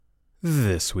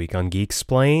This week on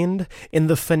Geeksplained, in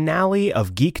the finale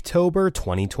of Geektober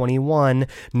 2021,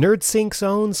 NerdSync's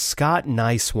own Scott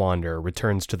Nicewander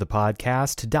returns to the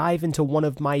podcast to dive into one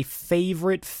of my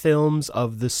favorite films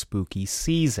of the spooky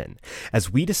season,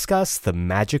 as we discuss the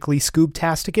magically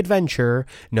Scoob-tastic adventure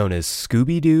known as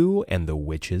Scooby-Doo and the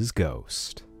Witch's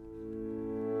Ghost.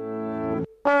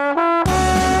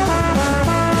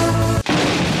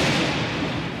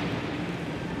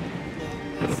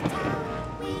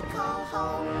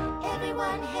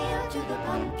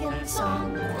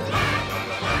 Song.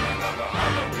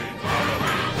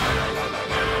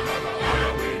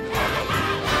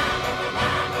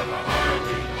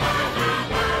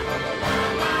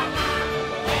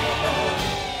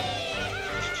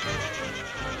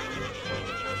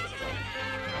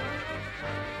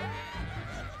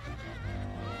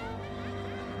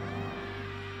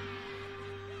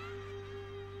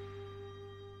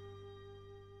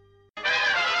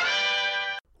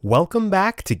 Welcome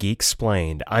back to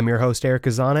Geeksplained. I'm your host, Eric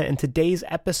Azana, and today's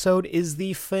episode is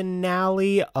the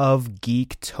finale of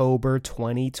Geektober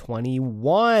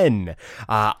 2021.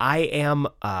 I am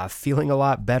feeling a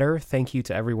lot better. Thank you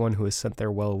to everyone who has sent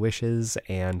their well wishes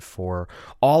and for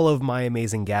all of my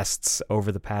amazing guests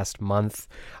over the past month.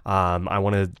 I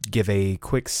want to give a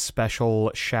quick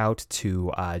special shout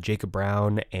to Jacob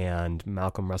Brown and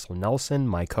Malcolm Russell Nelson,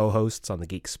 my co-hosts on the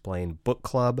Geeksplained Book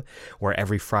Club, where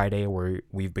every Friday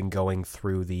we've been going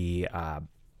through the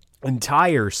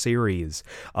entire series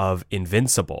of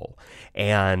Invincible,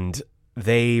 and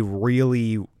they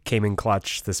really came in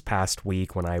clutch this past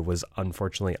week when I was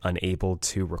unfortunately unable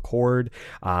to record.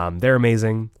 They're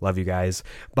amazing. Love you guys.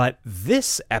 But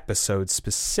this episode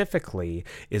specifically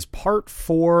is part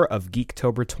 4 of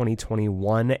Geektober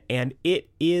 2021, and it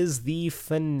is the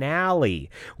finale.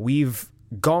 We've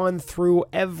gone through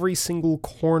every single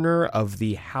corner of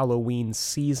the Halloween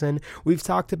season. We've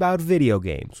talked about video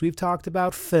games, we've talked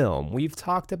about film, we've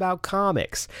talked about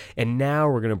comics, and now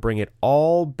we're going to bring it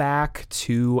all back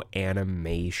to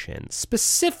animation,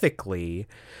 specifically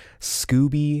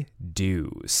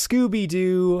Scooby-Doo.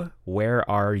 Scooby-Doo, where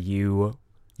are you?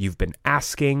 You've been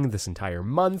asking this entire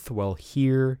month. Well,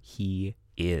 here he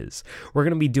is. We're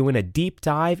going to be doing a deep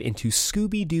dive into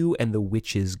Scooby-Doo and the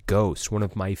Witch's Ghost, one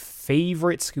of my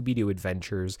favorite Scooby-Doo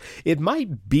adventures. It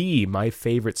might be my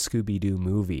favorite Scooby-Doo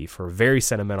movie for very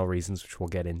sentimental reasons, which we'll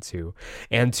get into.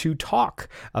 And to talk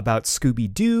about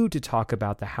Scooby-Doo, to talk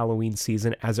about the Halloween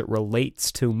season as it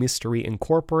relates to Mystery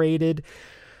Incorporated,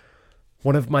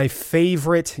 one of my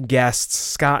favorite guests,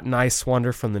 Scott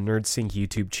Nicewander from the NerdSync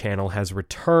YouTube channel, has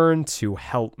returned to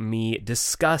help me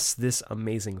discuss this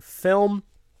amazing film.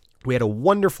 We had a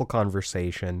wonderful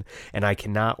conversation, and I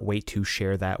cannot wait to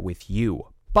share that with you.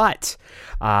 But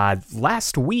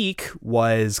last week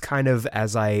was kind of,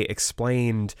 as I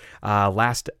explained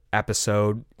last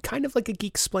episode, kind of like a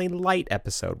Geeksplained Light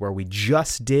episode where we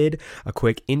just did a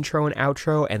quick intro and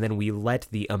outro, and then we let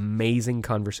the amazing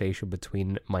conversation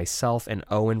between myself and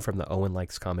Owen from the Owen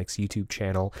Likes Comics YouTube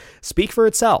channel speak for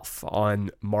itself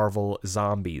on Marvel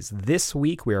Zombies. This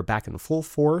week we are back in full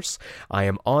force. I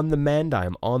am on the mend. I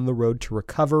am on the road to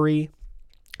recovery,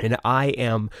 and I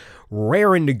am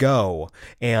raring to go,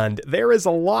 and there is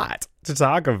a lot to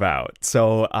talk about.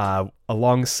 So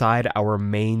alongside our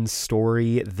main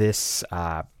story this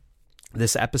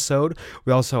episode,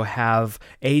 we also have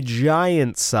a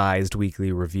giant-sized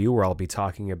weekly review where I'll be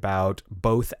talking about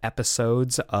both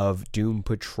episodes of Doom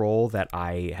Patrol that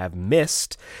I have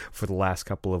missed for the last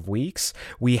couple of weeks.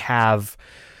 We have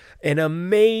an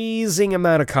amazing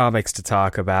amount of comics to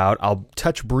talk about. I'll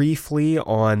touch briefly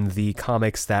on the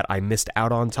comics that I missed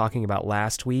out on talking about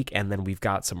last week, and then we've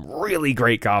got some really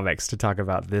great comics to talk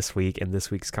about this week in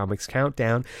this week's Comics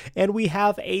Countdown. And we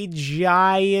have a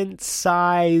giant-sized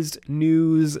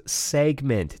news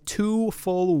segment. 2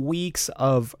 full weeks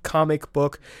of comic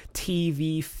book,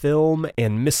 TV, film,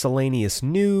 and miscellaneous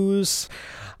news.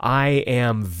 I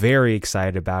am very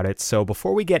excited about it. So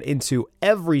before we get into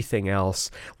everything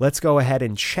else, let's go ahead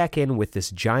and check in with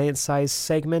this giant-sized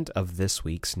segment of this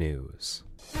week's news.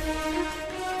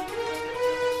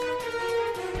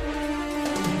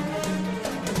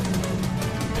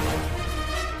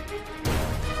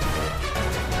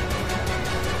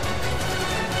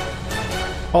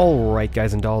 Alright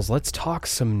guys and dolls, let's talk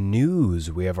some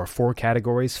news. We have our 4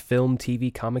 categories: film,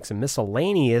 TV, comics, and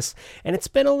miscellaneous, and it's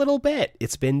been a little bit.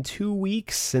 It's been 2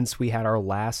 weeks since we had our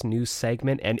last news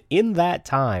segment, and in that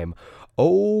time,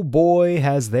 oh boy,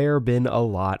 has there been a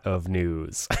lot of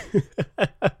news.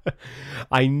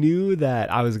 I knew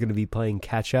that I was going to be playing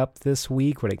catch up this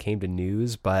week when it came to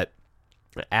news, but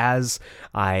As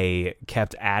I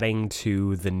kept adding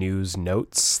to the news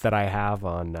notes that I have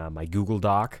on my Google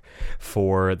Doc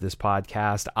for this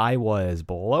podcast, I was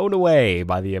blown away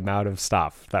by the amount of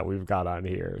stuff that we've got on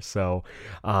here. So,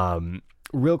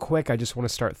 real quick, I just want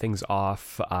to start things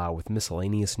off with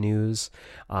miscellaneous news.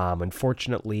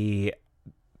 Unfortunately,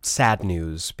 sad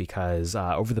news, because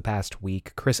over the past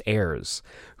week, Chris Ayres,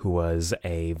 who was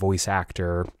a voice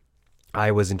actor,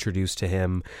 I was introduced to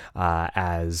him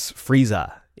as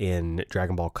Frieza in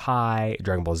Dragon Ball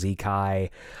Z Kai,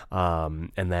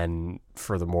 and then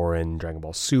furthermore in Dragon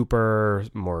Ball Super.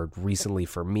 More recently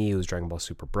for me, it was Dragon Ball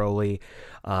Super Broly.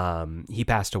 He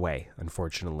passed away,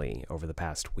 unfortunately, over the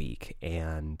past week,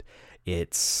 and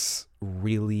it's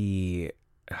really,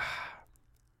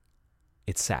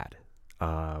 it's sad.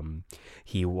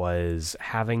 He was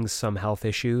having some health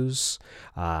issues,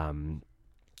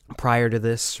 prior to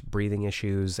this, breathing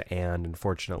issues, and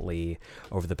unfortunately,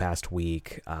 over the past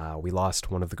week, we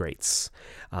lost one of the greats.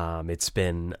 It's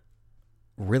been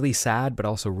really sad, but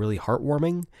also really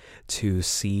heartwarming to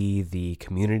see the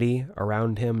community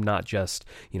around him, not just,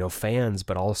 fans,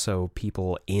 but also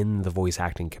people in the voice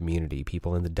acting community,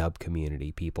 people in the dub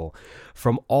community, people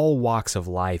from all walks of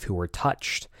life who were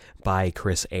touched by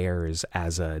Chris Ayres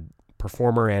as a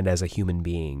performer and as a human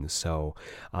being. So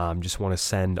just want to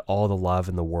send all the love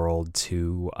in the world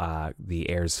to the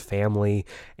Ayres family,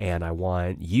 and I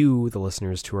want you, the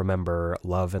listeners, to remember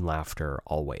love and laughter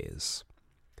always.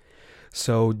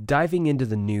 So diving into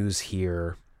the news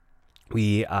here,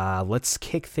 we let's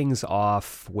kick things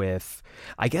off with,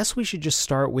 I guess we should just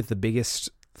start with the biggest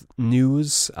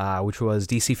news, which was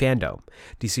DC Fandom.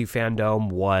 DC Fandom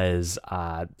was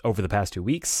over the past 2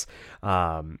 weeks.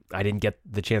 I didn't get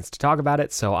the chance to talk about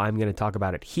it, so I'm going to talk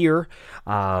about it here,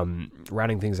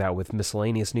 rounding things out with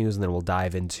miscellaneous news, and then we'll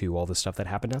dive into all the stuff that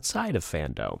happened outside of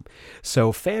Fandom.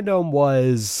 So Fandom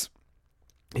was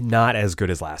not as good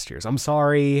as last year's. I'm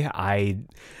sorry. I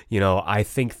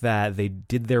think that they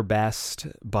did their best,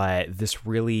 but this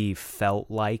really felt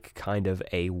like kind of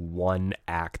a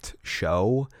one-act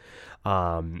show.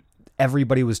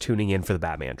 Everybody was tuning in for the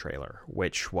Batman trailer,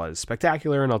 which was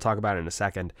spectacular, and I'll talk about it in a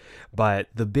second. But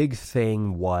the big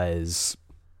thing was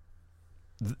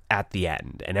at the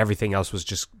end, and everything else was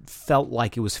just felt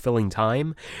like it was filling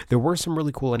time. There were some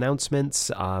really cool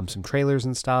announcements, some trailers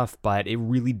and stuff, but it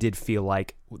really did feel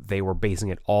like they were basing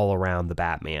it all around the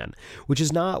Batman, which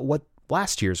is not what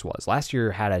last year's was. Last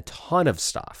year had a ton of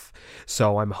stuff,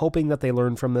 so I'm hoping that they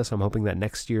learn from this. I'm hoping that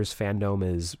next year's Fandom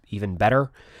is even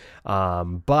better,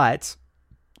 but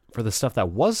for the stuff that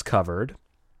was covered,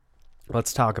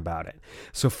 let's talk about it.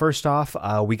 So first off,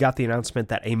 we got the announcement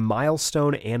that a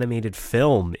Milestone animated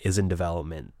film is in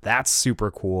development. That's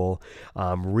super cool.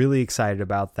 I'm really excited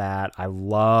about that. I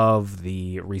love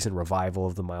the recent revival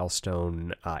of the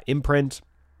Milestone imprint.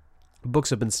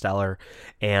 Books have been stellar,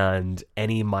 and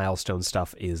any Milestone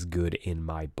stuff is good in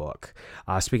my book.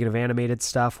 Speaking of animated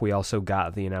stuff, we also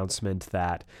got the announcement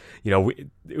that,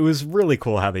 it was really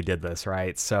cool how they did this,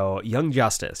 right? So Young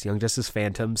Justice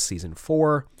Phantom Season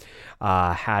 4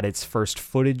 had its first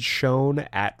footage shown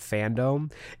at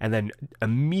Fandom, and then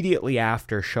immediately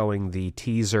after showing the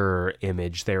teaser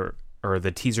image there, or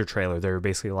the teaser trailer, they were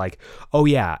basically like, oh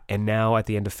yeah, and now at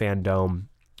the end of Fandom,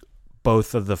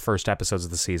 both of the first episodes of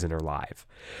the season are live.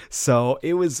 So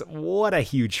it was, what a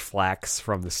huge flex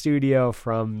from the studio,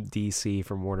 from DC,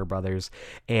 from Warner Brothers,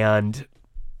 and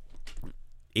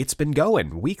it's been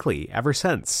going weekly ever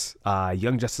since.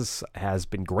 Young Justice has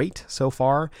been great so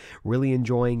far, really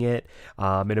enjoying it,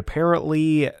 and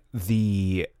apparently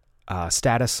the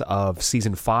status of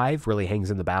season 5 really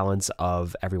hangs in the balance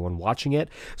of everyone watching it.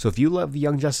 So if you love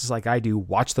Young Justice like I do,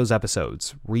 watch those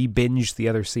episodes, re-binge the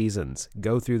other seasons,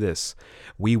 go through this.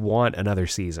 We want another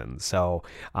season. So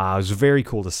it was very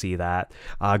cool to see that.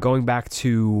 Going back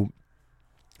to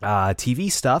TV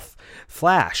stuff,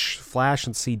 Flash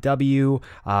on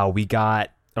CW, we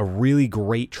got a really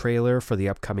great trailer for the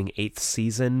upcoming 8th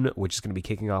season, which is going to be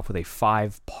kicking off with a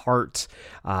 5-part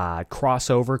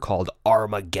crossover called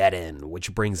Armageddon,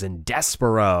 which brings in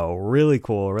Despero. Really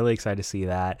cool. Really excited to see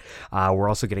that. We're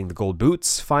also getting the gold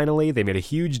boots, finally. They made a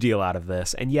huge deal out of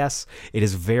this. And yes, it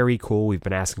is very cool. We've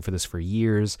been asking for this for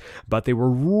years, but they were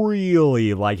really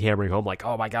hammering home,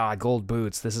 oh my God, gold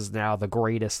boots. This is now the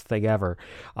greatest thing ever.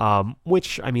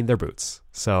 Which, they're boots.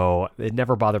 So it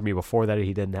never bothered me before that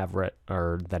he didn't have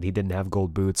that he didn't have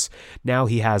gold boots. Now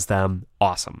he has them.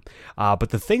 Awesome.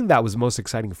 But the thing that was most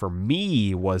exciting for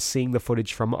me was seeing the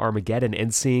footage from Armageddon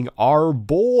and seeing our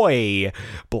boy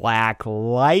Black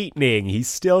Lightning. He's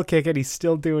still kicking. He's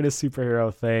still doing his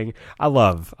superhero thing. I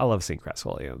love seeing Cress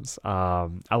Williams. I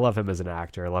love him as an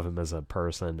actor. I love him as a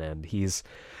person, and he's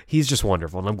just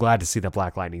wonderful. And I'm glad to see that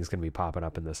Black Lightning is going to be popping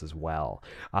up in this as well.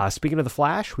 Speaking of The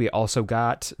Flash, we also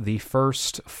got the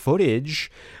first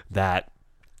footage that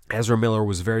Ezra Miller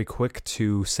was very quick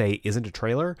to say isn't a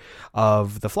trailer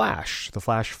of The Flash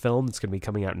film that's going to be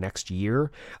coming out next year.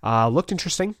 Looked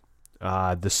interesting.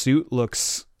 The suit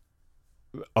looks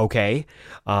okay.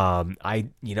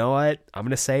 You know what? I'm going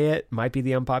to say it. Might be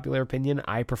the unpopular opinion.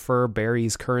 I prefer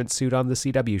Barry's current suit on the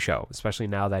CW show, especially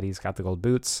now that he's got the gold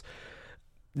boots.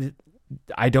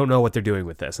 I don't know what they're doing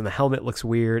with this. And the helmet looks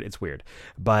weird. It's weird.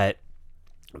 But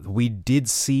we did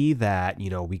see that,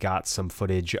 we got some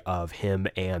footage of him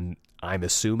and I'm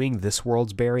assuming this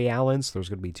world's Barry Allen. So there's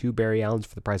going to be 2 Barry Allens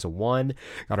for the price of 1.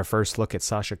 Got our first look at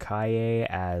Sasha Calle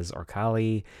as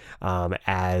Arcali,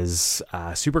 as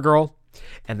Supergirl.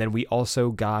 And then we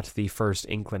also got the first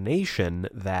inclination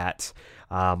that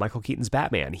Michael Keaton's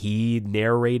Batman, he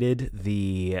narrated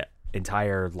the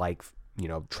entire,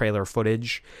 trailer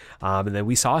footage, and then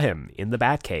we saw him in the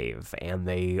Batcave, and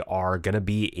they are going to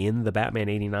be in the Batman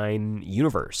 89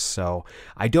 universe. So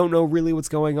I don't know really what's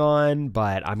going on,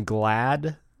 but I'm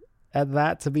glad at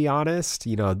that, to be honest.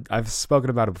 I've spoken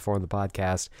about it before on the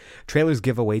podcast. Trailers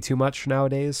give away too much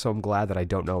nowadays, so I'm glad that I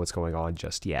don't know what's going on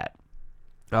just yet.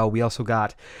 We also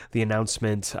got the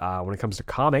announcement when it comes to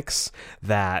comics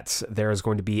that there is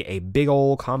going to be a big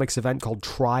old comics event called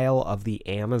Trial of the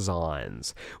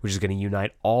Amazons, which is going to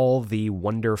unite all the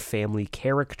Wonder Family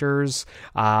characters.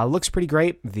 Looks pretty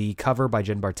great. The cover by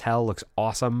Jen Bartel looks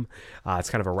awesome. It's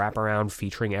kind of a wraparound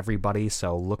featuring everybody,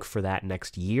 so look for that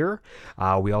next year.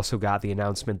 We also got the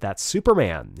announcement that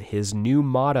Superman, his new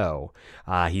motto,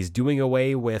 he's doing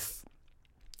away with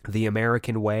the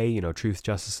American way, truth,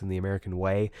 justice, and the American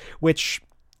way, which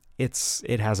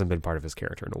it hasn't been part of his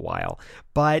character in a while.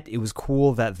 But it was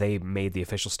cool that they made the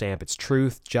official stamp. It's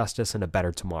truth, justice, and a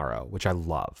better tomorrow, which I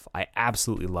love. I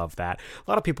absolutely love that. A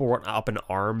lot of people were up in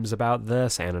arms about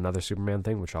this and another Superman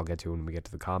thing, which I'll get to when we get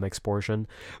to the comics portion.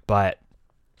 But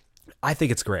I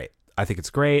think it's great. I think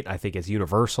it's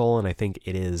universal, and I think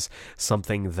it is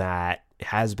something that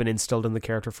has been instilled in the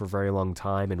character for a very long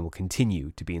time and will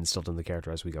continue to be instilled in the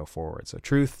character as we go forward. So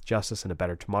truth, justice, and a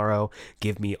better tomorrow.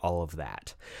 Give me all of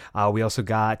that. We also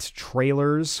got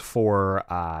trailers for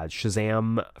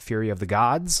Shazam! Fury of the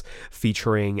Gods,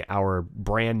 featuring our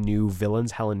brand new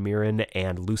villains, Helen Mirren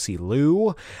and Lucy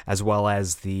Liu, as well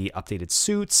as the updated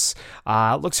suits.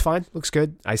 Looks fine. Looks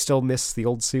good. I still miss the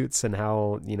old suits and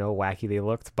how, wacky they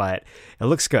looked, but it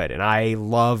looks good. And I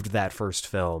loved that first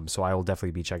film, so I will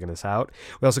definitely be checking this out.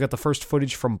 We also got the first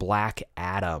footage from Black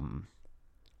Adam,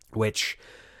 which,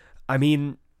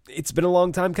 it's been a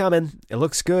long time coming. It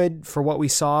looks good for what we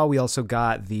saw. We also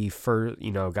got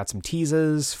got some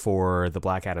teases for the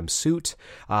Black Adam suit.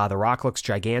 The Rock looks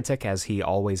gigantic, as he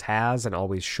always has and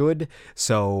always should.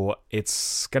 So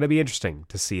it's going to be interesting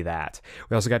to see that.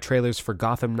 We also got trailers for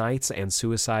Gotham Knights and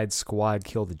Suicide Squad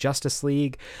Kill the Justice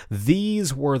League.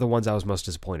 These were the ones I was most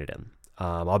disappointed in.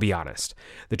 I'll be honest.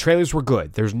 The trailers were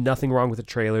good. There's nothing wrong with the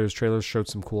trailers. Trailers showed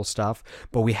some cool stuff,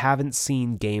 but we haven't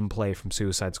seen gameplay from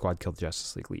Suicide Squad Kill the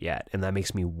Justice League yet, and that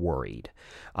makes me worried.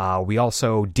 We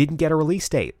also didn't get a release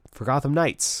date for Gotham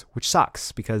Knights, which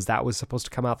sucks because that was supposed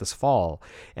to come out this fall,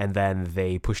 and then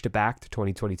they pushed it back to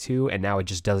 2022, and now it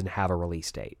just doesn't have a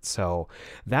release date. So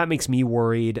that makes me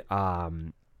worried.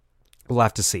 We'll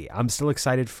have to see. I'm still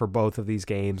excited for both of these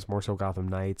games, more so Gotham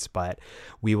Knights, but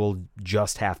we will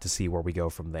just have to see where we go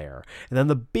from there. And then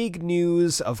the big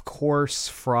news, of course,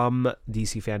 from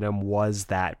DC fandom was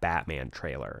that Batman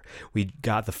trailer. We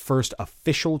got the first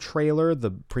official trailer.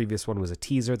 The previous one was a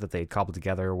teaser that they cobbled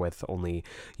together with only,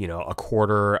 a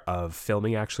quarter of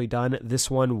filming actually done.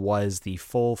 This one was the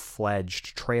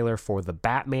full-fledged trailer for the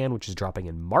Batman, which is dropping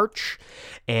in March.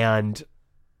 And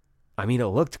it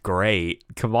looked great.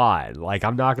 Come on.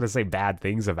 I'm not going to say bad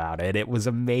things about it. It was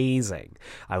amazing.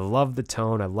 I love the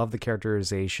tone. I love the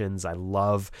characterizations. I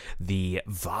love the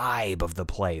vibe of the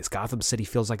place. Gotham City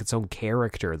feels like its own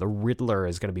character. The Riddler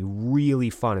is going to be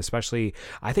really fun, especially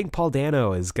I think Paul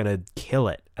Dano is going to kill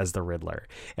it as the Riddler.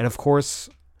 And of course,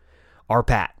 our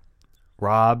Pat.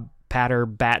 Rob Patter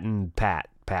Batten Pat.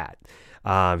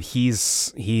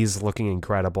 He's looking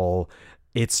incredible.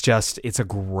 It's a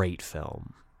great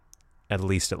film. At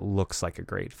least it looks like a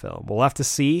great film. We'll have to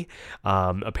see.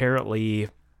 Apparently,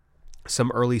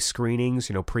 Some early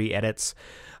screenings, pre-edits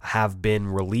have been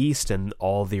released and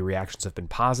all the reactions have been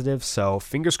positive. So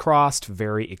fingers crossed,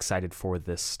 very excited for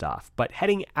this stuff. But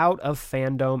heading out of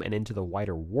fandom and into the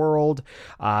wider world,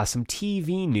 some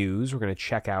TV news we're going to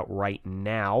check out right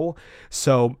now.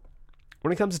 So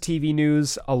when it comes to TV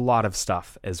news, a lot of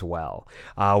stuff as well.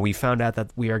 We found out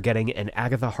that we are getting an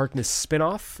Agatha Harkness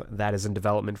spinoff that is in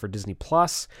development for Disney+.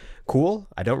 Cool.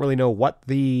 I don't really know what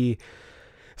the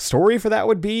story for that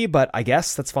would be, but I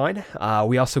guess that's fine.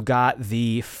 We also got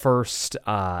the first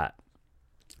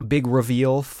big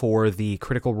reveal for the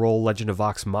Critical Role Legend of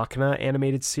Vox Machina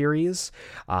animated series.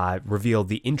 Revealed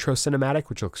the intro cinematic,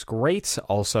 which looks great.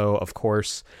 Also, of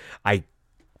course, I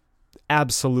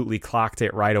absolutely clocked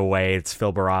it right away. It's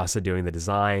Phil Barassa doing the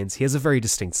designs. He has a very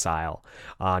distinct style.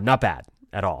 Not bad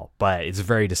at all, but it's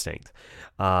very distinct.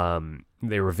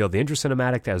 They revealed the intro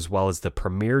cinematic as well as the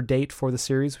premiere date for the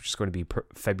series, which is going to be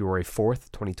February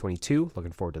 4th, 2022.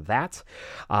 Looking forward to that.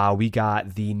 We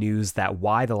got the news that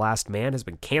Y: The Last Man has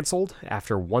been canceled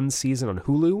after one season on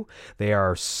Hulu. They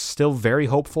are still very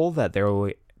hopeful that they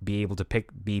will be able to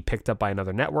be picked up by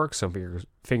another network, so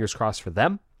fingers crossed for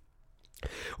them.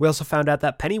 We also found out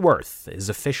that Pennyworth is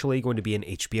officially going to be an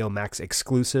HBO Max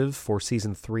exclusive for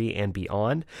season 3 and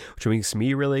beyond, which makes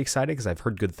me really excited because I've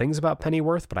heard good things about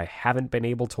Pennyworth, but I haven't been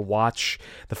able to watch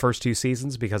the first 2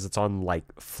 seasons because it's on like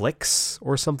Flix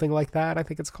or something like that, I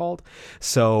think it's called.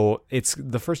 So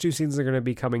the first 2 seasons are going to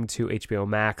be coming to HBO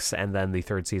Max, and then the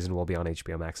 3rd season will be on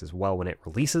HBO Max as well when it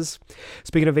releases.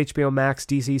 Speaking of HBO Max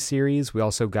DC series, we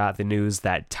also got the news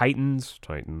that Titans,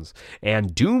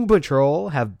 and Doom Patrol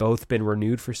have both been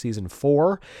renewed for season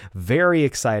 4. Very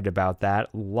excited about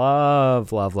that. Love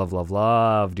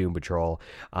Doom Patrol.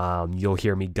 You'll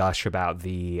hear me gush about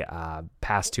the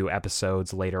past 2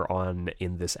 episodes later on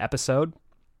in this episode.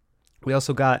 We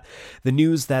also got the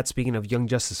news that, speaking of Young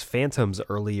Justice Phantoms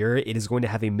earlier, it is going to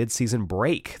have a mid-season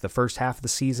break. The first half of the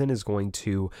season is going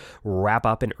to wrap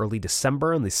up in early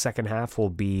December, and the second half will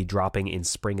be dropping in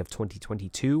spring of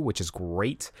 2022, which is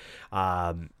great.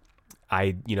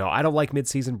 I don't like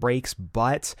mid-season breaks,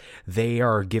 but they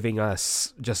are giving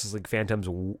us Justice League Phantoms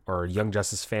or Young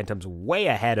Justice Phantoms way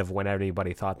ahead of when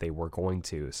anybody thought they were going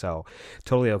to. So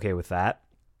totally okay with that.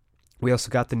 We also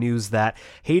got the news that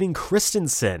Hayden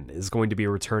Christensen is going to be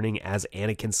returning as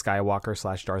Anakin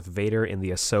Skywalker / Darth Vader in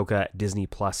the Ahsoka Disney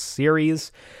Plus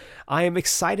series. I am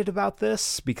excited about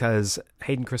this because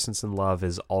Hayden Christensen love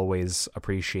is always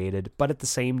appreciated, but at the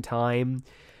same time,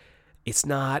 it's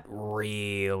not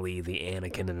really the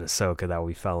Anakin and Ahsoka that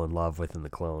we fell in love with in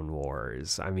the Clone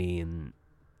Wars. I mean,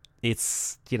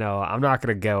 it's, I'm not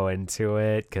going to go into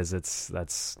it because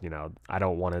I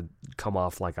don't want to come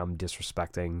off like I'm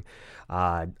disrespecting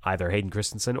either Hayden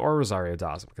Christensen or Rosario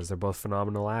Dawson because they're both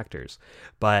phenomenal actors.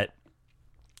 But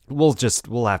we'll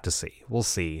have to see. We'll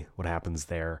see what happens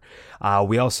there.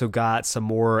 We also got some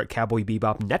more Cowboy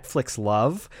Bebop Netflix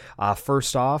love.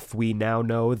 First off, we now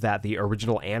know that the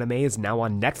original anime is now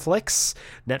on Netflix.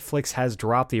 Netflix has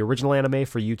dropped the original anime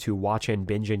for you to watch and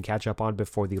binge and catch up on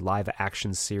before the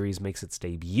live-action series makes its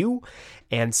debut.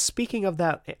 And speaking of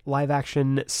that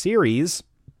live-action series,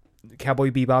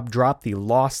 Cowboy Bebop dropped the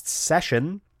Lost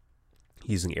Session,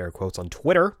 using air quotes, on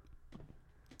Twitter,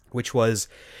 which was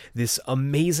this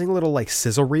amazing little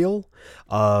sizzle reel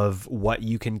of what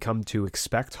you can come to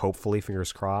expect, hopefully,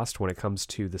 fingers crossed, when it comes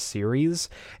to the series.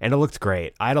 And it looked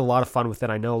great. I had a lot of fun with it.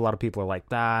 I know a lot of people are like,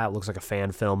 it looks like a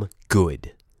fan film.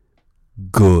 Good.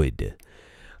 Because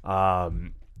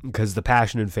the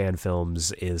passion in fan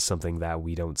films is something that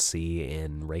we don't see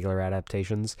in regular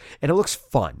adaptations. And it looks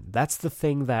fun. That's the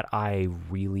thing that I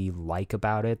really like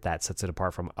about it that sets it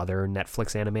apart from other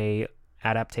Netflix anime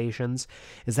adaptations,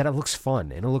 is that it looks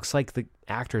fun, and it looks like the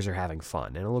actors are having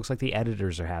fun, and it looks like the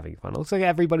editors are having fun. It looks like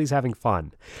everybody's having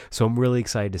fun. So I'm really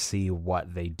excited to see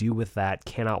what they do with that.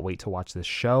 Cannot wait to watch this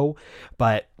show.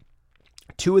 But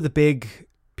 2 of the big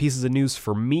pieces of news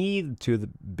for me, 2 of the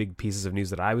big pieces of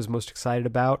news that I was most excited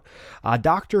about,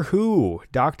 Doctor Who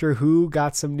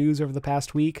got some news over the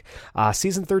past week.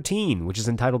 Season 13, which is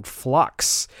entitled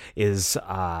Flux, has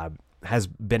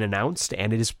been announced,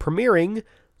 and it is premiering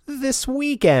this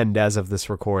weekend as of this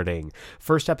recording.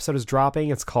 First episode is dropping.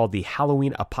 It's called The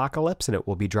Halloween Apocalypse, and it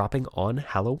will be dropping on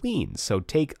Halloween. So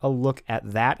take a look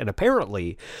at that. And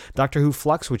apparently, Doctor Who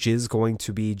Flux, which is going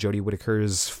to be Jodie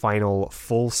Whittaker's final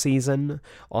full season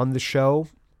on the show,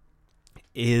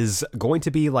 is going to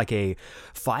be like a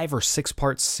 5 or 6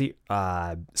 part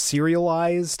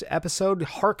serialized episode,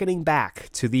 harkening back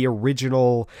to the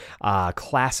original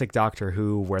classic Doctor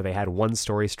Who, where they had one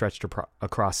story stretched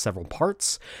across several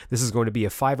parts. This is going to be a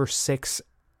 5 or 6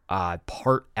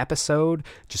 part episode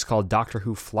just called Doctor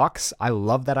Who Flux. I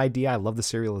love that idea. I love the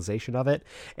serialization of it,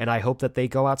 and I hope that they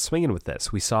go out swinging with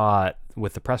this. We saw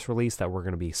with the press release that we're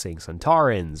going to be seeing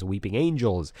Centaurans, Weeping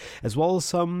Angels, as well as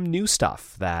some new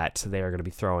stuff that they are going to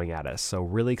be throwing at us. So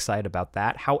really excited about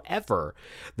that. However,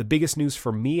 the biggest news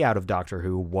for me out of Doctor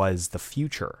Who was the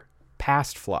future,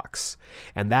 past Flux,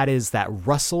 and that is that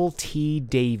Russell T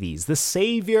Davies, the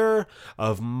savior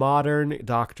of modern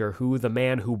Doctor Who, the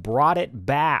man who brought it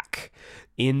back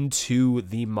into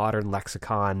the modern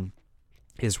lexicon,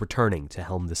 is returning to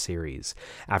helm the series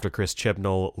after Chris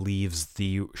Chibnall leaves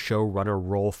the showrunner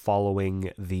role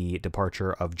following the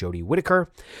departure of Jodie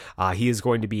Whittaker. He is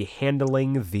going to be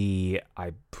handling the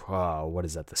the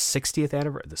 60th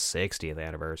anniversary? The 60th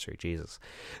anniversary, Jesus.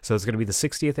 So it's going to be the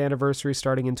 60th anniversary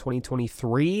starting in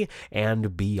 2023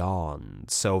 and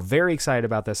beyond. So very excited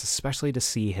about this, especially to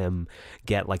see him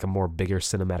get like a more bigger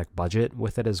cinematic budget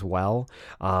with it as well.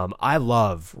 I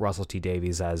love Russell T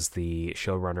Davies as the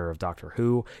showrunner of Doctor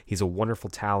Who. He's a wonderful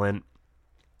talent.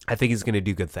 I think he's going to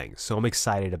do good things, so I'm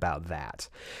excited about that.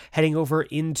 Heading over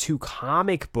into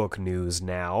comic book news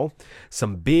now.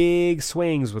 Some big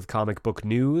swings with comic book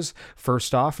news.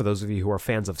 First off, for those of you who are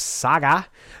fans of Saga,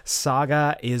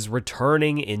 Saga is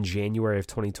returning in January of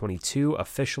 2022.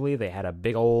 Officially, they had a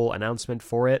big ol' announcement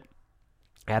for it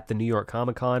at the New York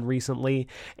Comic Con recently,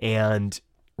 and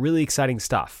really exciting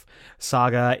stuff.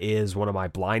 Saga is one of my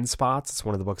blind spots. It's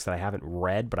one of the books that I haven't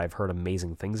read, but I've heard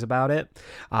amazing things about it.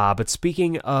 But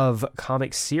speaking of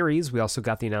comic series, we also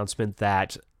got the announcement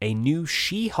that a new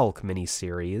She-Hulk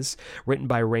miniseries written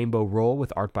by Rainbow Rowell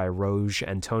with art by Roge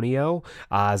Antonio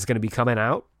is going to be coming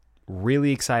out.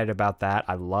 Really excited about that.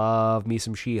 I love me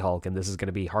some She-Hulk, and this is going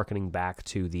to be harkening back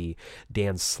to the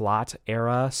Dan Slott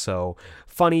era. So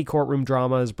funny courtroom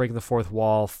dramas, breaking the fourth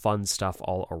wall, fun stuff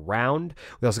all around.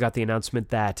 We also got the announcement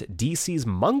that DC's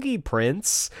Monkey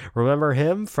Prince, remember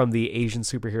him from the Asian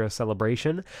Superhero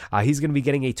Celebration? He's going to be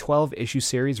getting a 12-issue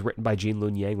series written by Gene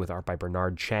Luen Yang with art by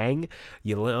Bernard Chang.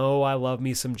 You know I love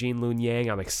me some Gene Luen Yang.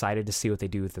 I'm excited to see what they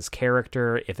do with this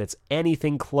character. If it's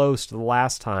anything close to the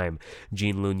last time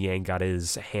Gene Luen Yang got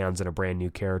his hands on a brand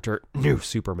new character, new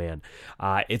Superman,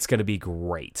 it's going to be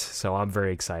great. So I'm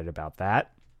very excited about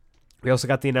that. We also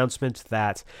got the announcement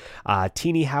that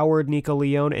Tini Howard, Nico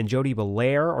Leone, and Jodie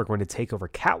Belair are going to take over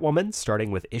Catwoman,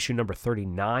 starting with issue number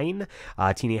 39.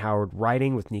 Tini Howard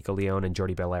writing with Nico Leone and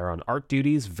Jodie Belair on art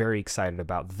duties. Very excited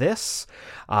about this.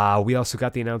 We also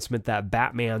got the announcement that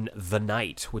Batman The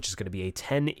Night, which is going to be a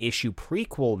 10-issue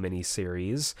prequel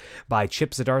miniseries by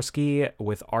Chip Zdarsky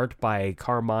with art by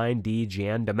Carmine Di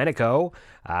Giandomenico.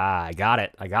 I got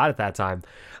it that time.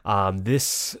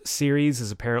 This series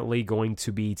is apparently going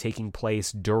to be taking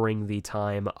place during the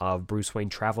time of Bruce Wayne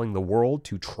traveling the world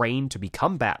to train to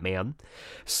become Batman.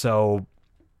 So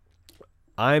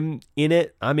I'm in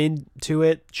it. I'm into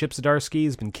it. Chip Zdarsky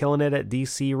has been killing it at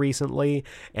DC recently,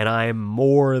 and I'm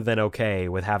more than okay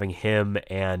with having him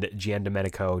and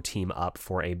Giandomenico team up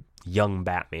for a young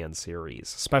Batman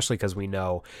series, especially because we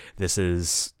know this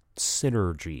is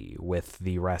synergy with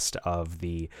the rest of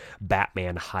the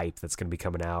Batman hype that's going to be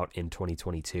coming out in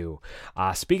 2022.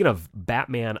 Speaking of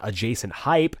Batman adjacent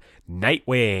hype,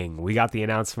 Nightwing. We got the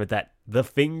announcement that the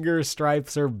finger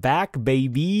stripes are back,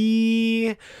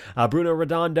 baby. Bruno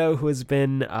Redondo, who has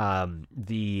been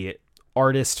the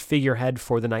artist figurehead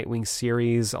for the Nightwing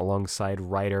series alongside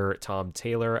writer Tom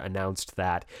Taylor, announced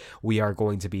that we are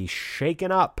going to be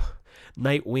shaking up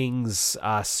Nightwing's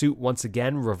suit once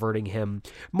again, reverting him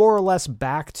more or less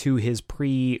back to his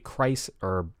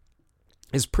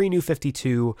his pre-New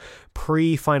 52,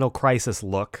 pre-Final Crisis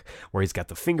look, where he's got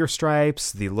the finger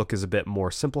stripes. The look is a bit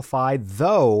more simplified,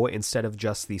 though instead of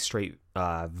just the straight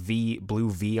blue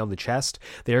V on the chest,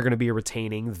 they are going to be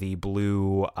retaining the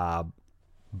blue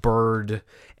bird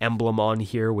emblem on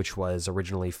here, which was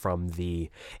originally from the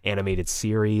animated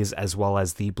series, as well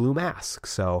as the blue mask.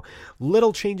 So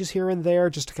little changes here and there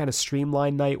just to kind of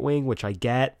streamline Nightwing, which I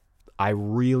get. I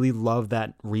really love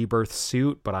that rebirth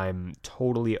suit, but I'm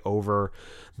totally over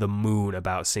the moon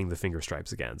about seeing the finger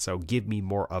stripes again. So give me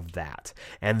more of that.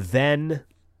 And then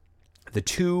the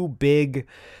two big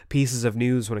pieces of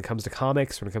news when it comes to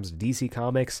comics, when it comes to DC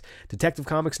Comics, Detective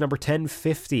Comics number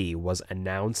 1050 was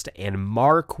announced, and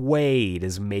Mark Waid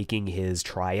is making his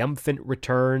triumphant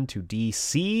return to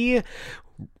DC,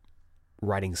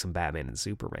 writing some Batman and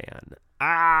Superman.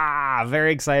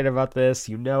 Very excited about this.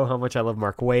 You know how much I love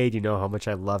Mark Waid. You know how much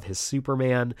I love his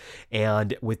Superman.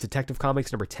 And with Detective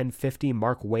Comics number 1050,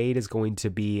 Mark Waid is going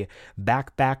to be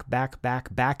back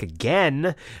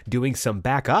again, doing some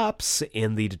backups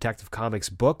in the Detective Comics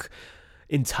book.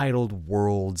 entitled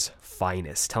World's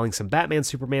Finest, telling some Batman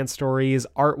Superman stories.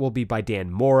 Art will be by Dan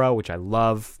Mora, which I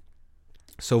love.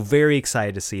 So very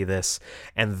excited to see this.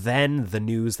 And then the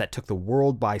news that took the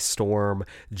world by storm: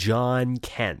 John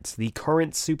Kent, the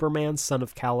current Superman, son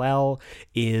of Kal-El,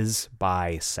 is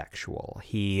bisexual.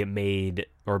 He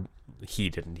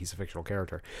didn't, he's a fictional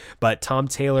character. But Tom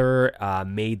Taylor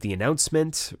made the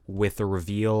announcement with the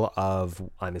reveal of,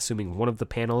 I'm assuming, one of the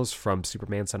panels from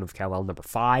Superman, son of Kal-El, number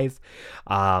 5.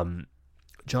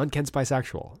 John Kent's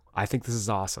bisexual. I think this is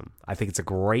awesome. I think it's a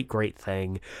great, great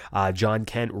thing. John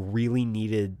Kent really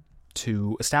needed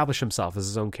to establish himself as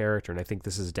his own character, and I think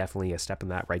this is definitely a step in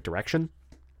that right direction.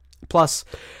 Plus,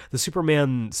 the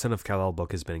Superman Son of Kal-El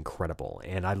book has been incredible,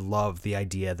 and I love the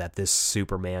idea that this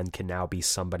Superman can now be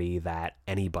somebody that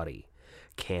anybody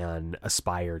can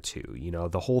aspire to. You know,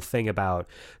 the whole thing about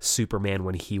Superman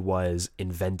when he was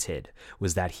invented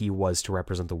was that he was to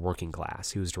represent the working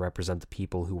class. He was to represent the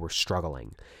people who were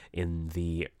struggling in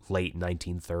the late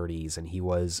 1930s, and he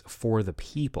was for the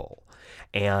people.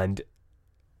 And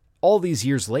all these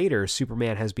years later,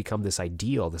 Superman has become this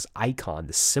ideal, this icon,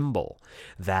 this symbol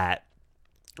that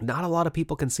not a lot of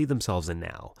people can see themselves in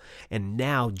now. And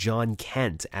now John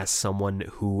Kent, as someone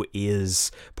who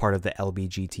is part of the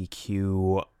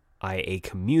LGBTQIA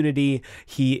community,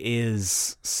 he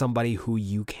is somebody who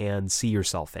you can see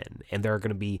yourself in. And there are going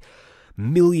to be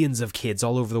millions of kids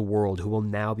all over the world who will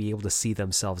now be able to see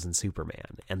themselves in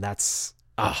Superman. And that's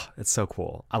it's so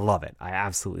cool. I love it. I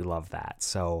absolutely love that.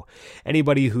 So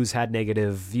anybody who's had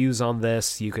negative views on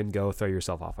this, you can go throw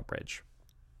yourself off a bridge.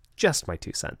 Just my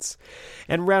 2 cents.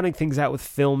 And rounding things out with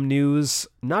film news,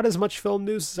 not as much film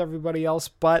news as everybody else,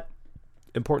 but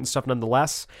important stuff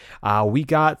nonetheless. We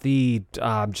got the,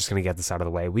 I'm just going to get this out of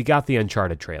the way. We got the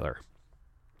Uncharted trailer.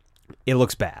 It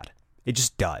looks bad. It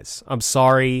just does. I'm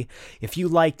sorry. If you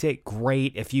liked it,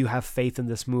 great. If you have faith in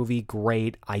this movie,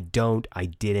 great. I don't. I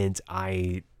didn't.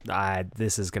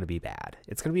 This is going to be bad.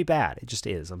 It's going to be bad. It just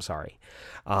is. I'm sorry.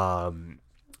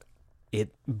 It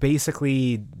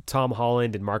basically, Tom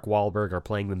Holland and Mark Wahlberg are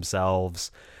playing themselves,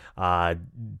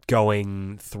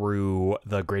 going through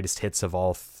the greatest hits of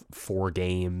all 4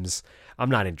 games. I'm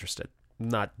not interested.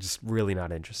 Really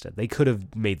not interested. They could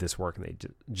have made this work and they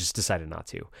just decided not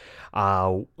to.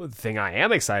 The thing I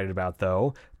am excited about,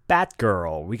 though,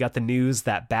 Batgirl. We got the news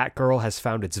that Batgirl has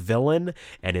found its villain,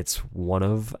 and it's one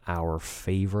of our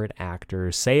favorite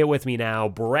actors. Say it with me now.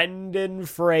 Brendan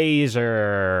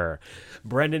Fraser.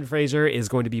 Brendan Fraser is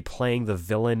going to be playing the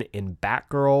villain in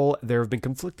Batgirl. There have been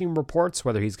conflicting reports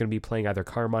whether he's going to be playing either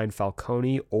Carmine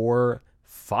Falcone or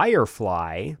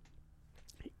Firefly.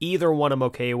 Either one I'm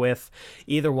okay with.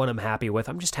 Either one I'm happy with.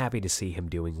 I'm just happy to see him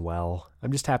doing well.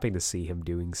 I'm just happy to see him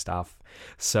doing stuff.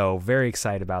 So very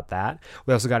excited about that.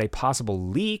 We also got a possible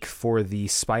leak for the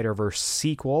Spider-Verse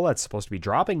sequel that's supposed to be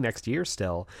dropping next year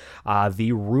still.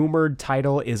 The rumored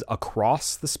title is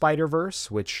Across the Spider-Verse,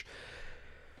 which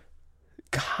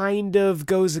kind of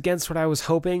goes against what I was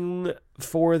hoping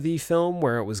for the film,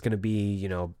 where it was going to be,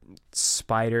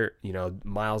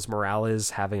 Miles Morales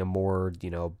having a more,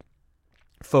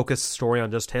 focused story on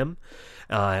just him.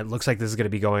 It looks like this is going to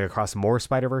be going across more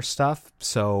Spider-Verse stuff.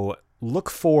 So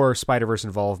look for Spider-Verse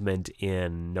involvement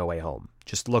in No Way Home.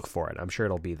 Just look for it. I'm sure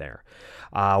it'll be there.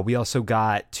 We also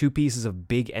got 2 pieces of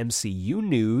big MCU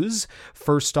news.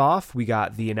 First off, we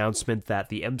got the announcement that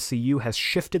the MCU has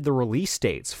shifted the release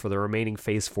dates for the remaining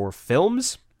Phase 4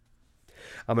 films.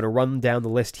 I'm going to run down the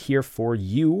list here for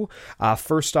you.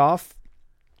 First off,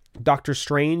 Doctor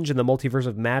Strange and the Multiverse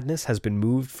of Madness has been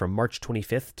moved from March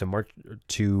 25th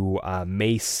to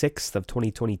May 6th of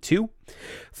 2022.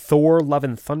 Thor: Love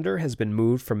and Thunder has been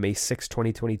moved from May 6th,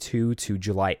 2022 to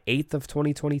July 8th of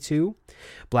 2022.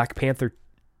 Black Panther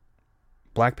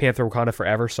Wakanda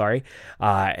Forever,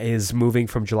 is moving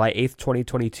from July 8th,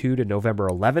 2022 to November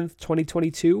 11th,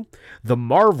 2022. The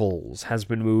Marvels has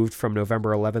been moved from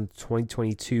November 11th,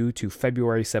 2022 to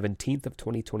February 17th of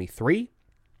 2023.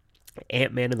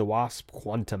 Ant-Man and the Wasp: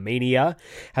 Quantumania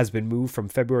has been moved from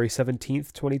February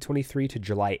 17th, 2023 to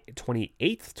July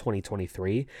 28th,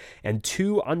 2023, and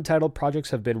 2 untitled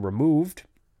projects have been removed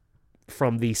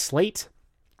from the slate.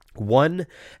 One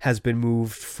has been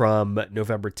moved from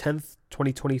November 10th,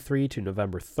 2023 to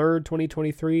November 3rd,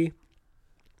 2023.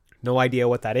 No idea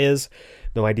what that is.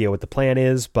 No idea what the plan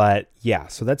is, but yeah,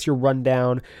 so that's your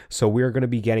rundown. So we're going to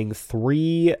be getting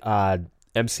 3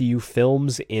 MCU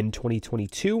films in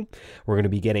 2022. We're going to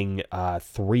be getting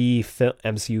 3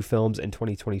 MCU films in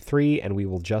 2023, and we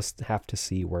will just have to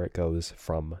see where it goes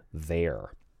from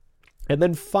there. And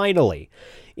then finally,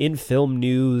 in film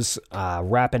news,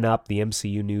 wrapping up the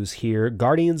MCU news here,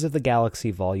 Guardians of the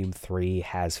Galaxy Volume 3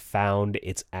 has found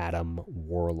its Adam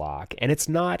Warlock, and it's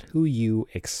not who you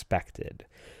expected.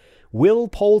 Will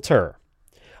Poulter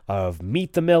of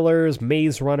Meet the Millers,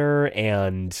 Maze Runner,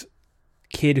 and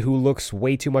kid who looks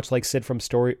way too much like Sid from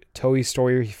Toy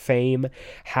Story fame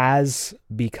has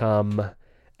become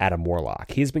Adam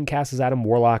Warlock. He's been cast as Adam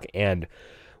Warlock, and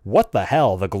what the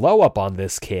hell? The glow up on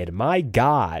this kid. My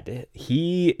God,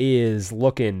 he is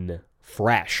looking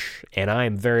fresh, and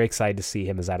I'm very excited to see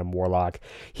him as Adam Warlock.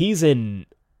 He's been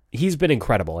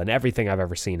incredible in everything I've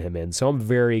ever seen him in, so I'm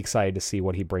very excited to see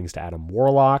what he brings to Adam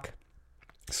Warlock.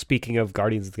 Speaking of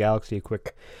Guardians of the Galaxy, a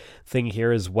quick thing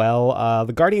here as well.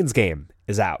 The Guardians game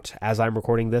is out. As I'm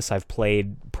recording this, I've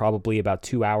played probably about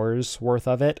 2 hours worth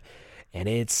of it, and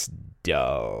it's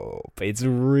dope. It's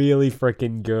really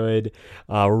freaking good.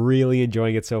 Really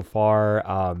enjoying it so far.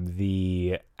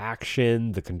 The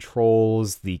action, the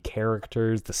controls, the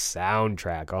characters, the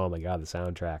soundtrack. Oh my God, the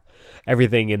soundtrack.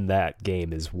 Everything in that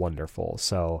game is wonderful.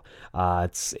 So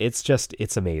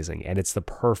it's amazing, and it's the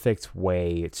perfect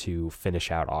way to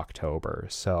finish out October.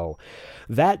 So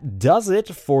that does it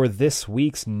for this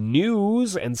week's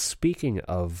news. And speaking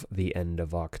of the end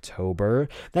of October,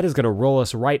 that is going to roll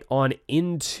us right on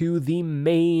into the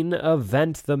main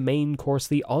event, the main course,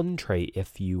 the entree,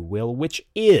 if you will, which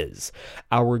is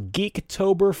our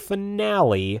Geektober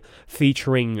finale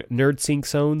featuring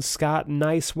NerdSync's own Scott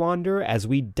Nicewander as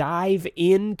we dive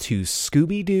into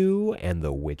Scooby-Doo and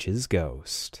the Witch's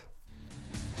Ghost.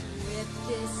 With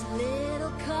this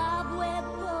little cobweb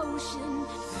potion,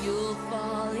 you'll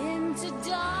fall into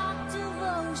dark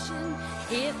devotion.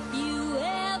 If you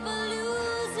ever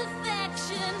lose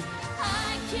affection,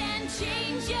 I can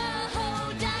change your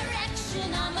whole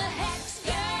direction. I'm a hex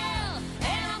girl,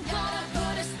 and I'm gonna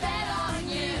put a spell on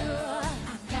you.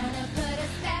 I'm gonna put a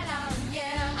spell on you.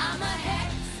 I'm a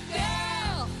hex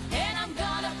girl, and I'm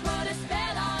gonna put a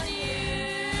spell on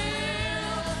you.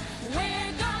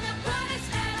 We're gonna put a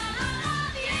spell on all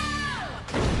of you.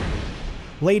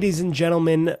 Ladies and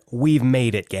gentlemen, we've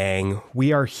made it, gang.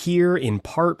 We are here in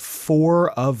part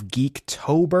 4 of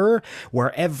Geektober,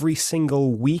 where every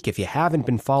single week, if you haven't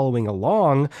been following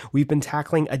along, we've been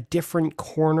tackling a different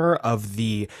corner of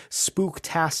the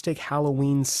spooktastic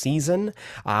Halloween season.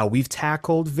 We've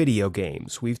tackled video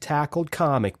games, we've tackled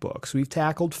comic books, we've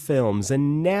tackled films,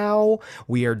 and now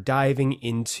we are diving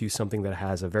into something that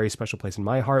has a very special place in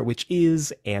my heart, which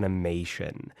is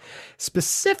animation.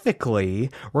 Specifically,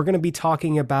 we're going to be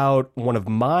talking about one of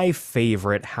my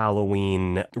favorite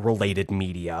Halloween-related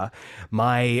media.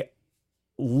 My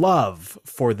love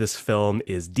for this film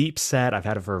is deep set. I've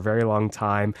had it for a very long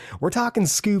time. We're talking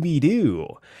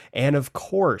Scooby-Doo. And of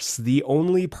course, the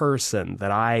only person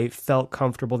that I felt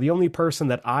comfortable, the only person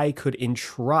that I could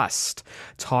entrust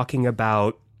talking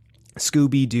about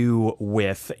Scooby-Doo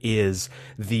with is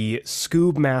the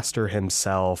Scoob Master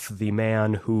himself, the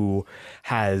man who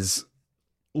has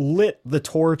lit the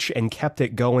torch and kept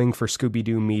it going for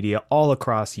Scooby-Doo media all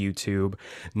across YouTube.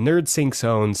 NerdSync's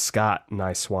own Scott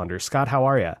Nicewander. Scott, how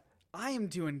are you? I am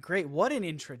doing great. What an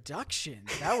introduction.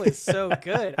 That was so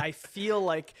good. I feel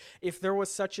like if there was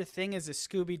such a thing as a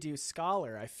Scooby-Doo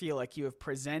scholar, I feel like you have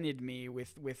presented me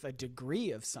with a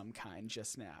degree of some kind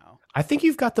just now. I think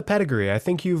you've got the pedigree. I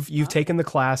think you've taken the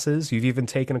classes. You've even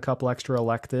taken a couple extra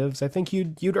electives. I think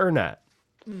you'd earn that.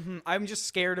 Mm-hmm. I'm just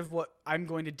scared of what I'm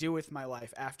going to do with my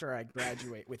life after I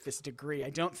graduate with this degree. I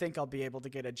don't think I'll be able to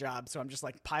get a job, so I'm just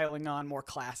like piling on more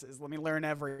classes. Let me learn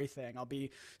everything. I'll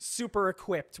be super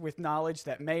equipped with knowledge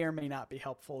that may or may not be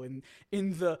helpful in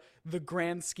the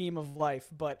grand scheme of life.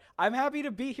 But I'm happy to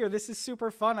be here. This is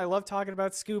super fun. I love talking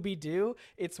about Scooby-Doo.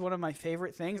 It's one of my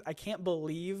favorite things. I can't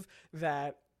believe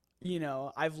that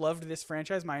I've loved this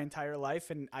franchise my entire life,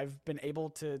 and I've been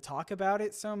able to talk about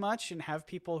it so much and have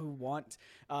people who want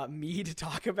me to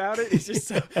talk about it. It's just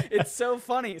it's so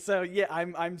funny. So yeah,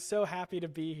 I'm so happy to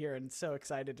be here and so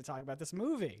excited to talk about this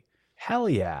movie. Hell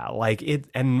yeah. Like it.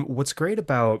 And what's great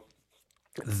about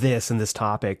this and this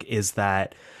topic is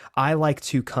that I like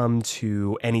to come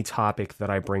to any topic that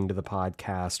I bring to the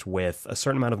podcast with a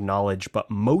certain amount of knowledge,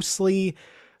 but mostly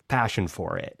passion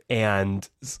for it. And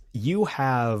you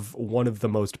have one of the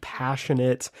most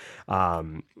passionate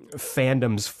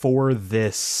fandoms for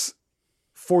this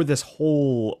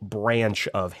whole branch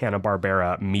of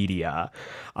Hanna-Barbera media.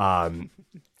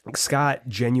 Scott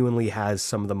genuinely has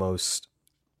some of the most,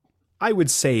 I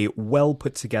would say, well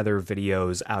put together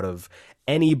videos out of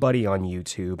anybody on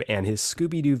YouTube, and his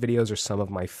Scooby-Doo videos are some of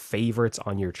my favorites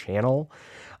on your channel.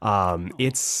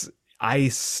 I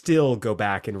still go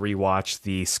back and rewatch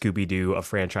the Scooby-Doo, a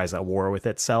franchise at war with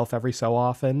itself, every so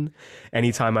often.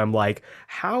 Anytime I'm like,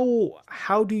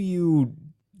 how do you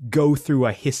go through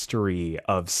a history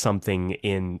of something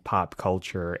in pop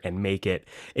culture and make it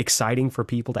exciting for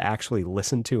people to actually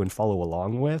listen to and follow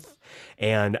along with?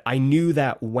 And I knew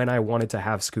that when I wanted to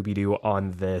have Scooby-Doo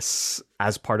on this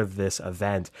as part of this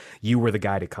event, you were the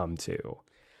guy to come to.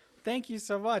 Thank you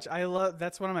so much.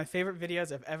 That's one of my favorite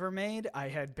videos I've ever made. I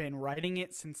had been writing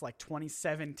it since like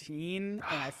 2017, and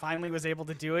I finally was able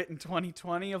to do it in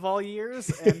 2020 of all years.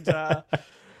 And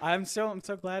I'm so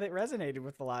glad it resonated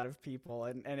with a lot of people.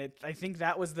 And I think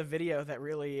that was the video that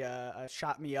really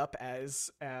shot me up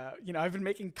as I've been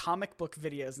making comic book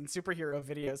videos and superhero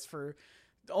videos for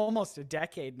almost a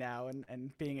decade now,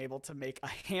 and being able to make a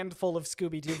handful of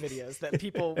Scooby-Doo videos that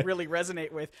people really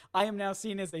resonate with. I am now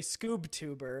seen as a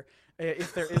Scoob-tuber,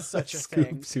 if there is such a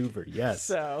thing. Scoob-tuber, yes.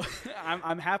 So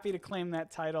I'm happy to claim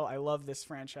that title. I love this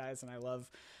franchise, and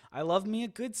I love me a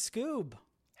good Scoob.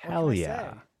 Hell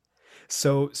yeah.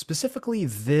 So specifically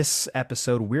this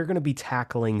episode, we're going to be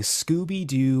tackling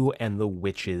Scooby-Doo and the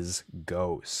Witch's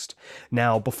Ghost.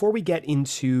 Now, before we get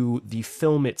into the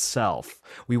film itself,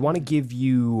 we want to give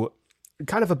you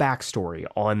kind of a backstory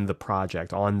on the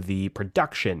project, on the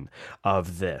production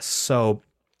of this. So,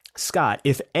 Scott,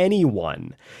 if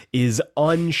anyone is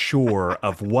unsure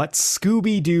of what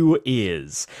Scooby-Doo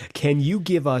is, can you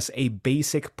give us a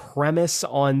basic premise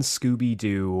on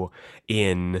Scooby-Doo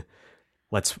in...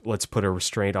 Let's put a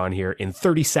restraint on here, in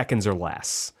 30 seconds or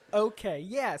less. Okay,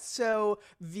 yeah. So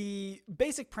the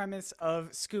basic premise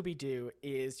of Scooby-Doo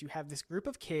is you have this group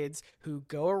of kids who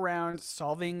go around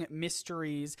solving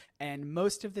mysteries, and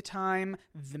most of the time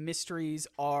the mysteries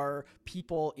are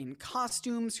people in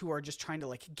costumes who are just trying to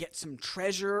like get some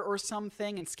treasure or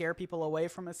something and scare people away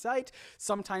from a site.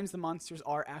 Sometimes the monsters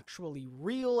are actually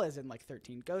real, as in like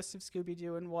 13 Ghosts of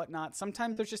Scooby-Doo and whatnot.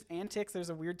 Sometimes there's just antics. There's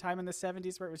a weird time in the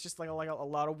 70s where it was just like a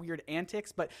lot of weird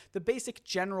antics, but the basic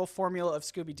general formula of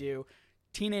Scooby-Doo: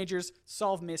 teenagers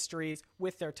solve mysteries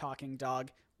with their talking dog.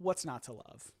 What's not to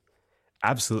love?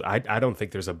 Absolutely. I don't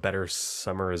think there's a better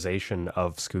summarization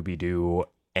of Scooby-Doo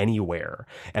anywhere.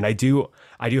 And I do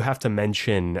have to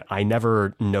mention, I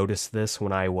never noticed this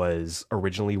when I was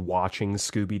originally watching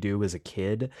Scooby-Doo as a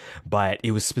kid, but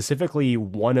it was specifically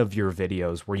one of your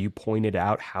videos where you pointed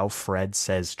out how Fred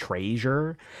says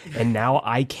treasure, and now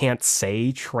I can't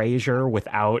say treasure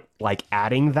without like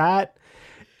adding that.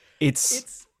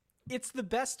 It's the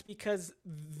best because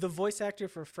the voice actor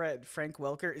for Fred, Frank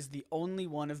Welker, is the only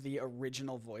one of the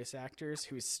original voice actors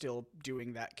who is still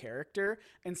doing that character.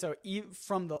 And so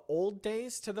from the old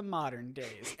days to the modern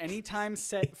days, anytime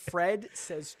Fred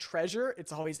says treasure,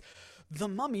 it's always the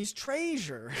mummy's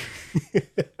treasure.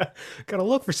 Gotta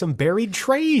look for some buried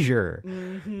treasure.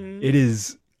 Mm-hmm. It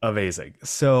is amazing.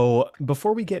 So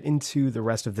before we get into the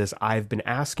rest of this, I've been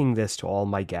asking this to all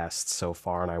my guests so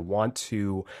far, and I want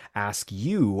to ask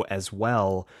you as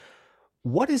well.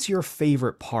 What is your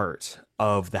favorite part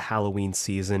of the Halloween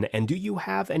season, and do you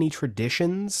have any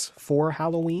traditions for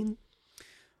Halloween?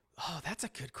 Oh, that's a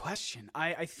good question.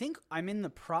 I think I'm in the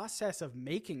process of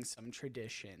making some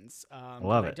traditions.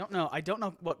 Love it. I don't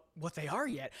know what they are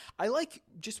yet. I like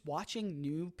just watching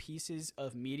new pieces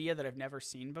of media that I've never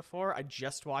seen before. I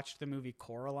just watched the movie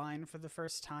Coraline for the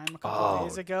first time a couple of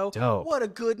days ago. Dope. What a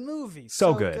good movie.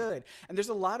 So good. And there's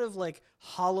a lot of like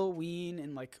Halloween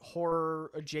and like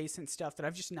horror adjacent stuff that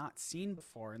I've just not seen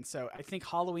before. And so I think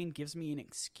Halloween gives me an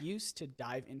excuse to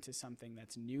dive into something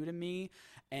that's new to me,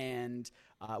 and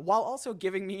while also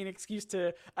giving me an excuse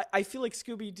to, I feel like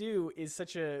Scooby-Doo is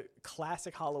such a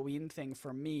classic Halloween thing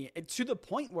for me, to the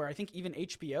point where I think even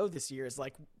HBO this year is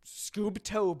like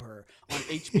Scoobtober on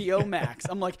HBO Max.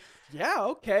 I'm like, yeah,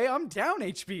 okay, I'm down,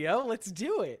 HBO, let's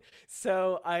do it.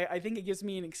 So I think it gives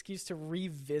me an excuse to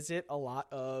revisit a lot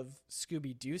of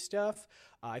Scooby-Doo stuff.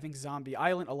 I think Zombie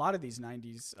Island, a lot of these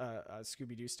 90s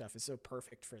Scooby-Doo stuff is so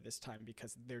perfect for this time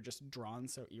because they're just drawn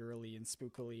so eerily and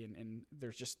spookily, and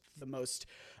there's just the most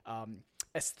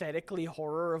aesthetically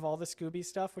horror of all the Scooby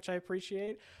stuff, which I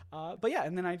appreciate. But yeah,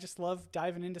 and then I just love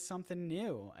diving into something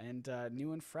new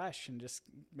and fresh, and just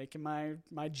making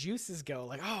my juices go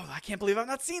like, oh, I can't believe I've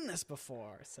not seen this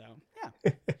before. So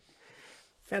yeah.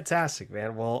 Fantastic,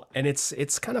 man. Well, and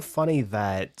it's kind of funny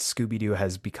that Scooby-Doo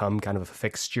has become kind of a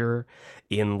fixture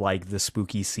in like the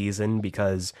spooky season,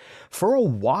 because for a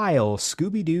while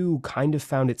Scooby-Doo kind of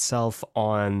found itself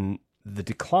on the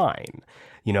decline.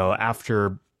 You know,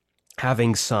 after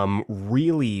having some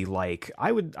really, like,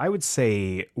 I would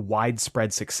say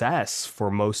widespread success for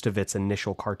most of its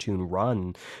initial cartoon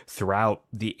run throughout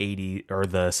the 80s or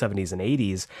the 70s and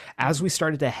 80s. As we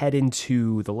started to head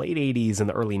into the late 80s and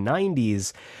the early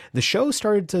 90s, the show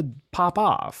started to pop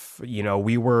off. You know,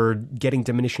 we were getting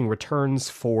diminishing returns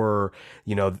for,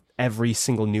 you know, every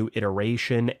single new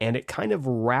iteration, and it kind of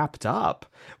wrapped up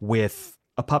with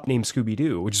A Pup Named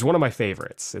Scooby-Doo, which is one of my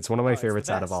favorites. It's one of my favorites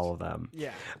out of all of them.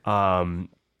 Yeah.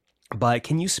 But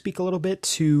can you speak a little bit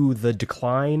to the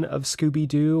decline of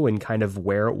Scooby-Doo and kind of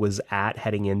where it was at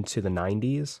heading into the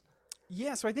 90s?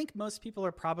 Yeah, so I think most people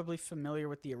are probably familiar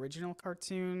with the original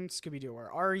cartoon, Scooby-Doo,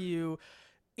 Where Are You?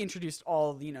 Introduced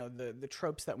all, you know, the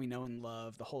tropes that we know and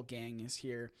love. The whole gang is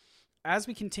here. As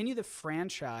we continue the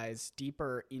franchise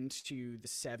deeper into the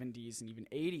 70s and even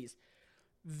 80s,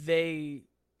 they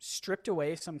stripped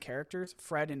away some characters.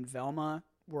 Fred and Velma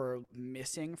were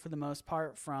missing for the most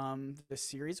part from the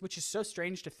series, which is so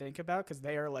strange to think about because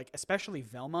they are like, especially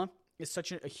Velma is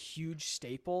such a huge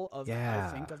staple of, I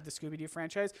think, of the Scooby-Doo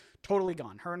franchise. Totally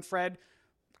gone. Her and Fred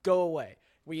go away.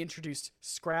 We introduced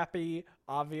Scrappy.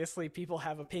 Obviously, people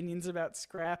have opinions about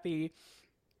Scrappy.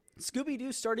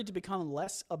 Scooby-Doo started to become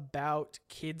less about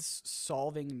kids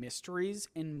solving mysteries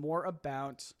and more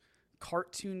about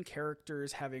cartoon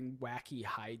characters having wacky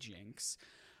hijinks.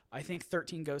 I think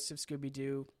 13 Ghosts of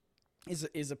Scooby-Doo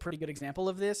is a pretty good example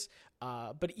of this.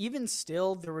 But even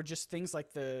still, there were just things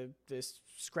like this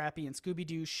Scrappy and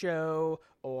Scooby-Doo show,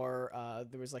 or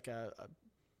there was like a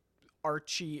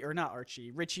Richie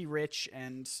Rich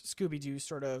and Scooby-Doo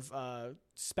sort of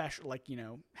special, like, you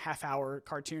know, half-hour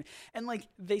cartoon. And like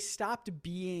they stopped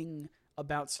being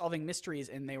about solving mysteries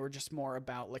and they were just more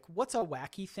about like, what's a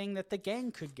wacky thing that the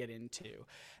gang could get into?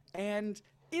 And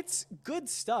it's good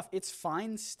stuff. It's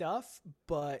fine stuff,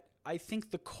 but I think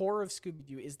the core of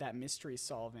Scooby-Doo is that mystery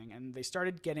solving, and they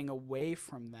started getting away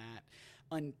from that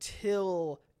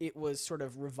until it was sort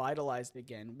of revitalized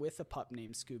again with A Pup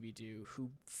Named Scooby-Doo,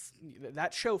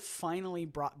 that show finally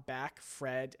brought back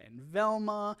Fred and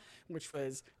Velma, which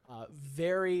was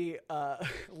very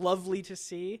lovely to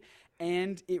see.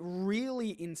 And it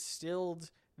really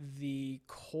instilled the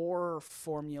core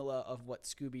formula of what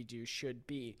Scooby-Doo should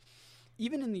be.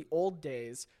 Even in the old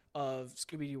days of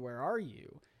Scooby-Doo, Where Are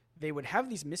You?, they would have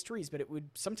these mysteries, but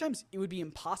sometimes it would be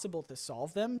impossible to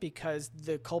solve them because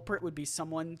the culprit would be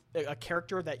a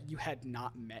character that you had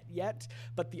not met yet,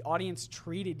 but the audience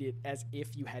treated it as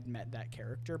if you had met that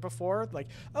character before. Like,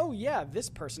 oh yeah, this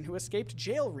person who escaped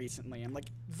jail recently. I'm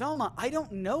like, Velma, I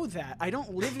don't know that. I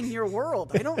don't live in your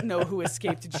world. I don't know who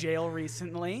escaped jail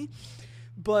recently.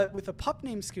 But with A Pup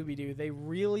Named Scooby-Doo, they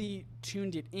really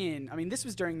tuned it in. I mean, this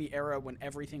was during the era when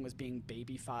everything was being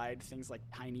babyfied, things like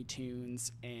Tiny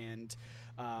Toons and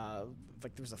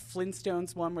like there was a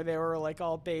Flintstones one where they were like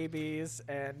all babies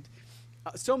and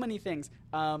so many things.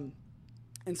 And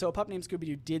so A Pup Named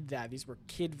Scooby-Doo did that. These were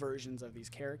kid versions of these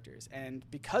characters. And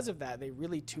because of that, they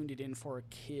really tuned it in for a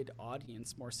kid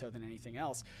audience more so than anything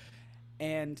else.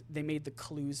 And they made the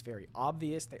clues very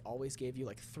obvious. They always gave you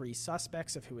like 3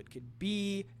 suspects of who it could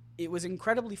be. It was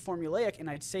incredibly formulaic, and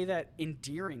I'd say that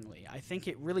endearingly. I think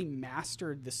it really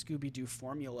mastered the Scooby-Doo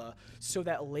formula so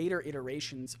that later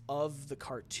iterations of the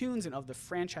cartoons and of the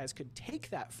franchise could take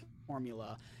that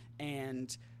formula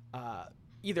and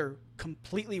either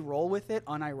completely roll with it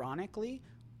unironically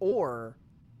or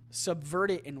subvert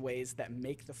it in ways that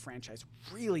make the franchise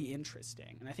really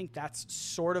interesting. And I think that's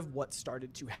sort of what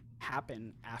started to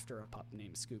happen after A Pup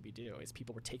Named Scooby-Doo, is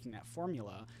people were taking that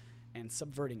formula and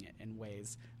subverting it in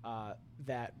ways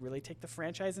that really take the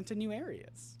franchise into new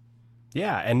areas.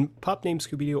 Yeah, and Pup Named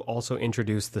Scooby-Doo also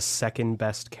introduced the second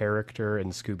best character in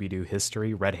Scooby-Doo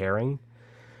history, Red Herring.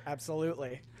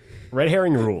 Absolutely. Red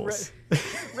Herring rules.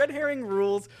 Red Herring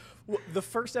rules. The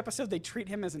first episode, they treat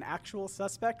him as an actual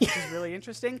suspect, which is really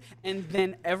interesting. And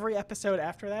then every episode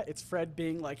after that, it's Fred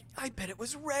being like, I bet it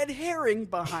was Red Herring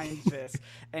behind this.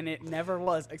 And it never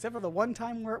was, except for the one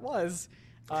time where it was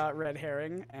Red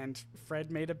Herring. And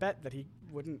Fred made a bet that he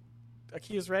wouldn't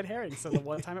accuse Red Herring. So the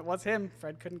one time it was him,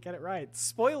 Fred couldn't get it right.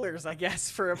 Spoilers, I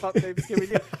guess, for A Pup Named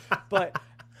Scooby-Doo. But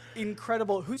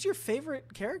incredible. Who's your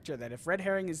favorite character then? If Red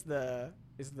Herring is the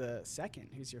second,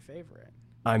 who's your favorite?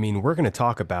 I mean, we're going to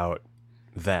talk about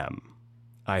them,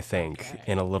 I think,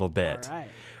 in a little bit. All right.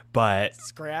 But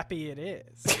Scrappy it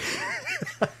is.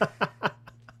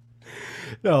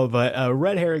 No, but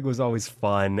Red Herring was always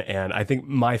fun, and I think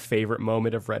my favorite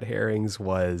moment of Red Herrings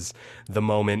was the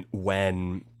moment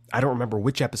when, I don't remember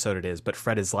which episode it is, but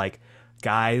Fred is like,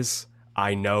 guys,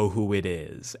 I know who it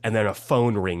is. And then a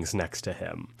phone rings next to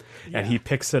him. Yeah. And he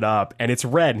picks it up and it's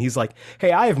red. And he's like,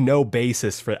 hey, I have no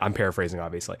basis for... I'm paraphrasing,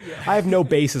 obviously. I have no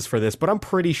basis for this, but I'm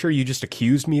pretty sure you just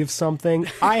accused me of something.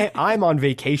 I'm on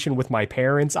vacation with my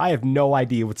parents. I have no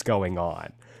idea what's going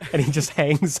on. And he just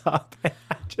hangs up. And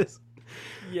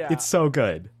it's so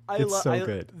good. It's so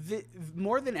good.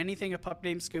 More than anything, A Pup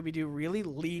Named Scooby-Doo really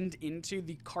leaned into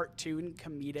the cartoon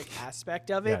comedic aspect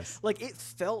of it. Yes. Like, it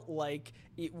felt like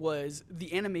it was,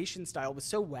 the animation style was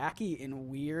so wacky and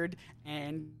weird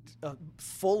and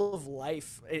full of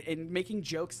life. And making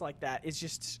jokes like that is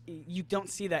just, you don't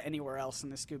see that anywhere else in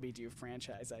the Scooby-Doo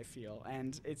franchise, I feel.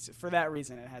 And it's for that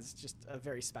reason, it has just a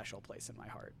very special place in my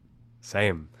heart.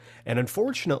 Same. And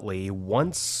unfortunately,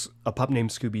 once A Pup Named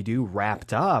Scooby-Doo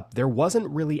wrapped up, there wasn't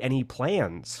really any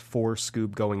plans for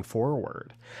Scoob going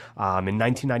forward. In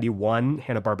 1991,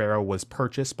 Hanna-Barbera was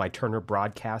purchased by Turner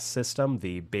Broadcast System,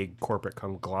 the big corporate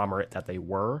conglomerate that they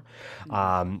were.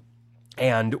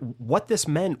 And what this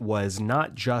meant was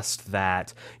not just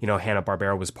that,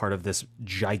 Hanna-Barbera was part of this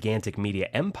gigantic media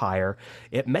empire.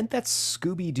 It meant that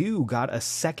Scooby-Doo got a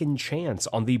second chance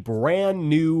on the brand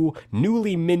new,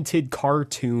 newly minted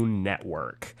Cartoon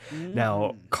Network.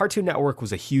 Now, Cartoon Network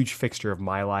was a huge fixture of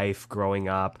my life growing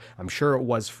up. I'm sure it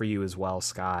was for you as well,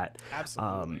 Scott.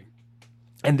 Absolutely.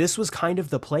 And this was kind of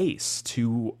the place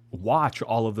to watch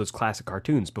all of those classic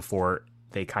cartoons before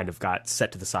they kind of got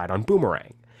set to the side on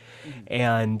Boomerang.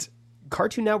 And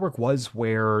Cartoon Network was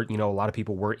where, a lot of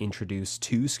people were introduced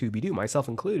to Scooby-Doo, myself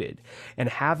included. And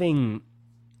having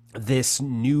this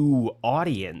new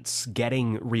audience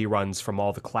getting reruns from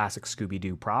all the classic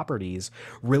Scooby-Doo properties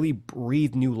really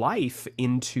breathed new life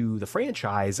into the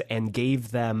franchise and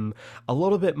gave them a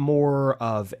little bit more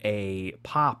of a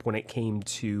pop when it came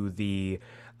to the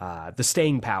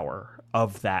staying power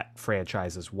of that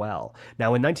franchise as well.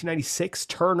 Now, in 1996,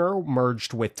 Turner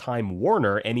merged with Time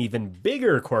Warner, an even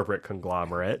bigger corporate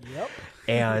conglomerate. Yep.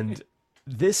 And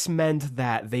this meant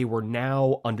that they were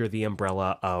now under the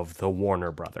umbrella of the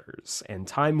Warner Brothers. And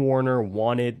Time Warner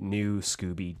wanted new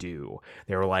Scooby-Doo.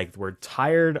 They were like, we're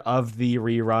tired of the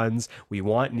reruns. We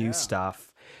want new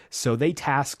stuff. So they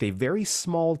tasked a very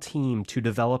small team to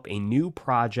develop a new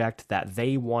project that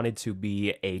they wanted to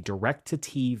be a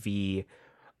direct-to-TV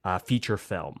feature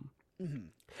film.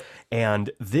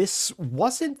 And this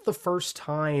wasn't the first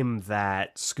time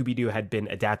that Scooby-Doo had been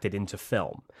adapted into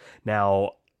film.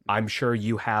 Now, I'm sure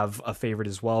you have a favorite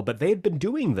as well, but they had been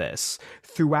doing this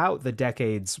throughout the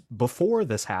decades before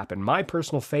this happened. My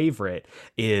personal favorite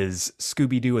is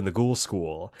Scooby-Doo and the Ghoul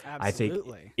School.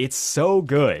 Absolutely. I think it's so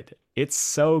good. It's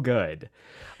so good.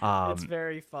 It's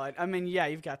very fun. I mean, yeah,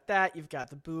 you've got that. You've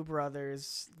got the Boo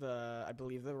Brothers, I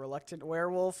believe the Reluctant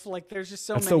Werewolf. Like, there's just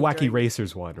so That's many. That's the Wacky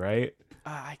Racers one, right?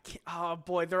 I can't. Oh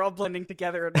boy, they're all blending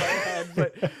together in my head.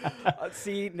 But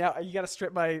see, now you got to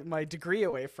strip my degree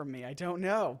away from me. I don't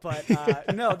know, but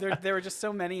no, there were just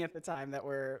so many at the time that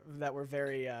were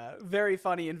very very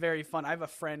funny and very fun. I have a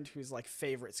friend whose like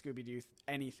favorite Scooby-Doo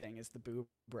anything is the Boo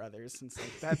Brothers, and so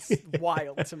that's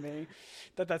wild to me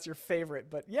that's your favorite.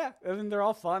 But yeah, I mean, they're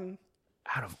all fun.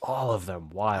 Out of all of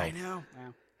them, wild. I know.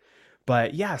 Yeah.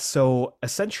 But yeah, so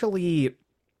essentially,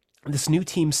 this new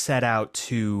team set out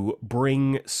to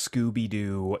bring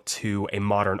Scooby-Doo to a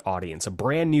modern audience, a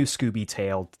brand new Scooby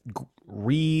tale,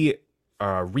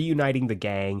 reuniting the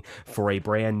gang for a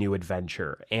brand new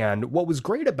adventure. And what was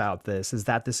great about this is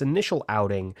that this initial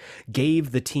outing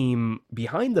gave the team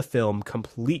behind the film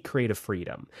complete creative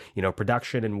freedom.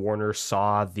 Production and Warner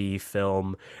saw the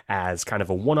film as kind of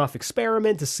a one-off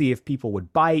experiment to see if people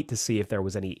would bite, to see if there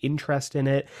was any interest in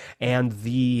it. And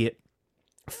the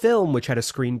film, which had a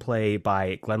screenplay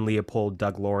by Glenn Leopold,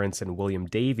 Doug Lawrence, and William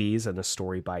Davies, and a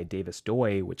story by Davis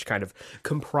Doy, which kind of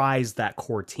comprised that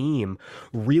core team,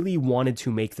 really wanted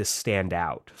to make this stand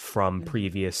out from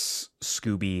previous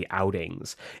Scooby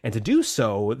outings. And to do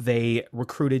so, they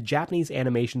recruited Japanese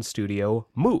animation studio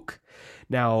Mook.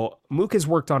 Now, Mook has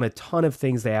worked on a ton of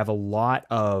things. They have a lot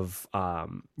of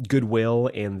goodwill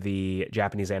in the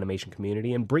Japanese animation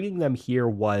community, and bringing them here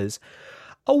was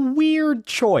a weird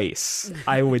choice,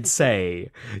 I would say.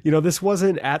 This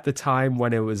wasn't at the time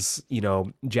when it was,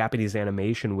 Japanese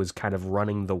animation was kind of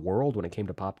running the world when it came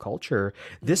to pop culture.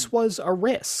 This was a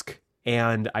risk.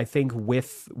 And I think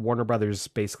with Warner Brothers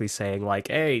basically saying like,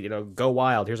 hey, go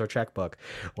wild, here's our checkbook.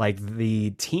 Like,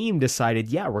 the team decided,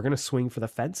 yeah, we're going to swing for the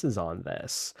fences on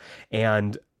this.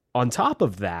 And on top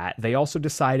of that, they also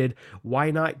decided, why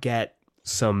not get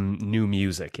some new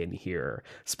music in here?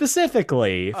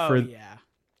 Specifically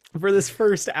for this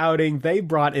first outing, they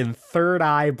brought in Third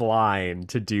Eye Blind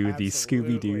to do the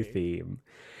Scooby-Doo theme.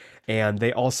 And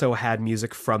they also had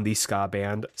music from the ska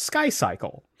band Sky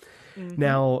Cycle.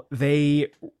 Now,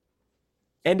 they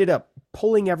ended up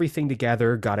pulling everything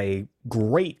together, got a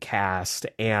great cast,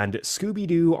 and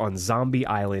Scooby-Doo on Zombie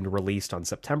Island released on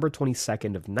September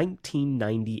 22nd of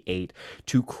 1998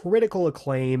 to critical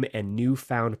acclaim and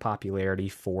newfound popularity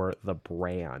for the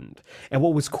brand. And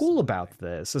what was cool about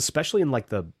this, especially in like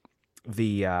the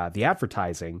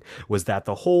advertising, was that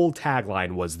the whole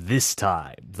tagline was, "This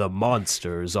time the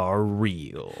monsters are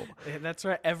real." That's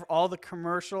right. All the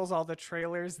commercials, all the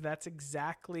trailers, that's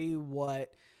exactly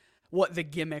what the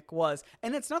gimmick was.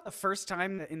 And it's not the first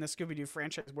time that in the Scooby-Doo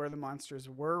franchise where the monsters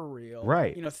were real.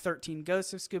 Right. 13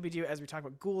 Ghosts of Scooby-Doo, as we talk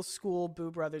about Ghoul School,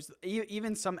 Boo Brothers,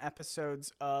 even some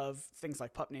episodes of things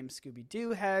like Pup Named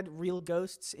Scooby-Doo had real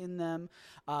ghosts in them.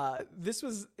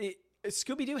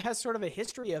 Scooby-Doo has sort of a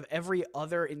history of every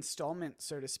other installment,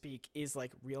 so to speak, is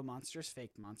like real monsters,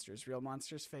 fake monsters, real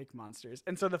monsters, fake monsters.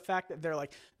 And so the fact that they're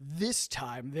like, this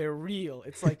time they're real,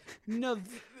 it's like, no,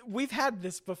 we've had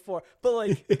this before, but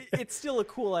like, it's still a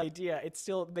cool idea.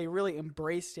 They really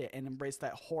embraced it and embraced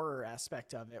that horror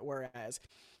aspect of it. Whereas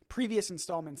previous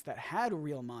installments that had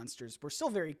real monsters were still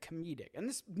very comedic. And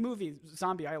this movie,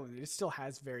 Zombie Island, it still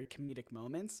has very comedic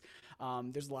moments.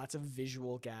 There's lots of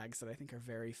visual gags that I think are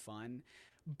very fun.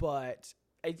 But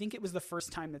I think it was the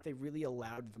first time that they really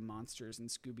allowed the monsters in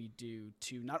Scooby-Doo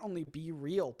to not only be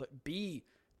real, but be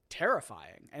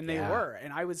terrifying. And they were.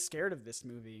 And I was scared of this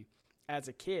movie as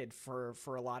a kid for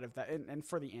a lot of that, and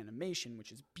for the animation,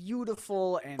 which is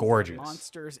beautiful, and gorgeous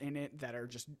monsters in it that are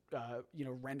just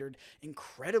rendered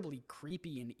incredibly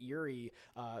creepy and eerie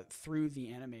through the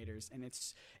animators. And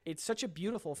it's such a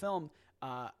beautiful film,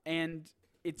 and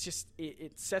it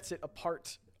sets it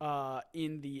apart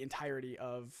in the entirety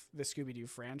of the Scooby-Doo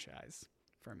franchise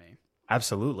for me.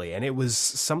 Absolutely. And it was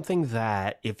something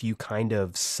that, if you kind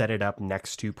of set it up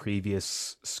next to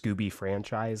previous Scooby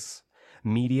franchise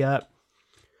media,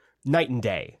 night and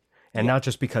day. And not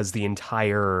just because the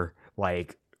entire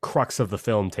like crux of the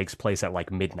film takes place at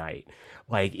like midnight.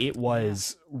 Like, it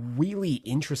was really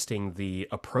interesting, the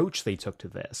approach they took to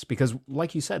this, because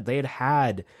like you said, they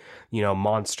had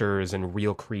monsters and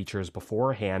real creatures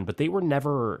beforehand, but they were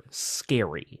never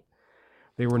scary.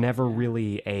 They were never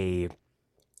really a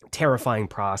terrifying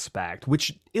prospect,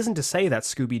 which isn't to say that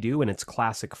Scooby-Doo in its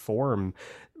classic form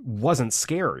wasn't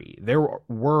scary. There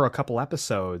were a couple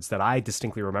episodes that I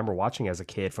distinctly remember watching as a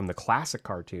kid from the classic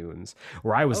cartoons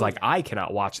where I was I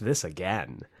cannot watch this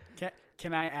again.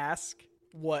 Can I ask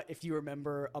if you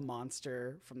remember a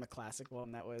monster from the classic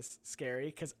one that was scary?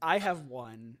 Because I have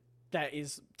one that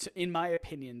is, in my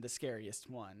opinion, the scariest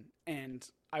one, and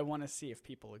I want to see if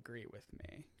people agree with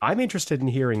me. I'm interested in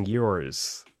hearing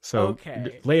yours, so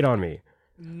lay it on me.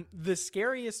 The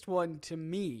scariest one to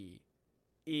me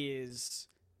is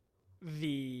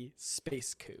the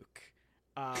Space Kook,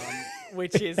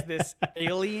 which is this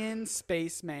alien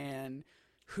spaceman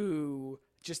who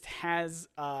just has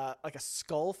like a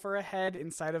skull for a head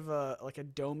inside of a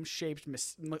dome-shaped,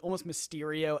 almost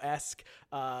Mysterio-esque,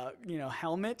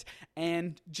 helmet,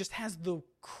 and just has the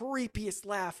creepiest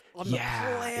laugh on the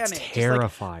planet. It's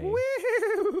terrifying.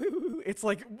 It's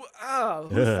like,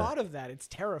 who thought of that? It's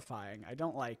terrifying. I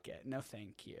don't like it. No,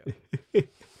 thank you.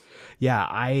 Yeah,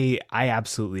 I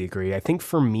absolutely agree. I think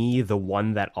for me, the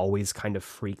one that always kind of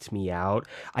freaked me out,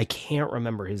 I can't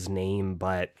remember his name,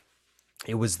 but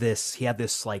it was he had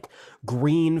this like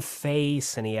green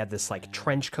face, and he had this like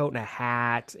trench coat and a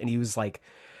hat, and he was like,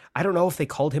 I don't know if they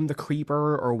called him the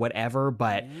Creeper or whatever,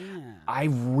 but I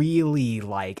really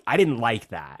I didn't like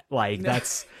that. Like,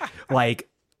 that's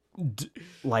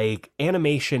like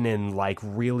animation and like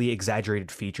really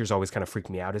exaggerated features always kind of freaked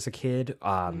me out as a kid.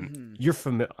 Are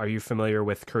you familiar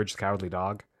with Courage the Cowardly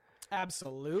Dog?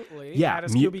 Absolutely. Yeah. Had a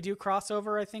Scooby-Doo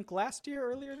crossover, I think,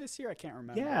 earlier this year. I can't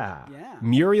remember. Yeah.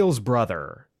 Muriel's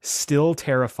brother still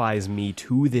terrifies me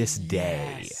to this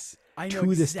day. Yes. I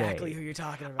know exactly who you're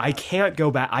talking about. I can't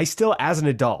go back. I still, as an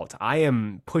adult, I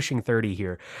am pushing 30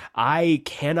 here. I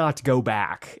cannot go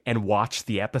back and watch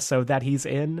the episode that he's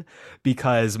in,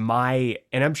 because and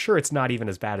I'm sure it's not even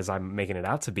as bad as I'm making it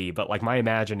out to be, but like my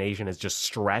imagination is just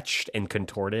stretched and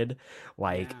contorted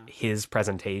his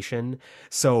presentation.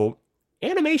 So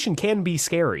animation can be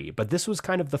scary, but this was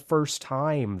kind of the first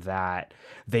time that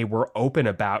they were open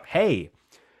about, hey,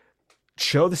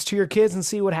 show this to your kids and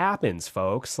see what happens,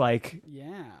 folks. Like,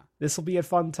 this will be a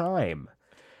fun time.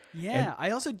 Yeah,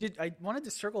 and I wanted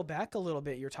to circle back a little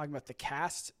bit. You're talking about the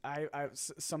cast.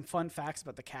 Some fun facts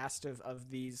about the cast of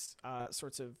these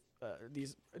sorts of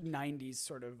these 90s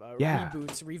sort of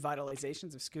reboots,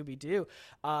 revitalizations of Scooby-Doo.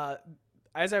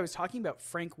 as I was talking about,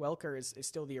 Frank Welker is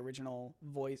still the original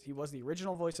voice. He was the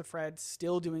original voice of Fred,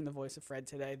 still doing the voice of Fred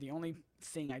today. The only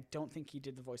thing I don't think he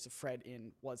did the voice of Fred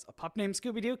in was A Pup Named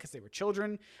Scooby-Doo, because they were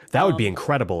children. That would be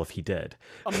incredible if he did.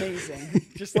 Amazing.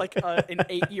 Just like an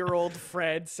 8-year-old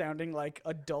Fred sounding like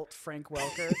adult Frank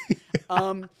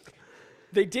Welker.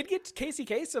 They did get Casey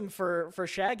Kasem for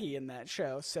Shaggy in that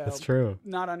show, so That's true.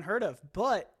 Not unheard of.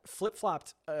 But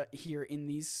flip-flopped here in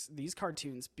these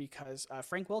cartoons, because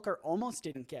Frank Welker almost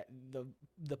didn't get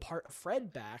the part of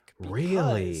Fred back. Because,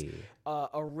 Really?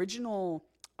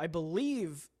 I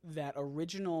believe that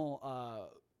original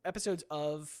episodes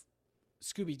of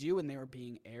Scooby-Doo, when they were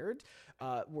being aired,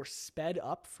 were sped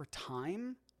up for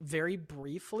time very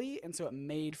briefly, and so it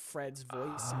made Fred's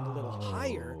voice sound a little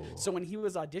higher. So when he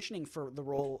was auditioning for the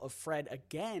role of Fred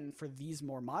again for these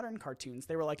more modern cartoons,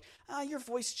 they were like, your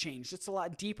voice changed, it's a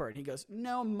lot deeper. And he goes,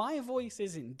 no, my voice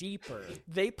isn't deeper.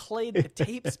 They played the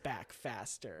tapes back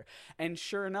faster. And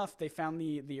sure enough, they found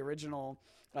the original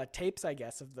tapes, I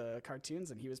guess, of the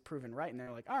cartoons, and he was proven right. And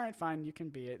they're like, all right, fine, you can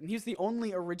be it. And he's the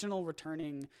only original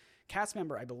returning cast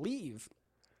member, I believe,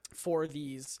 for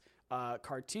these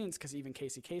cartoons, because even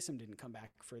Casey Kasem didn't come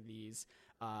back for these,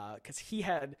 because he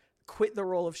had quit the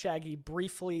role of Shaggy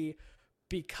briefly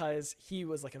because he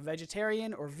was like a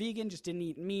vegetarian or vegan, just didn't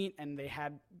eat meat, and they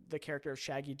had the character of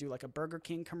Shaggy do like a Burger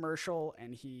King commercial,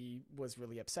 and he was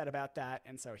really upset about that,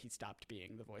 and so he stopped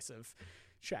being the voice of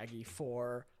Shaggy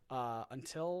for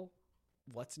until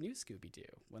What's New Scooby-Doo,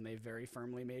 when they very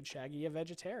firmly made Shaggy a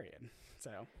vegetarian.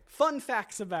 So fun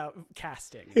facts about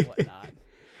casting and whatnot.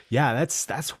 Yeah, that's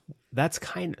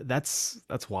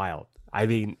wild. I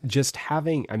mean,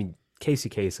 Casey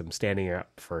Kasem standing up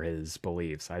for his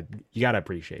beliefs. You gotta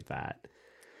appreciate that.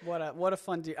 What a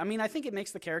fun dude. I mean, I think it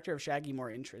makes the character of Shaggy more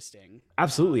interesting.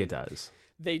 Absolutely, it does.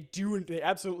 They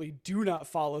absolutely do not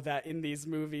follow that in these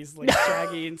movies. Like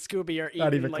Shaggy and Scooby are eating,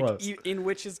 Not even like close. In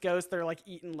Witch's Ghost, they're like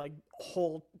eating like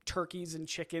whole turkeys and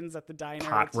chickens at the diner.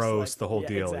 Pot It's just roast, like, the whole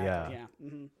deal. exactly, Yeah.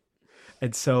 Mm-hmm.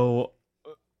 And so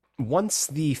once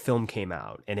the film came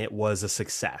out and it was a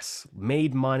success,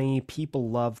 made money, people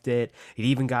loved it. It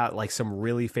even got like some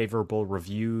really favorable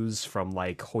reviews from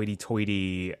like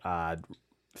hoity-toity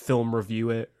film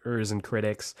reviewers and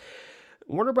critics.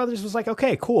 Warner Brothers was like,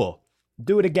 okay, cool,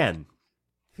 do it again.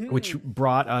 Which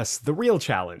brought us the real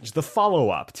challenge, the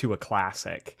follow-up to a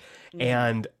classic.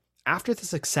 And after the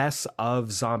success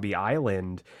of Zombie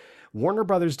Island, Warner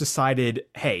Brothers decided,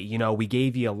 hey, we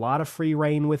gave you a lot of free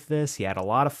reign with this. You had a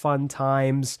lot of fun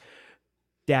times.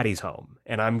 Daddy's home.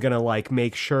 And I'm going to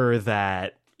make sure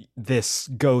that this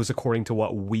goes according to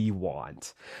what we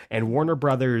want. And Warner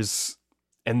Brothers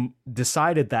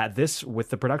decided that with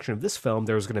the production of this film,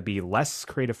 there was going to be less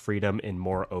creative freedom and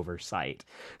more oversight.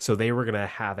 So they were going to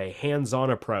have a hands-on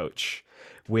approach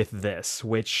with this,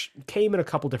 which came in a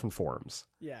couple different forms.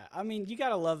 Yeah, I mean, you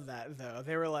gotta love that, though.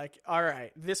 They were like, all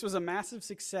right, this was a massive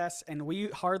success, and we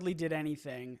hardly did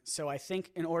anything, so I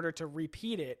think in order to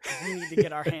repeat it, we need to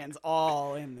get our hands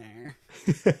all in there.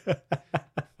 The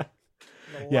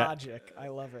logic, I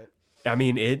love it. I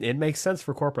mean, it makes sense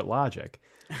for corporate logic.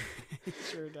 It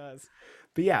sure does.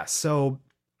 But yeah, so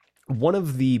one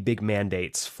of the big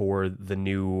mandates for the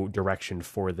new direction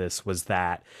for this was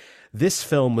that this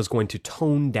film was going to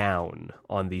tone down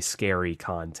on the scary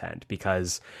content,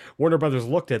 because Warner Brothers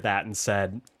looked at that and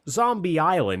said, Zombie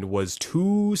Island was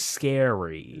too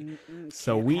scary.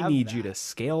 So we need you to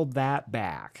scale that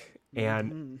back.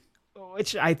 And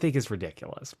which I think is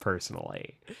ridiculous,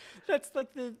 personally. That's like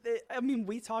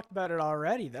we talked about it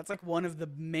already. That's like one of the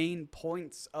main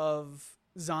points of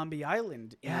Zombie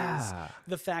Island is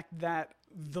the fact that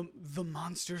the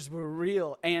monsters were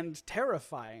real and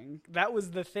terrifying. That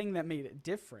was the thing that made it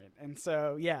different. And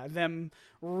so, yeah, them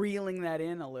reeling that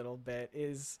in a little bit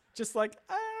is just like,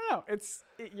 I don't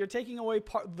know. You're taking away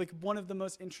one of the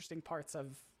most interesting parts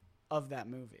of that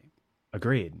movie.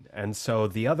 Agreed. And so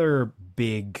the other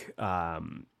big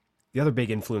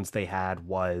influence they had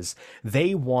was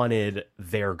they wanted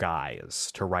their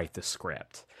guys to write the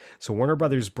script. So Warner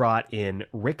Brothers brought in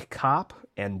Rick Kopp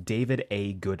and David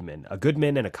A. Goodman, a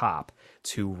Goodman and a Kopp,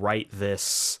 to write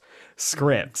this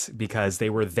script because they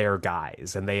were their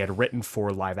guys and they had written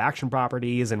for live action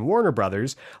properties. And Warner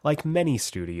Brothers, like many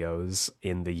studios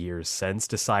in the years since,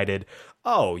 decided,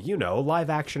 live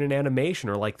action and animation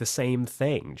are like the same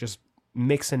thing. Just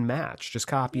mix and match, just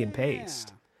copy and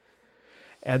paste.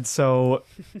 And so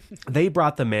they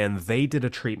brought them in. They did a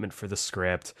treatment for the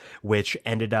script, which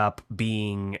ended up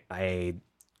being a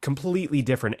completely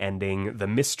different ending. The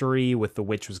mystery with the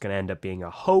witch was going to end up being a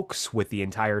hoax, with the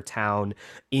entire town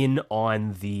in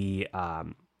on the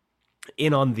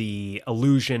in on the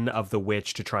illusion of the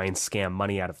witch to try and scam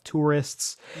money out of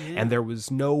tourists, and there was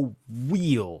no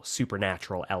real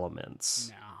supernatural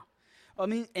elements. No. I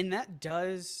mean, and that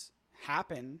does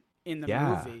happen in the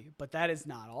movie, but that is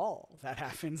not all that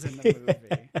happens in the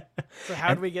movie. So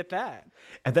how do we get that?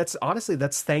 And that's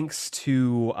thanks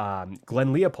to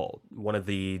Glenn Leopold, one of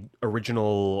the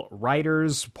original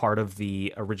writers, part of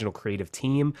the original creative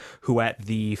team, who at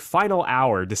the final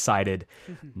hour decided,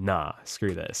 nah,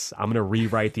 screw this. I'm going to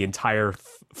rewrite the entire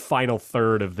final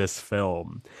third of this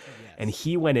film. Yes. And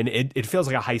he went in, it feels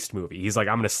like a heist movie. He's like,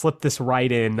 I'm going to slip this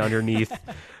right in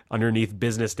underneath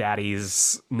Business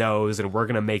Daddy's nose, and we're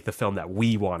going to make the film that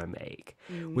we want to make,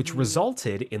 which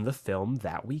resulted in the film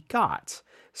that we got.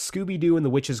 Scooby-Doo and the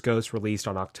Witch's Ghost released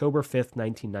on October 5th,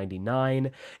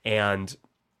 1999, and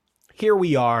here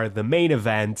we are, the main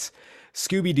event,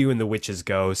 Scooby-Doo and the Witch's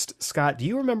Ghost. Scott, do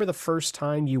you remember the first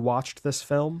time you watched this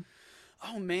film?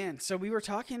 Oh, man. So we were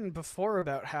talking before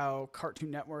about how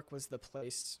Cartoon Network was the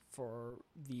place for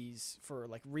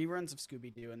like reruns of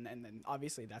Scooby-Doo. And then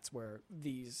obviously that's where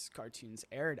these cartoons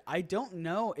aired. I don't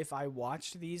know if I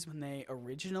watched these when they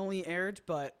originally aired,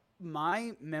 but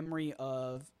my memory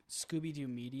of Scooby-Doo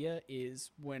media is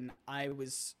when I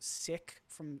was sick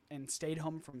and stayed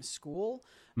home from school.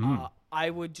 I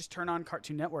would just turn on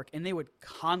Cartoon Network and they would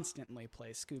constantly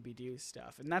play Scooby-Doo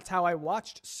stuff. And that's how I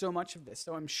watched so much of this.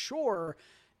 So I'm sure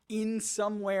in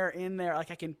somewhere in there,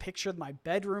 like I can picture my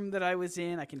bedroom that I was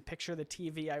in. I can picture the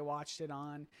TV I watched it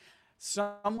on.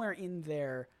 Somewhere in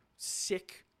there,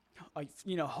 sick,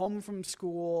 home from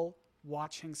school,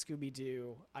 watching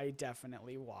Scooby-Doo. I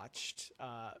definitely watched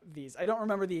these. I don't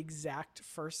remember the exact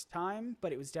first time,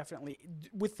 but it was definitely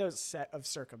with those set of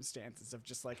circumstances of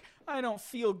just like, I don't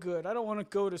feel good. I don't want to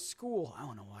go to school. I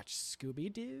want to watch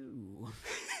Scooby-Doo.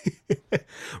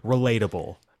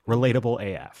 Relatable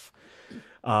AF.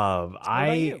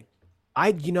 I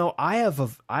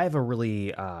have a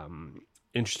really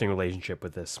interesting relationship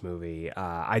with this movie.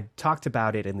 I talked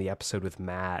about it in the episode with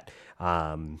Matt.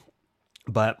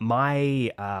 But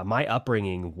my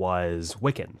upbringing was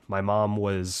Wiccan. My mom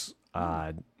was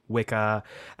Wicca.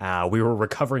 We were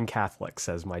recovering Catholics,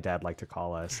 as my dad liked to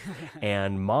call us.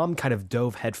 And Mom kind of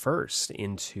dove headfirst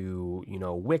into,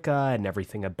 Wicca and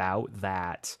everything about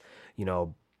that,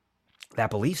 that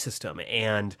belief system.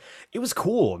 And it was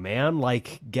cool, man.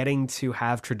 Like getting to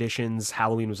have traditions.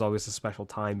 Halloween was always a special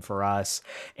time for us.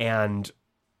 And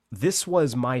this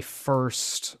was my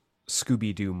first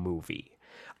Scooby-Doo movie.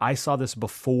 I saw this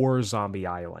before Zombie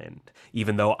Island,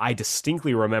 even though I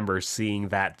distinctly remember seeing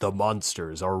that the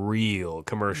monsters are real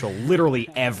commercial literally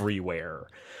everywhere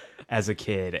as a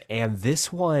kid. And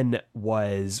this one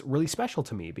was really special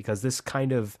to me because this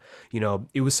kind of,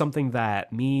 it was something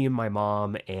that me, my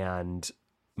mom, and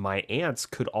my aunts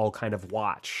could all kind of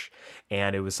watch.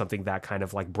 And it was something that kind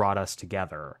of like brought us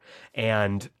together.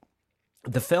 And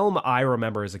the film, I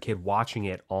remember as a kid watching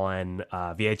it on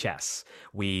VHS.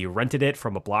 We rented it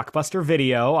from a Blockbuster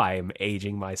Video. I'm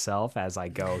aging myself as I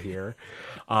go here.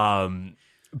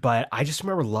 But I just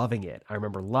remember loving it. I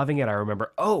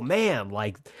remember, oh man,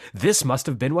 like this must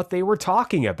have been what they were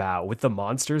talking about with the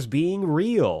monsters being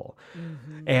real.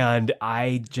 Mm-hmm. And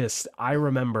I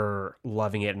remember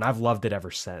loving it, and I've loved it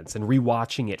ever since. And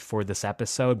rewatching it for this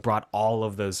episode brought all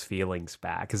of those feelings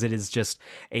back because it is just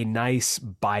a nice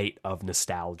bite of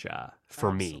nostalgia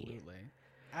for me.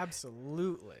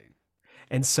 Absolutely.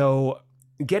 And so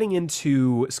getting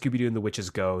into Scooby-Doo and the Witch's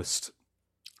Ghost,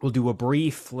 we'll do a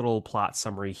brief little plot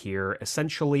summary here.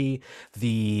 Essentially,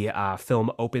 the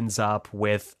film opens up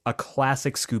with a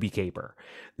classic Scooby caper.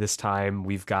 This time,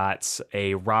 we've got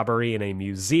a robbery in a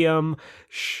museum.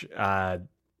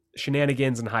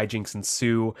 Shenanigans and hijinks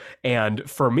ensue. And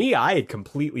for me, I had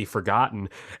completely forgotten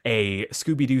a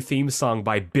Scooby-Doo theme song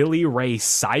by Billy Ray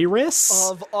Cyrus.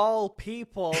 Of all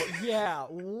people, yeah,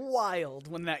 wild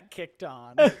when that kicked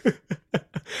on.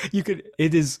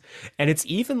 It's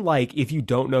even like, if you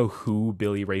don't know who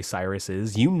Billy Ray Cyrus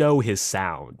is, you know his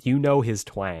sound, you know his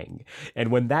twang.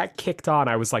 And when that kicked on,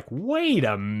 I was like, wait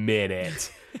a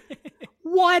minute.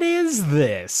 What is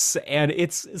this? And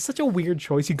it's such a weird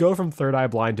choice. You go from Third Eye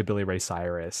Blind to Billy Ray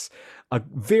Cyrus. A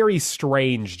very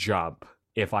strange jump,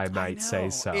 if I might say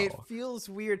so. It feels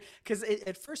weird because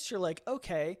at first you're like,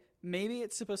 okay, maybe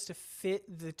it's supposed to fit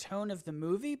the tone of the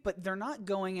movie, but they're not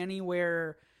going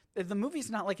anywhere. The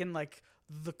movie's not like in like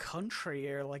the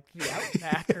country or like the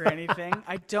outback or anything.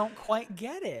 I don't quite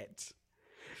get it.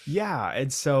 Yeah,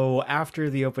 and so after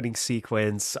the opening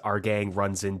sequence, our gang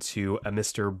runs into a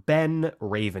Mr. Ben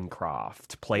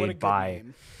Ravencroft, played by...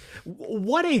 Name.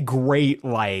 What a great,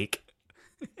 like,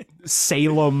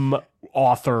 Salem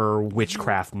author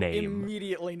witchcraft name.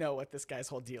 Immediately know what this guy's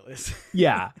whole deal is.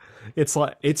 Yeah. It's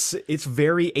like it's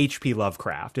very HP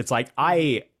Lovecraft. It's like,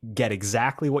 I get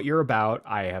exactly what you're about.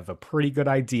 I have a pretty good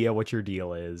idea what your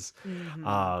deal is.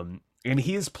 And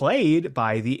he is played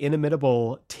by the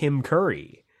inimitable Tim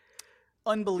Curry.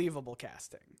 Unbelievable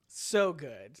casting. So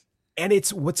good. And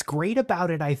it's what's great about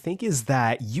it, I think, is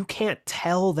that you can't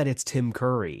tell that it's Tim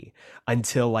Curry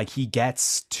until like he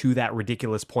gets to that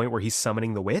ridiculous point where he's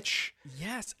summoning the witch.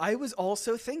 Yes, I was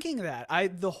also thinking that.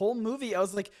 The whole movie, I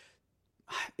was like,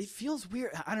 it feels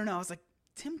weird. I don't know. I was like,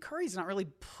 Tim Curry's not really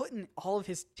putting all of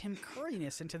his Tim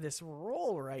Curryness into this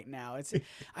role right now.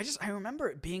 I remember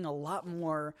it being a lot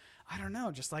more, I don't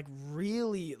know, just like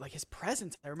really like his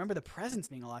presence. I remember the presence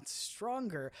being a lot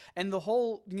stronger, and the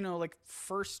whole, like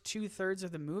first 2/3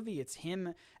 of the movie, it's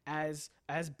him as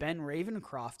Ben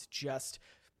Ravencroft just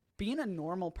being a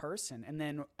normal person, and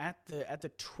then at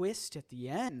the twist at the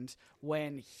end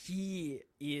when he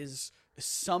is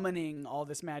summoning all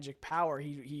this magic power,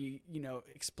 he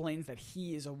explains that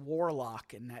he is a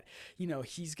warlock and that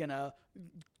he's gonna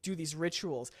do these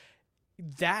rituals.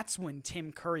 That's when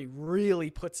Tim Curry really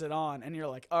puts it on, and you're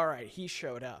like, all right, he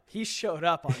showed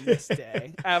up on this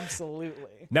day.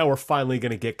 Absolutely. Now we're finally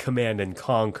gonna get Command and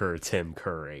Conquer Tim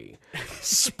Curry.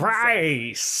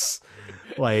 Spice.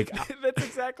 Like, that's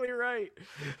exactly right.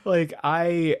 Like,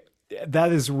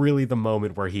 that is really the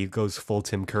moment where he goes full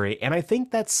Tim Curry, and I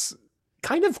think that's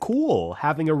kind of cool,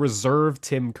 having a reserved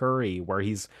Tim Curry where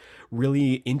he's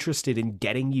really interested in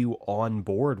getting you on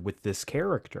board with this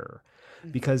character,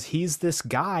 because he's this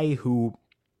guy who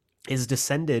is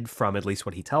descended from, at least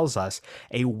what he tells us,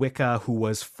 a Wicca who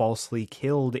was falsely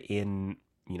killed in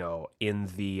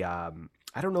the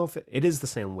I don't know if it is the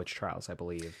Salem witch trials, I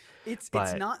believe. It's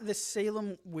not the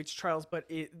Salem witch trials, but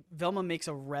Velma makes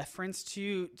a reference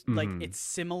to like it's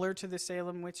similar to the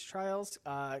Salem witch trials,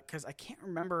 because I can't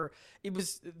remember. It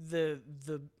was the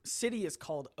city is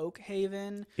called Oak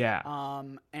Haven. Yeah.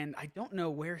 And I don't know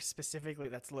where specifically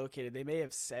that's located. They may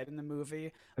have said in the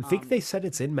movie. I think they said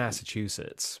it's in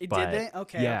Massachusetts. Did they?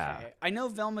 Okay. Yeah. Okay. I know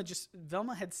Velma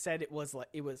had said it was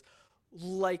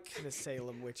like the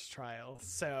Salem witch trial,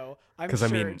 so I'm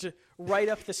sure right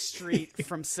up the street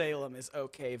from Salem is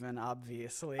Oak Haven,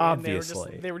 obviously. And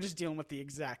they were just dealing with the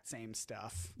exact same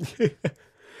stuff.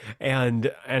 And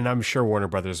I'm sure Warner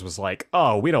Brothers was like,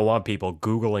 oh, we don't want people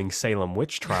Googling Salem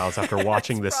witch trials after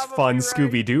watching this fun right.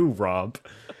 Scooby-Doo romp.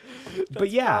 But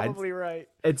yeah, probably right.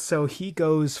 And so he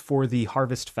goes for the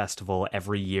Harvest Festival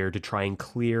every year to try and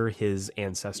clear his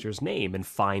ancestor's name and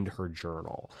find her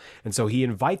journal. And so he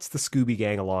invites the Scooby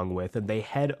Gang along with, and they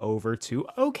head over to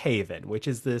Oak Haven, which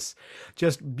is this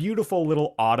just beautiful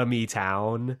little autumny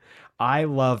town. I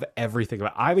love everything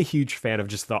about it. I'm a huge fan of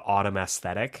just the autumn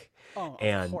aesthetic. Oh,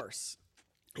 of course.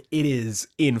 It is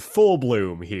in full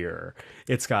bloom here.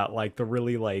 It's got like the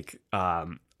really like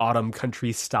autumn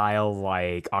country style,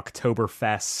 like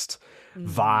Oktoberfest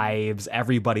vibes.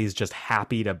 Everybody's just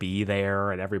happy to be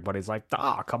there, and everybody's like,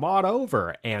 come on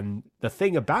over. And the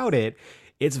thing about it,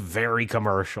 it's very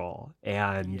commercial.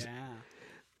 And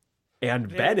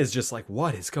Ben is just like,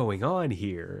 what is going on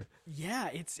here? Yeah,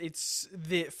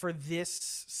 for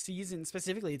this season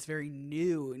specifically, it's very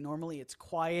new. Normally it's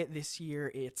quiet. This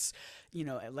year it's,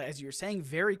 as you were saying,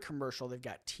 very commercial. They've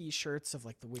got t-shirts of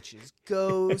like the witch's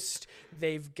ghost.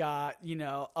 They've got,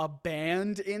 a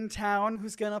band in town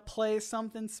who's going to play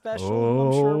something special.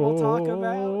 I'm sure we'll talk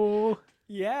about.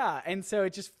 Yeah, and so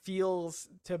it just feels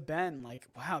to Ben like,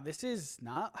 wow, this is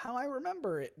not how I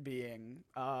remember it being.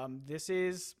 This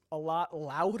is a lot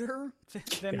louder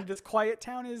than this quiet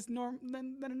town is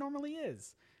than it normally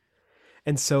is.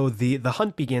 And so the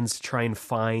hunt begins to try and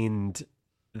find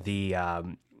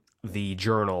the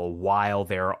journal while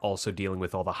they're also dealing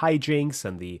with all the hijinks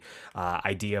and the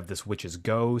idea of this witch's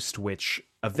ghost, which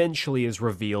eventually is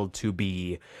revealed to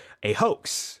be a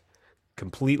hoax.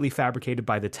 Completely fabricated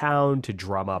by the town to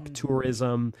drum up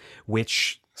tourism,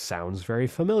 which sounds very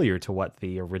familiar to what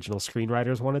the original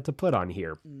screenwriters wanted to put on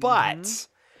here. But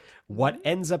what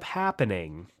ends up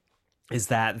happening is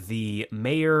that the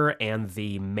mayor and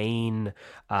the main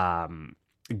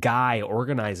guy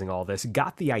organizing all this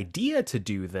got the idea to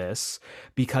do this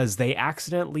because they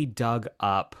accidentally dug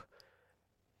up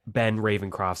Ben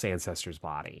Ravencroft's ancestor's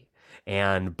body.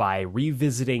 And by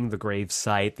revisiting the grave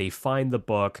site, they find the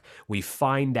book. We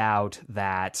find out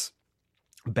that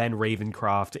Ben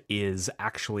Ravencroft is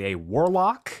actually a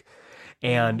warlock.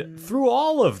 And through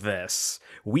all of this,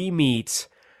 we meet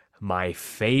my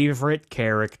favorite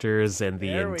characters in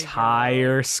the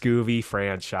entire Scooby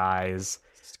franchise,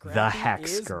 the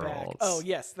Hex Girls. Oh,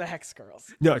 yes, the Hex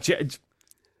Girls. No,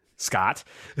 Scott.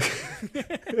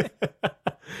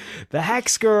 The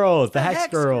Hex Girls. The Hex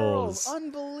Girls.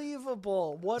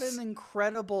 Unbelievable. What an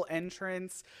incredible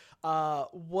entrance.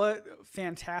 What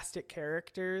fantastic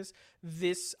characters.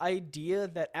 This idea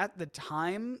that at the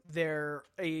time they're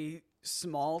a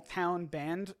small town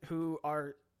band who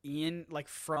are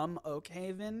from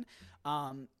Oakhaven,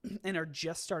 and are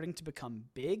just starting to become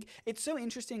big. It's so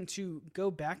interesting to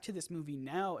go back to this movie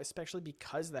now, especially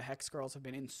because the Hex Girls have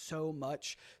been in so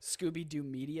much Scooby-Doo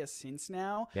media since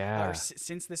now,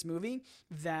 since this movie,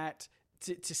 that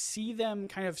to see them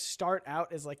kind of start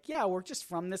out as like, yeah, we're just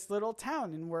from this little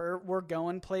town and we're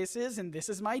going places and this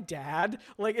is my dad.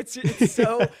 Like it's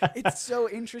so it's so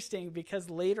interesting because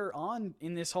later on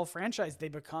in this whole franchise they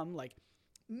become like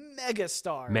mega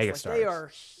stars. Like, they are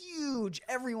huge.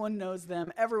 Everyone knows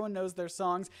them. Everyone knows their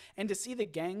songs. And to see the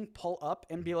gang pull up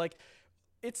and be like,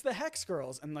 it's the Hex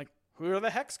Girls. And like, who are the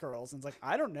Hex Girls? And it's like,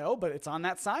 I don't know, but it's on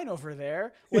that sign over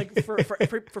there. Like for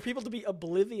people to be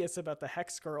oblivious about the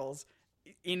Hex Girls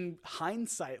in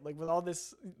hindsight, like with all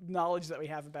this knowledge that we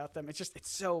have about them, it's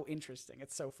so interesting.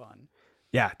 It's so fun.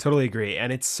 Yeah, totally agree.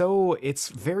 And it's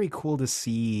very cool to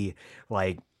see,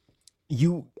 like,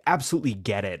 you absolutely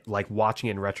get it, like watching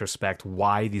in retrospect,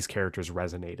 why these characters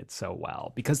resonated so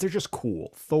well, because they're just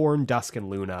cool. Thorn, Dusk, and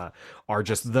Luna are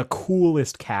just the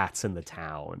coolest cats in the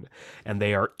town, and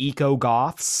they are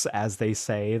eco-goths, as they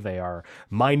say. They are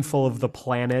mindful of the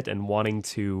planet and wanting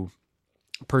to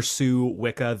pursue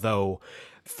Wicca, though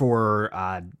for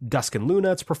Dusk and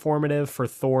Luna, it's performative. For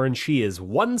Thorn, she is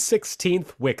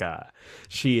 1/16th Wicca.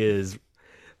 She is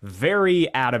very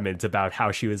adamant about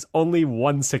how she was only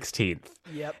 1/16th.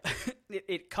 Yep.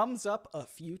 It comes up a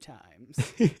few times.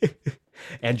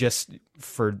 And just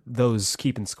for those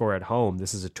keeping score at home,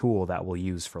 this is a tool that we'll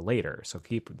use for later. So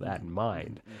keep that in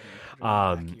mind.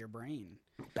 Back of your brain.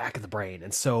 Back of the brain.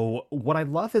 And so what I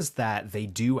love is that they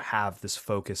do have this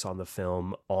focus on the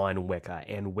film on Wicca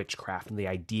and witchcraft and the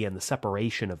idea and the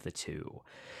separation of the two.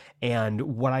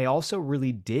 And what I also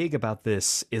really dig about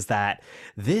this is that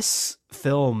this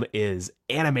film is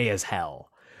anime as hell.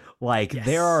 Like, yes.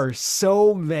 There are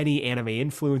so many anime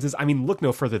influences. I mean, look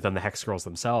no further than the Hex Girls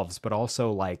themselves, but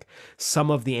also, like,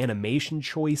 some of the animation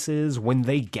choices when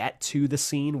they get to the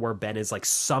scene where Ben is, like,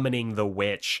 summoning the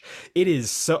witch. It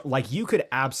is so, like, you could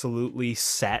absolutely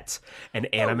set an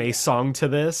anime song to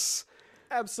this.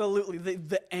 Absolutely.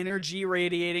 The energy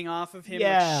radiating off of him,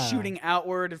 like shooting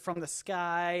outward from the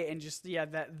sky, and just,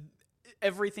 that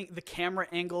everything, the camera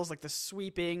angles, like the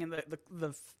sweeping and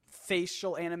the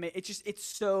facial anime. It's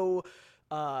so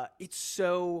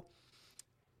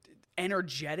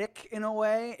energetic in a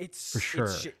way. It's for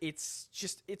sure. It's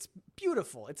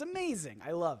beautiful. It's amazing.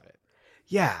 I love it.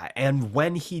 Yeah. And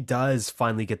when he does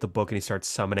finally get the book and he starts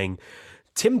summoning,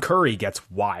 Tim Curry gets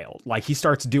wild. Like, he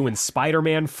starts doing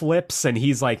Spider-Man flips, and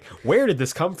he's like, where did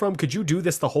this come from? Could you do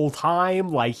this the whole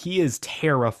time? Like, he is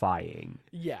terrifying.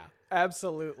 Yeah,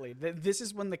 absolutely. This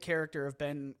is when the character of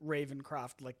Ben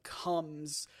Ravencroft, like,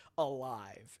 comes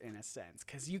alive, in a sense.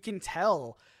 Because you can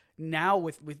tell now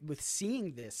with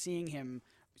seeing him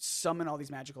summon all these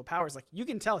magical powers, like, you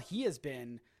can tell he has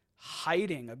been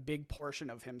hiding a big portion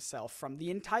of himself from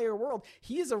the entire world.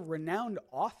 He is a renowned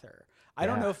author. I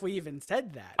don't know if we even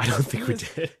said that. I don't think we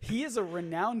did. He is a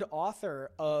renowned author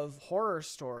of horror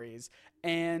stories,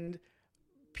 and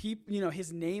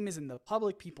his name is in the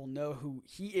public. People know who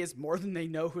he is more than they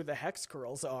know who the Hex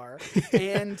Girls are.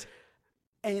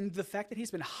 And the fact that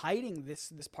he's been hiding this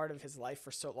part of his life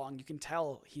for so long, you can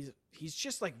tell he's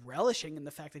just like relishing in the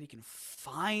fact that he can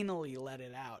finally let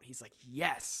it out. He's like,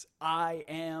 yes, I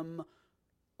am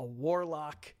a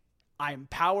warlock. I'm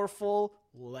powerful.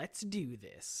 Let's do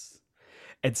this.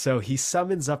 And so he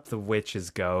summons up the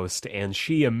witch's ghost, and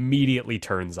she immediately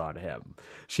turns on him.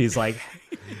 She's like,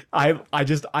 I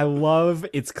love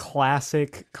its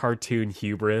classic cartoon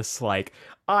hubris. Like,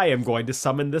 I am going to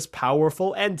summon this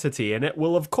powerful entity, and it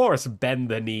will, of course, bend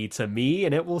the knee to me,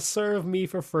 and it will serve me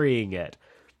for freeing it.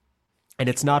 And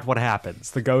it's not what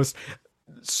happens. The ghost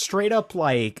straight up,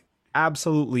 like,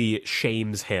 absolutely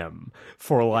shames him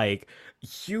for, like,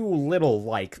 you little,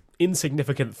 like,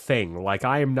 insignificant thing. Like,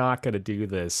 I am not going to do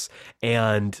this.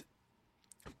 And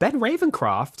Ben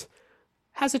Ravencroft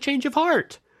has a change of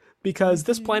heart, because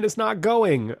this plan is not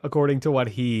going according to what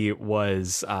he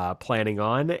was planning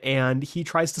on, and he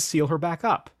tries to seal her back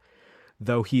up,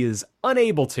 though he is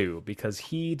unable to, because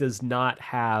he does not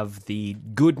have the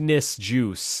goodness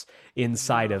juice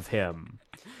inside of him.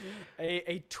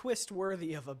 A twist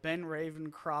worthy of a Ben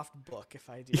Ravencroft book, if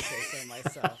I do say so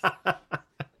myself.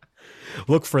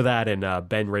 Look for that in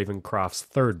Ben Ravencroft's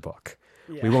third book.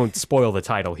 Yeah. We won't spoil the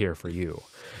title here for you.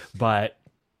 But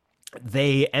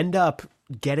they end up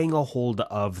getting a hold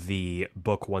of the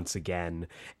book once again,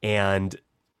 and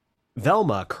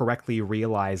Velma correctly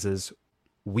realizes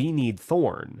we need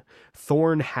Thorn.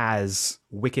 Thorn has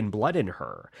Wiccan blood in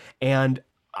her. And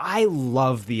I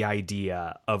love the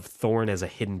idea of Thorn as a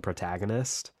hidden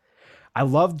protagonist. I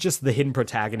love just the hidden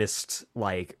protagonist,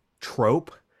 like,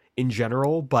 trope in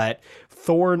general, but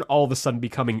Thorn all of a sudden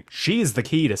becoming, she's the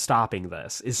key to stopping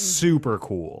this is super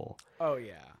cool. Oh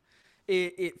yeah,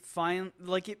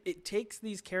 it takes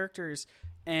these characters,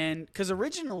 and because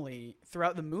originally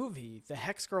throughout the movie the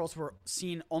Hex Girls were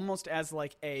seen almost as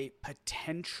like a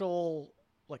potential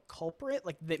like culprit,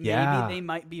 like that maybe they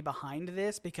might be behind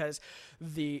this because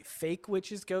the fake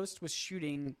witch's ghost was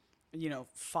shooting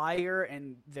fire,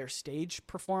 and their stage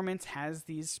performance has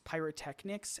these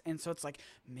pyrotechnics, and so it's like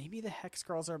maybe the Hex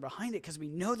Girls are behind it because we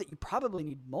know that you probably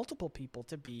need multiple people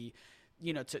to be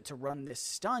to run this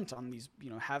stunt on these,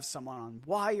 have someone on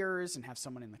wires and have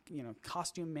someone in the,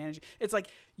 costume managing. It's like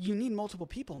you need multiple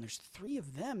people, and there's 3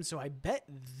 of them. So I bet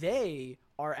they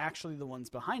are actually the ones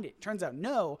behind it. Turns out,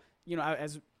 no,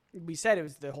 as we said, it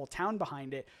was the whole town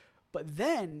behind it. But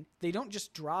then they don't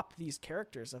just drop these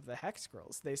characters of the Hex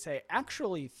Girls. They say,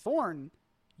 actually, Thorn,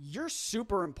 you're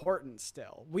super important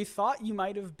still. We thought you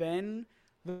might have been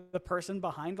the person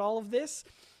behind all of this,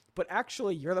 but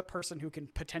actually you're the person who can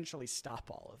potentially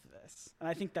stop all of this. And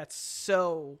I think that's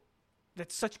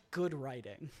such good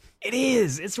writing. It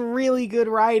is. It's really good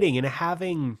writing, and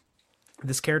having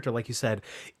this character, like you said,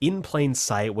 in plain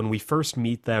sight when we first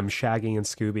meet them, Shaggy and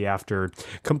Scooby, after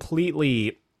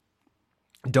completely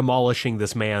demolishing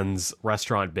this man's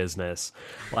restaurant business,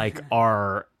 like,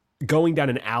 are going down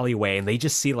an alleyway, and they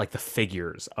just see like the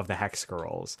figures of the Hex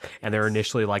Girls, and they're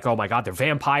initially like, oh my god, they're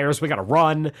vampires, we gotta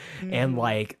run. And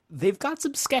like they've got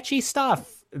some sketchy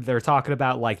stuff. They're talking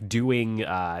about like doing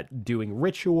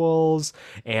rituals,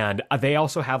 and they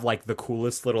also have like the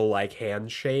coolest little like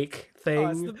handshake thing.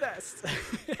 Oh, it's the best.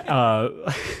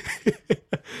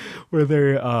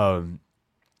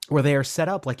 Where they are set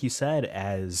up, like you said,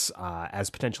 as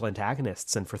potential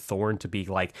antagonists, and for Thorn to be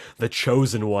like the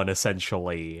chosen one,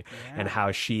 essentially, and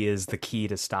how she is the key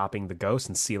to stopping the ghost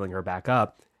and sealing her back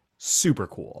up. Super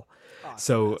cool. Oh,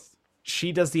 so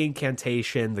she does the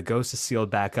incantation, the ghost is sealed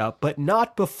back up, but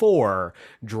not before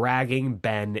dragging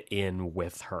Ben in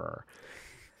with her.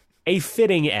 A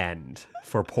fitting end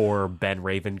for poor Ben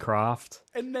Ravencroft.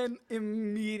 And then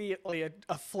immediately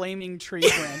a flaming tree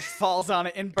branch falls on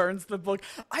it and burns the book.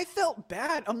 I felt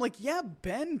bad. I'm like, yeah,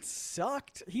 Ben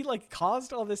sucked. He like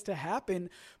caused all this to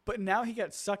happen, but now he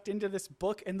got sucked into this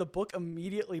book, and the book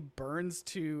immediately burns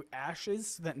to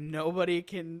ashes so that nobody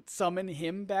can summon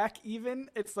him back even.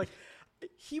 It's like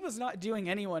he was not doing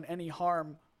anyone any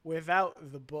harm without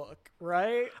the book,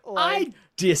 right? Like, I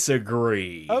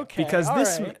disagree. Okay, because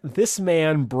this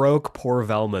man broke poor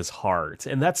Velma's heart,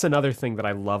 and that's another thing that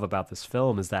I love about this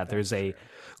film is that there's a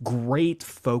great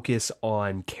focus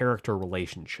on character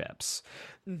relationships.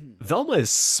 Velma is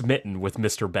smitten with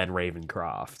Mr. Ben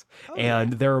Ravencroft,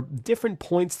 and there are different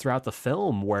points throughout the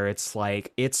film where it's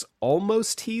like it's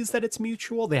almost teased that it's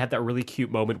mutual. They had that really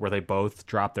cute moment where they both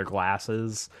drop their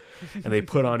glasses and they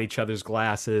put on each other's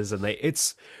glasses, and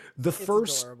it's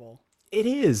adorable. It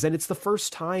is, and it's the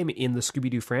first time in the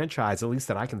Scooby-Doo franchise, at least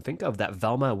that I can think of, that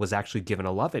Velma was actually given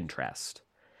a love interest.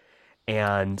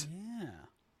 And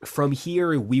from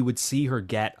here, we would see her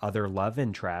get other love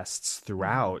interests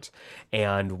throughout,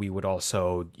 and we would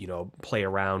also, play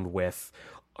around with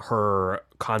her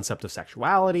concept of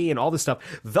sexuality and all this stuff.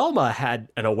 Velma had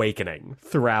an awakening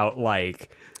throughout the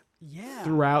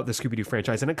Scooby-Doo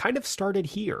franchise, and it kind of started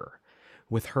here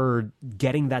with her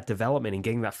getting that development and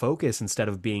getting that focus instead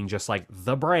of being just like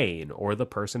the brain or the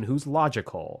person who's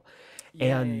logical.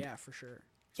 Yeah, for sure.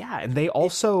 Yeah, and they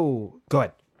also... Go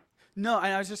ahead. No,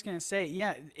 I was just going to say,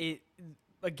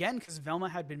 again, because Velma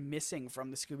had been missing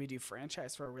from the Scooby-Doo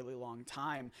franchise for a really long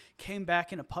time, came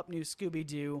back in a Pup New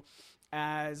Scooby-Doo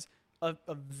as a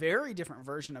very different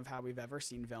version of how we've ever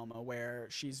seen Velma, where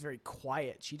she's very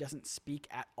quiet. She doesn't speak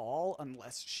at all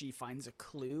unless she finds a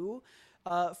clue.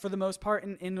 For the most part,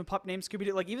 in a pup named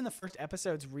Scooby-Doo, like even the first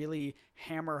episodes really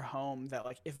hammer home that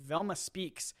like if Velma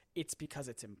speaks, it's because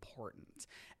it's important,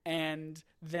 and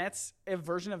that's a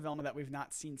version of Velma that we've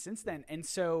not seen since then. And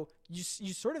so you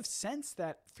sort of sense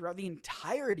that throughout the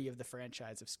entirety of the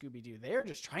franchise of Scooby-Doo, they're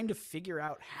just trying to figure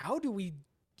out how do we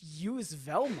use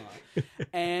Velma,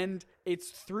 and it's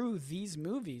through these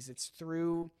movies, it's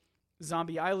through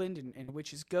Zombie Island and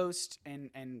Witch's Ghost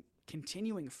and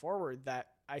continuing forward that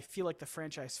I feel like the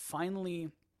franchise finally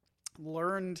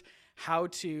learned how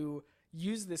to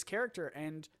use this character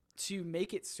and to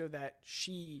make it so that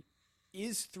she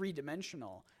is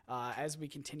three-dimensional as we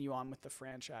continue on with the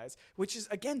franchise, which is,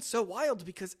 again, so wild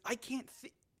because I can't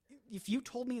if you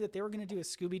told me that they were going to do a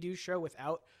Scooby-Doo show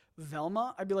without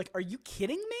Velma, I'd be like, are you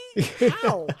kidding me?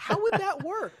 How would that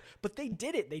work? But they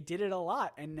did it. They did it a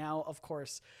lot. And now, of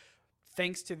course,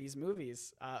 thanks to these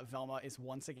movies, Velma is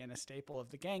once again a staple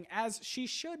of the gang, as she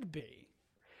should be.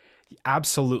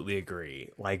 Absolutely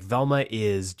agree. Like, Velma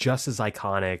is just as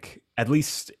iconic, at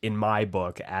least in my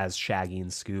book, as Shaggy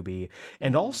and Scooby,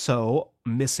 and also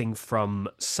missing from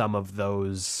some of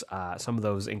those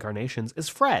incarnations is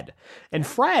Fred. And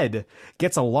Fred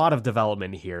gets a lot of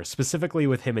development here, specifically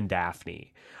with him and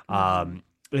Daphne.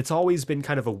 It's always been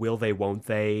kind of a will they, won't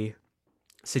they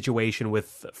situation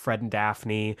with Fred and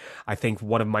Daphne. I think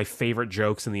one of my favorite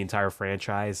jokes in the entire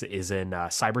franchise is in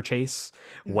Cyber Chase,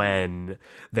 when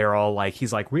they're all like,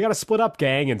 he's like, we gotta split up,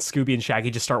 gang, and Scooby and Shaggy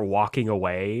just start walking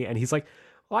away, and he's like,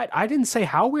 what? I didn't say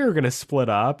how we were gonna split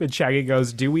up. And Shaggy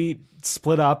goes, do we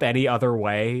split up any other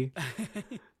way?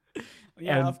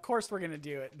 Yeah, And- of course we're going to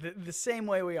do it. The same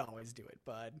way we always do it,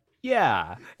 bud.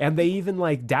 Yeah. And they even,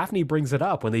 like, Daphne brings it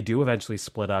up when they do eventually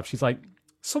split up. She's like,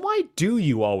 so why do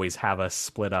you always have us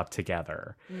split up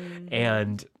together?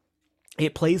 And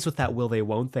it plays with that will they,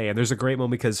 won't they. And there's a great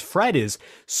moment because Fred is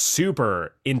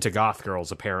super into goth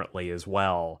girls apparently as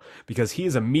well, because he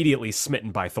is immediately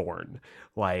smitten by Thorn.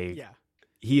 Like, Yeah.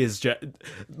 he is just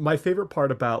my favorite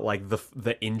part about like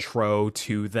the intro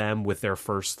to them with their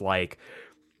first like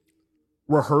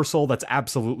rehearsal that's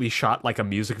absolutely shot like a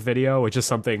music video, which is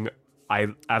something I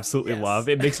absolutely Yes. love.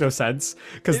 It makes no sense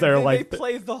because They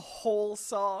play the whole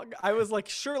song. I was like,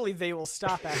 surely they will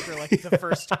stop after like the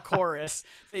first chorus.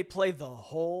 They play the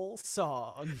whole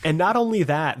song. and not only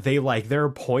that, they like there are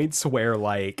points where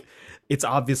like it's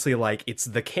obviously like it's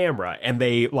the camera and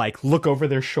they like look over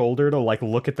their shoulder to like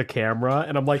look at the camera,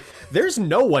 and I'm like, there's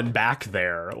no one back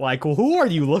there. Like, who are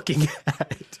you looking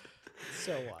at?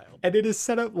 So wild. And it is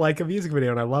set up like a music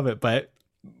video, and I love it. But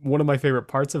one of my favorite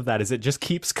parts of that is it just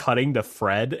keeps cutting to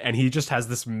Fred, and he just has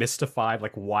this mystified,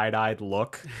 like wide-eyed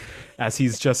look as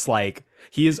he's just like,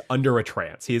 he is under a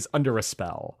trance. He is under a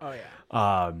spell. Oh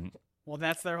yeah. Well,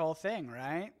 that's their whole thing,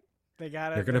 right? They're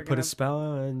they're gonna put a spell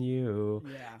on you.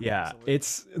 Yeah. absolutely.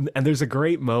 It's, and there's a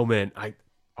great moment. I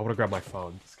want to grab my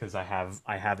phone because I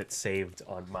have it saved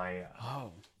on my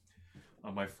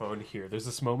on my phone here. There's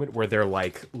this moment where they're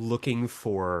like looking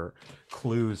for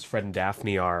clues, Fred and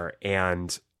Daphne are,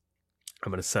 and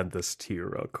I'm gonna send this to you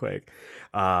real quick.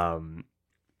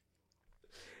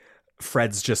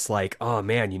 Fred's just like, oh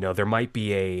man, there might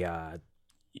be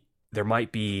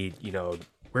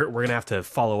we're gonna have to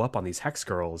follow up on these hex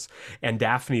girls. And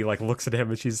Daphne like looks at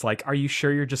him and she's like, are you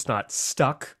sure you're just not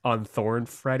stuck on Thorn,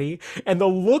 Freddy? And the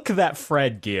look that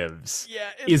Fred gives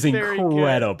is very good.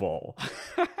 incredible.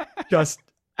 Just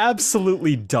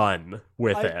absolutely done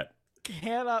with it.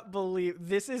 Cannot believe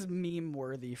this is meme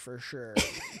worthy for sure.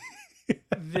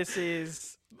 This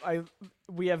is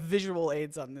we have visual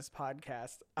aids on this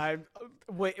podcast.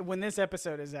 When this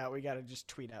episode is out, we got to just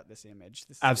tweet out this image.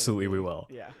 This is Absolutely, we will.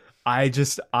 Yeah. I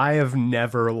have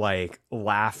never like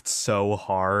laughed so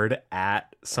hard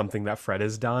at something that Fred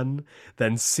has done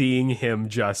than seeing him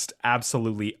just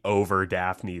absolutely over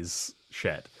Daphne's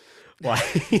shit. Like,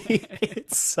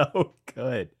 it's so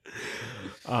good.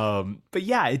 But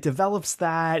yeah, it develops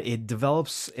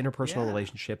interpersonal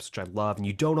relationships, which I love, and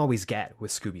you don't always get with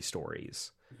Scooby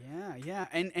stories. Yeah.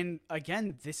 And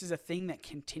again, this is a thing that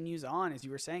continues on, as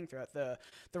you were saying, throughout the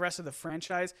rest of the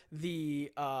franchise.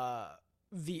 The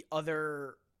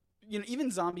other,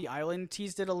 even Zombie Island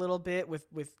teased it a little bit with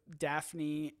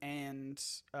Daphne and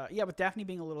with Daphne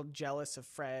being a little jealous of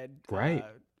Fred. Right.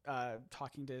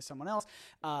 Talking to someone else.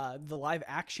 The live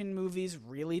action movies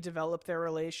really develop their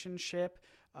relationship.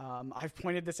 I've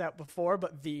pointed this out before,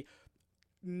 but the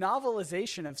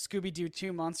novelization of Scooby-Doo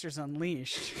 2 Monsters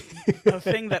Unleashed, a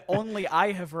thing that only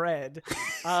I have read,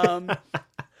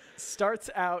 starts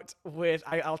out with,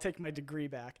 I'll take my degree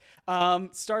back,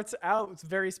 starts out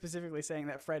very specifically saying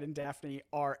that Fred and Daphne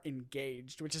are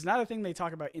engaged, which is not a thing they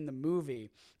talk about in the movie,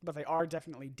 but they are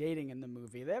definitely dating in the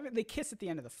movie. They kiss at the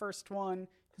end of the first one.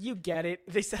 You get it.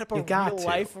 They set up a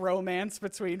real-life romance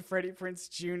between Freddie Prinze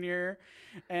Jr.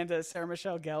 and Sarah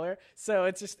Michelle Gellar. So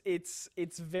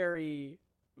it's very,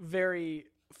 very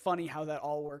funny how that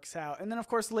all works out. And then, of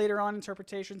course, later on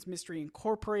interpretations, Mystery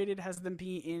Incorporated has them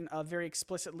be in very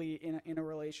explicitly in a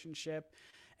relationship.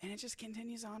 And it just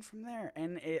continues on from there.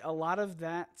 And a lot of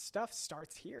that stuff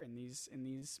starts here in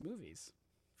these movies.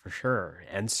 For sure.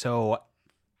 And so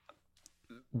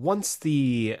once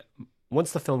the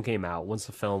once the film came out, once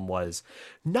the film was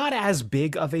not as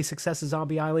big of a success as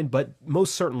Zombie Island, but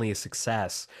most certainly a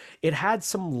success, it had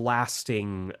some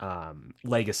lasting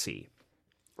legacy.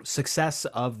 Success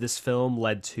of this film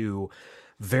led to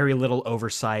very little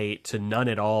oversight to none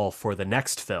at all for the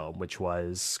next film, which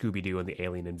was Scooby-Doo and the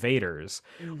Alien Invaders,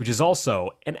 which is also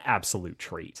an absolute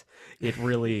treat. It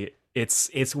really,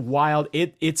 it's wild.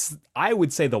 It's I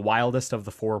would say the wildest of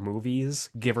the four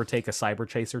movies, give or take a cyber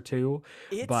chase or two.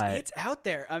 It's out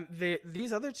there.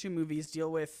 These other two movies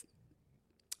deal with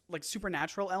like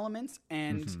supernatural elements,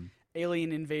 and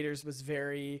Alien Invaders was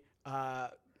very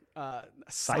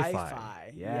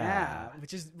sci-fi. Yeah.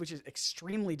 Which is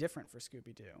extremely different for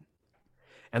Scooby-Doo.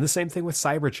 And the same thing with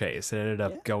Cyber Chase. It ended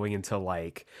up going into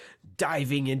like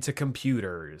diving into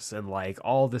computers and like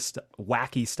all this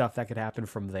wacky stuff that could happen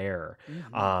from there.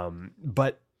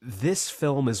 But this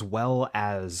film, as well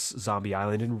as Zombie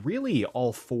Island, and really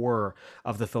all four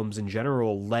of the films in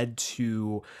general, led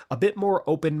to a bit more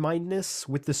open-mindedness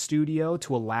with the studio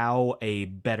to allow a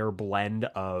better blend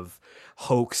of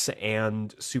hoax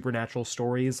and supernatural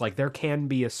stories. Like, there can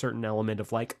be a certain element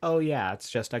of like, oh yeah, it's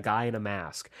just a guy in a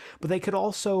mask. But they could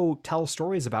also tell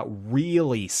stories about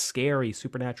really scary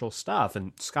supernatural stuff.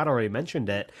 And Scott already mentioned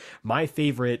it. My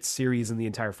favorite series in the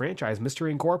entire franchise,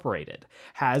 Mystery Incorporated,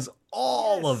 has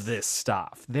all of this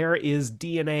stuff. There is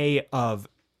DNA of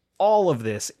all of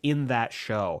this in that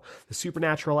show. The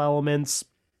supernatural elements,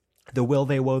 the will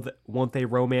they, won't they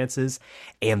romances,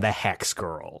 and the Hex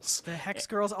Girls. The Hex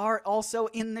Girls are also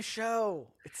in the show.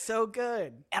 It's so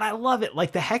good. And I love it.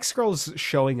 Like, the Hex Girls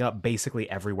showing up basically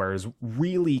everywhere is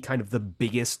really kind of the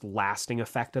biggest lasting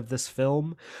effect of this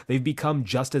film. They've become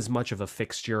just as much of a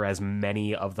fixture as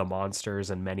many of the monsters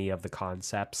and many of the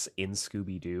concepts in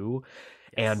Scooby-Doo.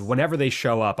 And whenever they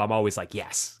show up, I'm always like,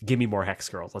 yes, give me more Hex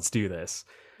Girls. Let's do this.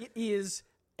 It is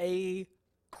a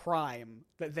crime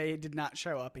that they did not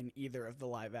show up in either of the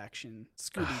live action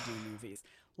Scooby-Doo movies.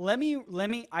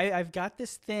 I've got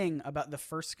this thing about the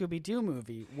first Scooby-Doo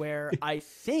movie where I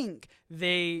think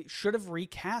they should have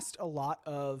recast a lot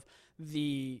of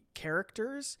the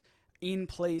characters in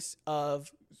place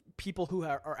of people who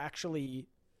are actually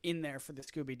in there for the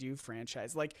Scooby-Doo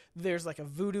franchise. Like, there's like a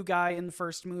voodoo guy in the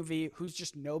first movie who's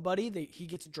just nobody. He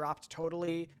gets dropped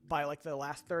totally by like the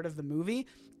last third of the movie.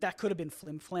 That could have been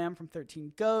Flim Flam from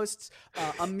 13 Ghosts.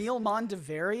 Emil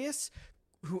Mondavarius,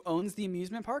 who owns the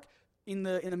amusement park in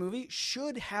the movie,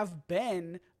 should have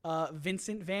been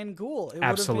Vincent Van Gogh.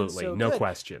 Absolutely, so no good.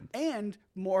 question. And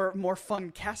more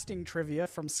fun casting trivia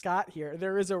from Scott here.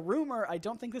 There is a rumor, I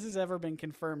don't think this has ever been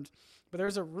confirmed, but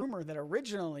there's a rumor that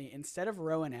originally, instead of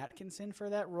Rowan Atkinson for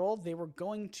that role, they were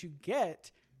going to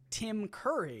get Tim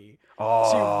Curry to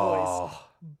voice.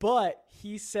 But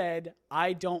he said,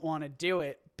 I don't want to do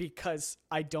it because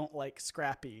I don't like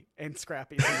Scrappy, and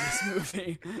Scrappy's in this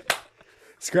movie.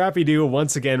 Scrappy-Doo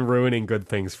once again ruining good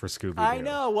things for Scooby-Doo. I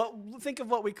know. Think of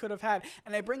what we could have had.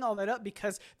 And I bring all that up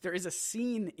because there is a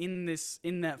scene in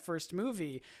that first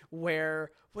movie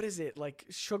where, what is it, like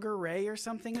Sugar Ray or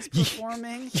something is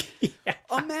performing? Yeah.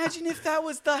 Imagine if that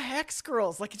was the Hex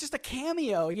Girls, like just a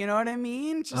cameo, you know what I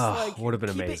mean? Just like would have been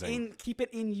amazing. Keep it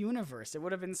in universe. It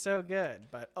would have been so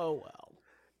good, but oh well.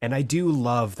 And I do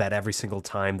love that every single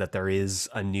time that there is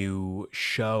a new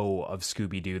show of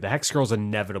Scooby-Doo, the Hex Girls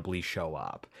inevitably show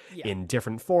up in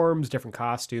different forms, different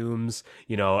costumes.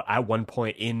 You know, at one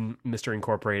point in Mystery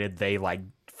Incorporated, they like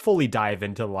fully dive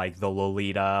into like the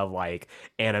Lolita, like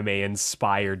anime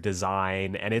inspired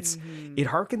design. And it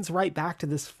harkens right back to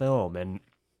this film. And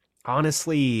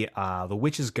honestly, The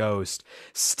Witch's Ghost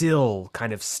still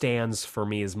kind of stands for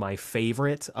me as my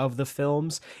favorite of the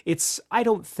films. I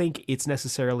don't think it's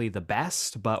necessarily the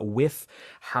best, but with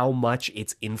how much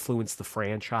it's influenced the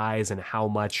franchise and how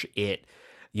much it,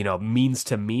 you know, means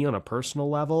to me on a personal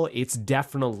level, it's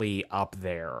definitely up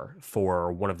there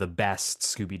for one of the best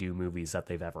Scooby-Doo movies that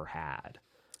they've ever had.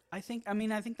 I think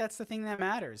that's the thing that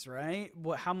matters, right?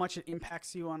 How much it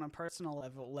impacts you on a personal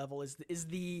level is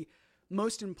the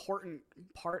most important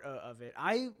part of it.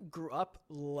 I grew up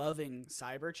loving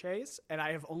Cyber Chase, and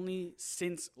I have only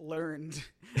since learned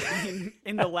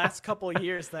in the last couple of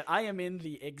years that I am in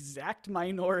the exact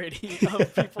minority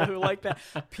of people who like that.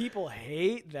 People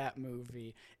hate that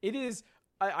movie. It is,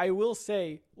 I will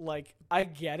say, like, I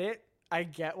get it. I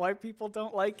get why people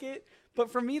don't like it.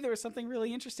 But for me, there was something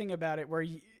really interesting about it where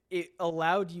it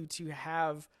allowed you to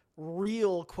have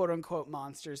real quote unquote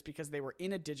monsters because they were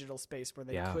in a digital space where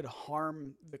they could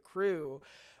harm the crew,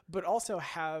 but also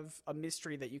have a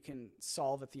mystery that you can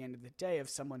solve at the end of the day of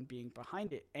someone being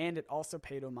behind it. And it also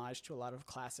paid homage to a lot of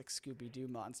classic Scooby-Doo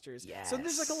monsters. So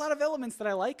there's like a lot of elements that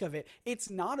I like of it. It's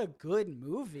not a good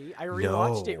movie. I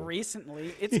rewatched it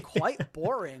recently. It's quite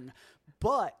boring,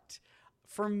 but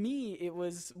for me, it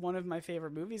was one of my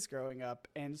favorite movies growing up.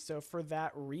 And so for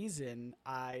that reason,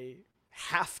 I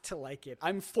have to like it.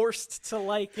 I'm forced to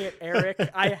like it, Eric.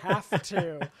 I have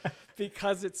to,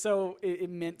 because it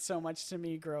meant so much to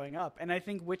me growing up. And I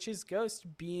think Witch's Ghost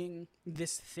being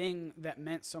this thing that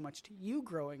meant so much to you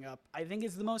growing up, I think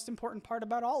is the most important part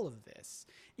about all of this.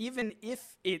 Even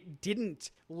if it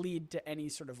didn't lead to any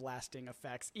sort of lasting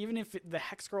effects, even if the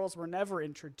Hex Girls were never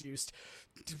introduced,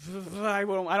 I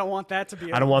don't want that to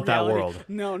be. I don't want reality. that world.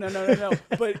 No.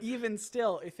 But even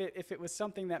still, if it was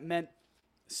something that meant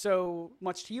so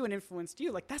much to you and influenced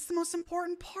you, like, that's the most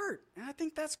important part. And I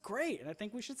think that's great. And I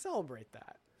think we should celebrate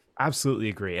that. Absolutely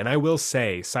agree. And I will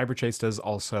say Cyberchase does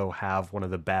also have one of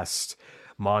the best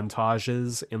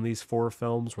montages in these 4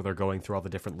 films where they're going through all the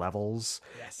different levels.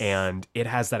 Yes. And it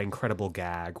has that incredible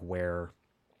gag where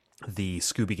the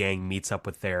Scooby Gang meets up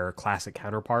with their classic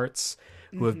counterparts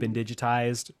who have been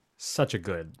digitized. Such a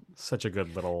good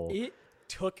little... It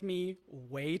took me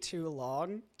way too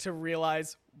long to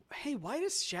realize, hey, why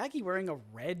is Shaggy wearing a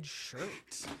red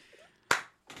shirt?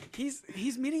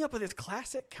 He's meeting up with his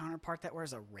classic counterpart that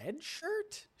wears a red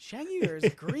shirt. Shaggy wears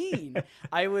green.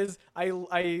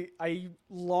 I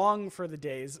long for the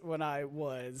days when I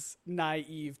was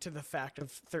naive to the fact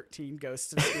of 13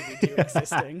 Ghosts of Scooby-Doo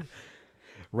existing.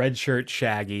 Red shirt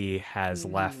Shaggy has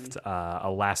left a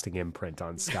lasting imprint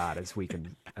on Scott, as we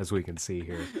can see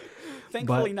here.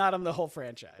 Thankfully, not on the whole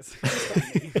franchise.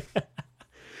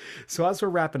 So as we're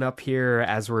wrapping up here,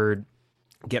 as we're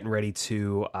getting ready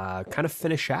to kind of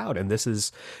finish out, and this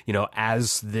is,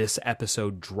 as this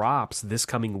episode drops, this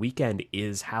coming weekend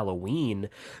is Halloween.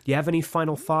 Do you have any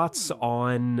final thoughts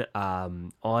on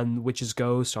Witch's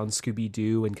Ghost, on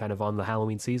Scooby-Doo, and kind of on the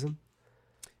Halloween season?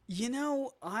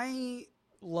 I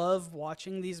love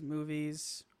watching these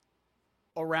movies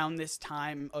around this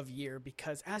time of year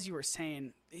because, as you were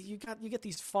saying, you get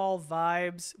these fall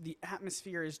vibes. The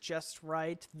atmosphere is just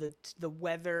right. The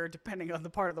weather, depending on the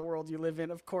part of the world you live in,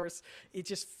 of course, it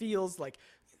just feels like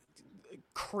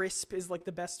crisp is like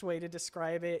the best way to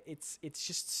describe it. It's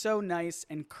just so nice,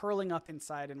 and curling up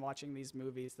inside and watching these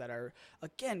movies that are,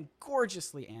 again,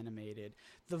 gorgeously animated.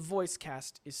 The voice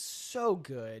cast is so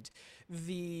good.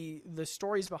 The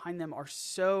stories behind them are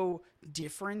so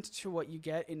different to what you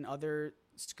get in other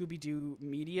Scooby-Doo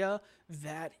media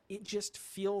that it just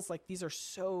feels like these are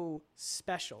so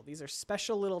special. These are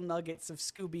special little nuggets of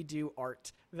Scooby-Doo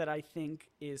art that I think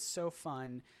is so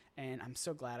fun, and I'm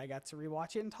so glad I got to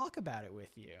rewatch it and talk about it with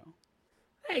you.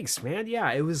 Thanks, man.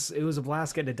 Yeah, it was a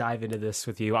blast getting to dive into this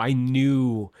with you. I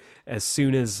knew as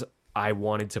soon as I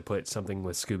wanted to put something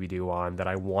with Scooby-Doo on that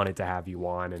I wanted to have you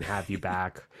on and have you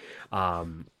back.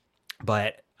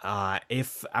 But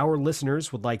if our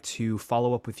listeners would like to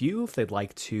follow up with you, if they'd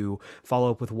like to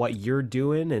follow up with what you're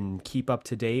doing and keep up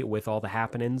to date with all the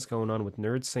happenings going on with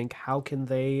NerdSync, how can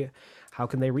they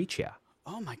reach you?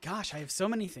 Oh my gosh, I have so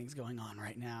many things going on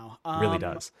right now. Really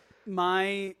does.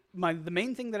 The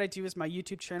main thing that I do is my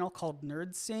YouTube channel called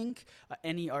NerdSync,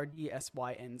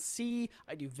 NERDSYNC.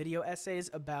 I do video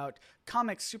essays about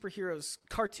comics, superheroes,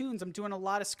 cartoons. I'm doing a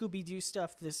lot of Scooby-Doo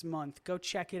stuff this month. Go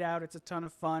check it out. It's a ton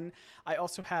of fun. I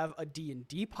also have a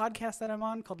D&D podcast that I'm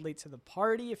on called Late to the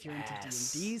Party, if you're into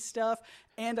D&D stuff.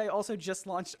 And I also just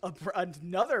launched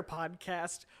another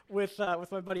podcast with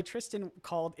my buddy Tristan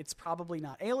called It's Probably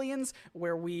Not Aliens,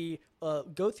 where we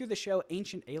go through the show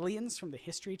Ancient Aliens from the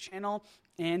History Channel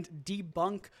and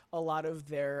debunk a lot of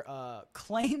their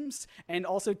claims and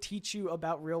also teach you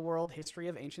about real-world history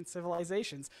of ancient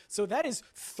civilizations. So that is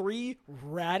 3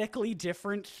 radically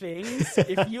different things.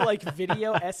 If you like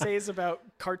video essays about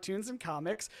cartoons and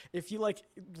comics, if you like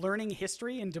learning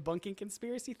history and debunking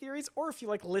conspiracy theories, or if you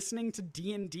like listening to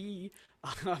D&D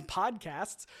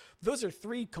podcasts, those are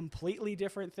 3 completely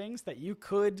different things that you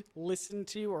could listen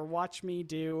to or watch me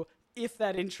do if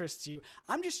that interests you.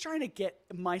 I'm just trying to get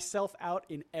myself out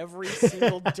in every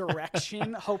single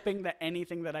direction, hoping that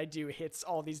anything that I do hits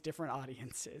all these different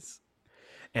audiences.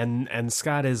 And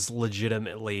Scott is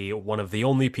legitimately one of the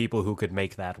only people who could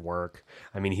make that work.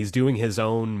 I mean, he's doing his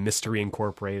own Mystery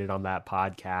Incorporated on that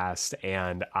podcast,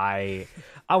 and I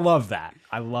love that.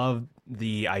 I love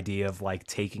the idea of like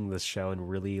taking this show and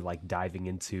really like diving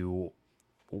into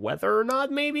whether or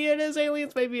not maybe it is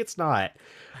aliens, maybe it's not.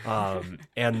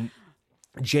 And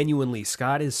genuinely,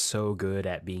 Scott is so good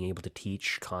at being able to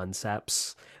teach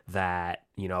concepts that,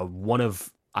 one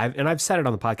of I've said it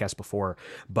on the podcast before,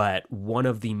 but one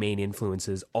of the main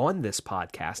influences on this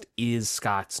podcast is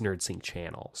Scott's NerdSync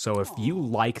channel. So if you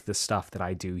like the stuff that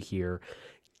I do here,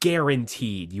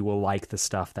 guaranteed you will like the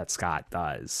stuff that Scott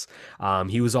does.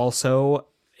 He was also,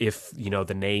 if you know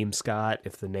the name Scott,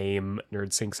 if the name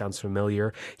NerdSync sounds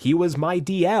familiar, he was my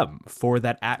DM for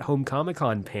that At Home Comic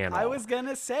Con panel. I was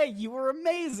gonna say, you were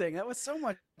amazing. That was so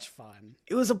much fun.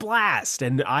 It was a blast,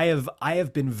 and I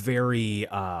have been very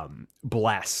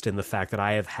blessed in the fact that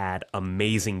I have had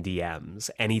amazing DMs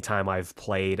anytime I've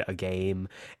played a game,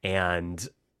 and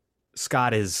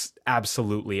Scott is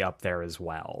absolutely up there as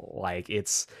well. Like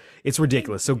it's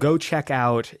ridiculous. So go check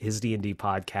out his D&D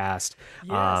podcast.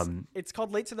 Yes, it's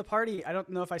called Late to the Party. I don't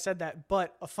know if I said that,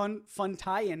 but a fun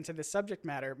tie-in to this subject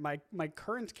matter. My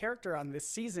current character on this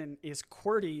season is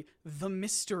QWERTY, the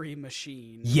Mystery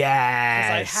Machine. Yes,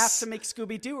 because I have to make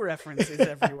Scooby-Doo references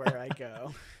everywhere I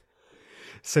go.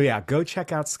 So yeah, go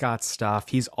check out Scott's stuff.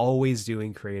 He's always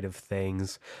doing creative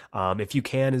things. If you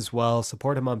can as well,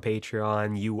 support him on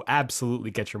Patreon. You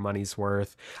absolutely get your money's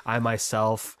worth. I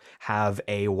myself have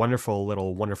a wonderful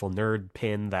nerd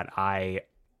pin that I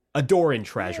adore and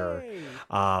treasure.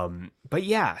 But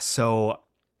yeah, so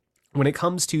when it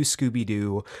comes to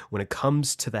Scooby-Doo, when it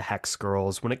comes to the Hex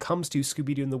Girls, when it comes to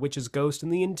Scooby-Doo and the Witch's Ghost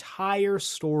and the entire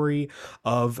story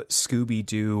of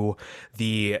Scooby-Doo,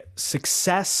 the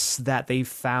success that they've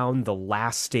found, the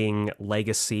lasting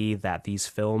legacy that these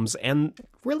films and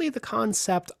really the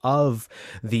concept of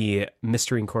the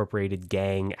Mystery Incorporated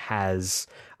gang has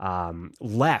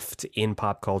left in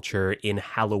pop culture in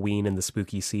Halloween and the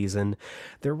spooky season,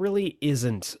 there really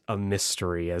isn't a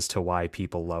mystery as to why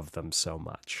people love them so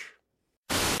much.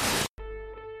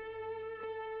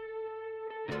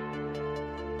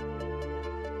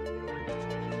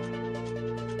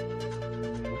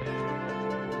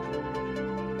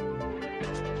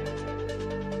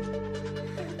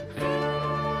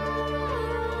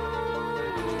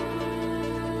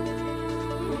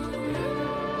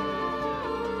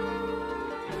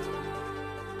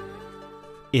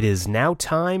 It is now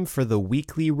time for the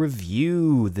weekly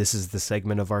review. This is the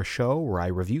segment of our show where I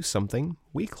review something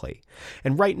weekly.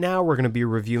 And right now we're going to be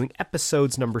reviewing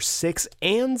episodes number 6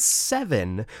 and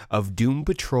 7 of Doom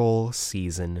Patrol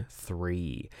Season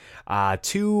 3.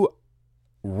 Two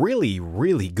really,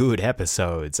 really good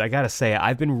episodes. I gotta say,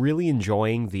 I've been really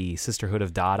enjoying the Sisterhood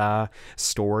of Dada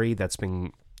story that's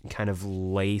been kind of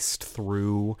laced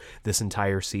through this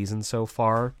entire season so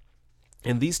far.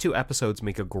 And these two episodes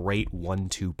make a great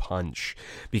 1-2 punch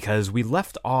because we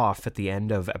left off at the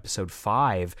end of episode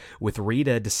 5 with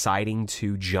Rita deciding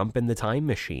to jump in the time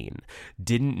machine.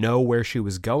 Didn't know where she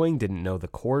was going, didn't know the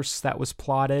course that was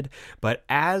plotted, but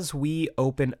as we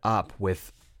open up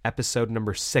with episode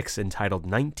number 6 entitled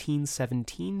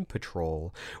 1917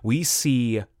 Patrol, we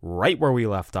see right where we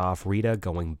left off Rita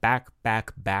going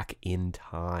back in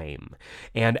time.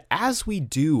 And as we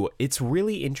do, it's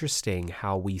really interesting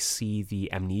how we see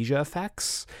the amnesia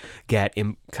effects get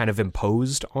kind of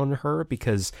imposed on her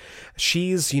because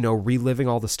she's, reliving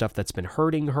all the stuff that's been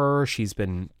hurting her. She's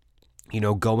been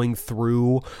going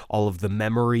through all of the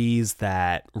memories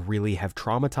that really have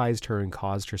traumatized her and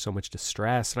caused her so much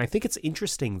distress. And I think it's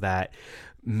interesting that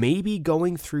maybe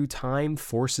going through time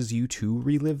forces you to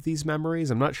relive these memories.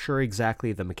 I'm not sure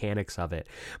exactly the mechanics of it,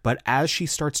 but as she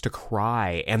starts to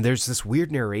cry, and there's this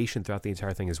weird narration throughout the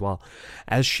entire thing as well,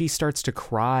 as she starts to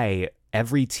cry,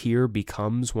 every tear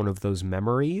becomes one of those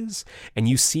memories, and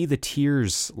you see the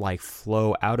tears like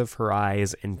flow out of her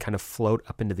eyes and kind of float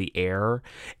up into the air.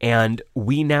 And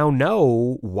we now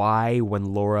know why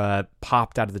when Laura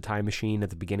popped out of the time machine at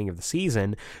the beginning of the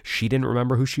season, she didn't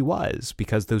remember who she was,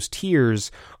 because those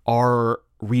tears are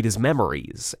Rita's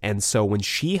memories. And so when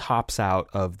she hops out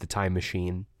of the time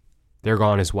machine, they're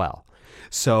gone as well.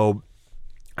 So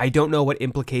I don't know what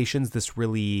implications this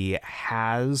really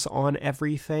has on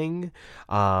everything.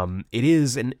 It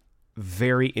is a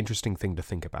very interesting thing to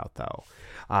think about,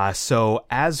 though. So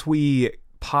as we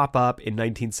pop up in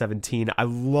 1917, I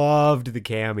loved the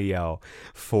cameo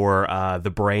for the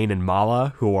Brain and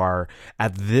Mala, who are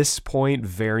at this point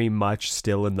very much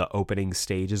still in the opening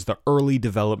stages, the early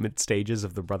development stages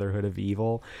of the Brotherhood of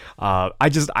Evil.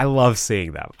 I love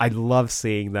seeing them. I love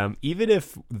seeing them, even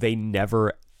if they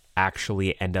never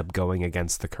actually end up going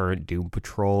against the current Doom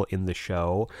Patrol in the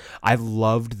show. I've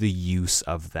loved the use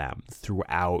of them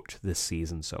throughout this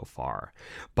season so far.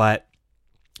 But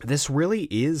this really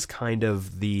is kind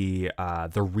of the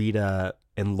Rita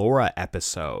and Laura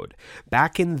episode.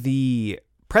 Back in the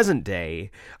present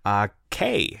day,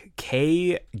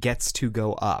 Kay gets to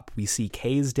go up. We see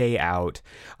Kay's day out.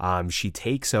 She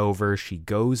takes over. She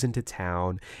goes into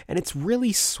town, and it's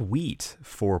really sweet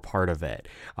for part of it,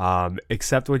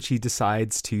 except when she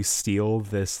decides to steal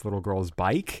this little girl's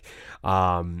bike.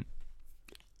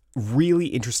 Really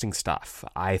interesting stuff.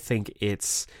 I think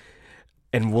it's...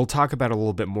 And we'll talk about it a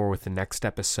little bit more with the next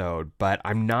episode, but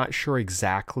I'm not sure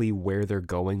exactly where they're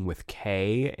going with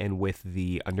Kay and with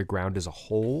the underground as a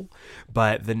whole.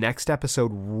 But the next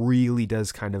episode really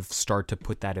does kind of start to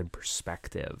put that in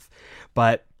perspective.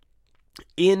 But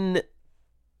in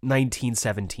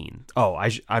 1917,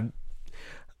 I'll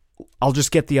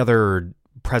just get the other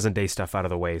present day stuff out of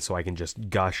the way so I can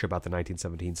just gush about the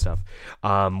 1917 stuff.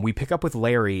 We pick up with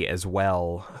Larry as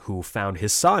well, who found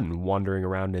his son wandering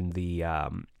around in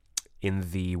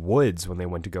the woods when they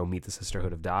went to go meet the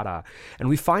Sisterhood of Dada. And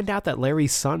we find out that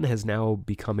Larry's son has now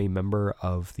become a member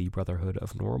of the Brotherhood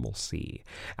of Normalcy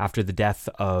after the death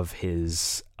of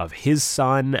his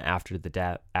son, after they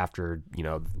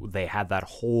had that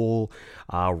whole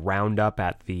roundup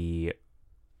at the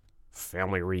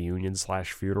family reunion /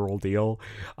 funeral deal.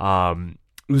 It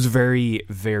was very,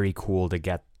 very cool to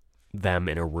get them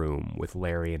in a room with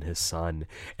Larry and his son.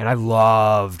 And I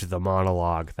loved the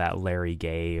monologue that Larry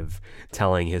gave,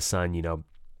 telling his son,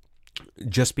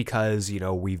 just because,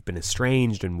 we've been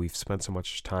estranged and we've spent so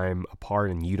much time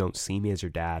apart and you don't see me as your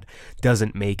dad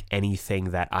doesn't make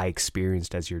anything that I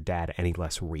experienced as your dad any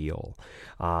less real.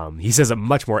 He says it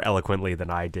much more eloquently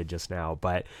than I did just now,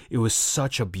 but it was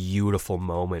such a beautiful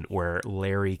moment where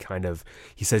Larry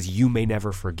he says, you may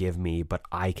never forgive me, but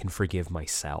I can forgive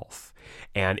myself.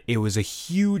 And it was a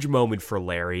huge moment for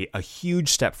Larry, a huge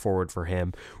step forward for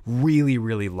him. Really,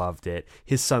 really loved it.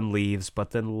 His son leaves,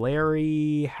 but then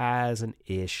Larry has an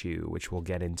issue, which we'll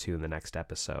get into in the next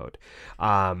episode.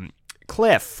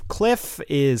 Cliff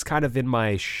is kind of in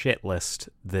my shit list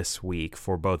this week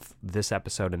for both this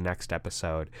episode and next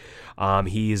episode.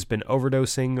 He's been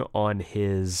overdosing on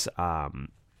his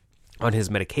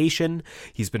medication.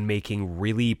 He's been making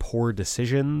really poor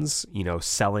decisions,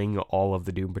 selling all of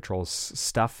the Doom Patrol's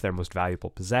stuff, their most valuable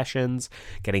possessions,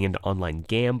 getting into online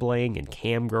gambling and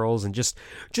cam girls, and just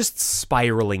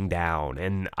spiraling down.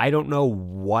 And I don't know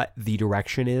what the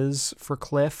direction is for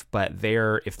Cliff, but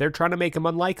if they're trying to make him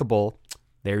unlikable,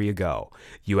 there you go.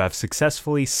 You have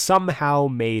successfully somehow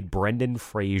made Brendan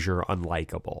Fraser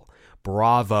unlikable.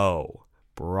 Bravo.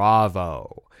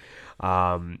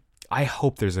 I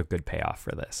hope there's a good payoff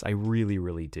for this. I really,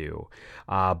 really do.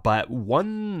 But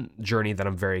one journey that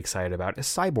I'm very excited about is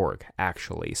Cyborg,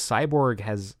 actually. Cyborg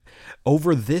has,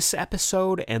 over this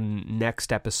episode and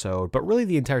next episode, but really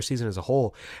the entire season as a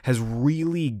whole, has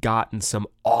really gotten some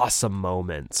awesome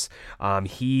moments.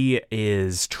 He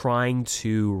is trying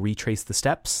to retrace the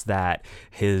steps that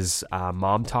his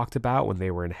mom talked about when they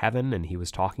were in heaven and he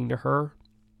was talking to her.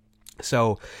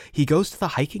 So he goes to the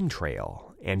hiking trail.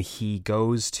 And he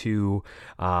goes to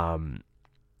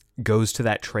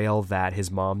that trail that his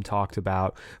mom talked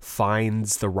about,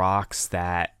 finds the rocks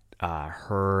that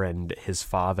her and his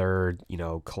father,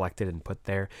 collected and put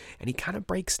there, and he kind of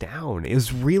breaks down. It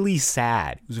was really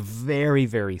sad. It was very,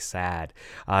 very sad.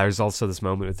 There's also this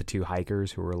moment with the two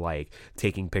hikers who were like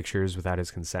taking pictures without his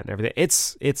consent and everything.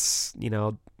 It's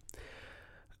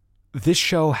this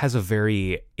show has a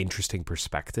very interesting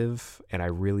perspective, and I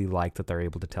really like that they're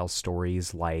able to tell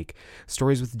stories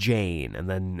with Jane, and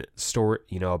then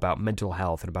about mental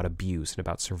health and about abuse and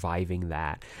about surviving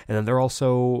that. And then they're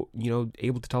also,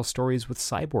 able to tell stories with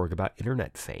Cyborg about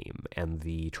internet fame and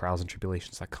the trials and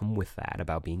tribulations that come with that,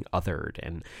 about being othered.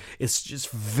 And it's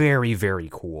just very, very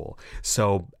cool.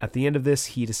 So at the end of this,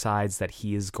 he decides that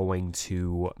he is going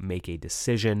to make a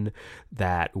decision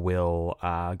that will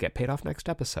get paid off next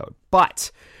episode.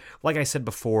 But like I said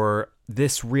before,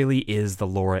 this really is the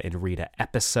Laura and Rita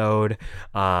episode.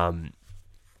 When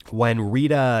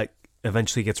Rita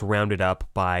eventually gets rounded up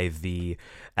by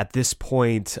at this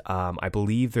point, I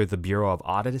believe they're the Bureau of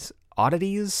Oddities.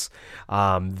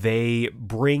 They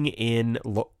bring in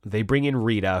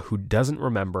Rita, who doesn't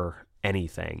remember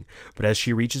anything, but as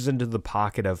she reaches into the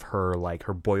pocket of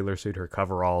her boiler suit, her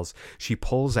coveralls, she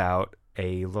pulls out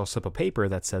a little slip of paper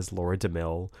that says Laura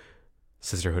DeMille,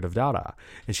 Sisterhood of Dada.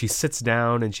 And she sits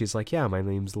down and she's like, yeah, my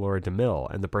name's Laura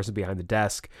DeMille. And the person behind the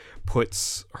desk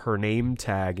puts her name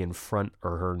tag in front,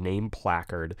 or her name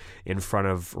placard in front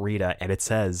of Rita, and it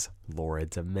says Laura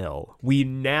DeMille. We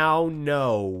now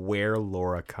know where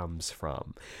Laura comes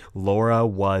from. Laura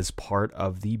was part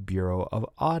of the Bureau of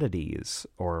Oddities,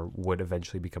 or would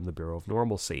eventually become the Bureau of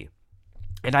Normalcy.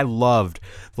 And I loved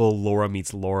the Laura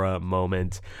meets Laura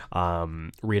moment.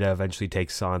 Rita eventually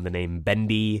takes on the name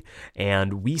Bendy,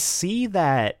 and we see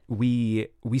that we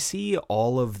see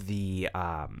all of the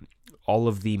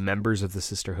members of the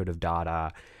Sisterhood of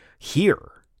Dada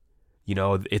here. You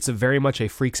know, it's very much a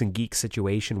freaks and geeks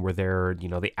situation where they're, you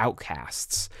know, the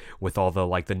outcasts with all the,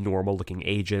 like, the normal looking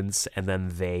agents, and then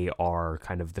they are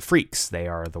kind of the freaks. They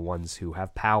are the ones who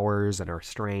have powers and are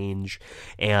strange.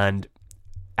 And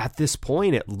at this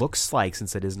point, it looks like,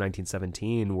 since it is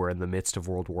 1917, we're in the midst of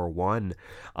World War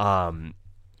I.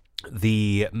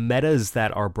 The metas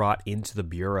that are brought into the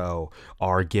Bureau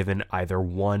are given either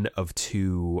one of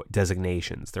two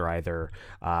designations. They're either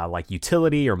like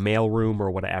utility or mailroom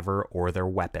or whatever, or they're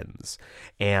weapons.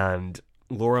 And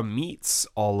Laura meets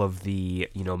all of the,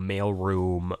 you know,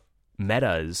 mailroom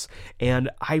metas, and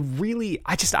I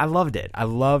loved it. I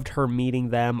loved her meeting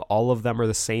them. All of them are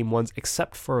the same ones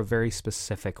except for a very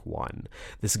specific one,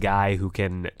 this guy who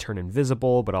can turn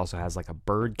invisible but also has like a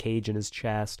bird cage in his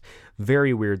chest.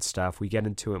 Very weird stuff. We get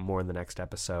into it more in the next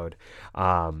episode.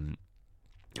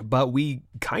 But we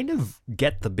kind of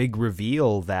get the big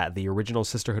reveal that the original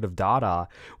Sisterhood of Dada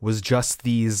was just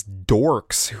these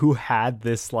dorks who had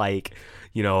this, like,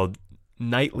 you know,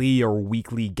 nightly or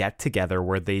weekly get together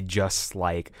where they just,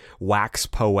 like, wax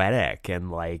poetic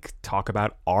and, like, talk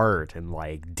about art and,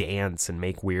 like, dance and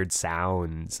make weird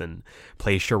sounds and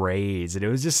play charades. And it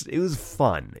was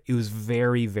fun. It was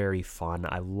very, very fun.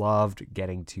 I loved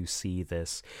getting to see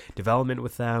this development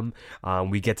with them.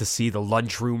 We get to see the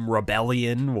lunchroom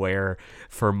rebellion, where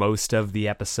for most of the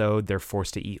episode they're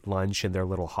forced to eat lunch in their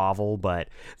little hovel, but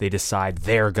they decide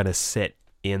they're gonna sit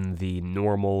in the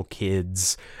normal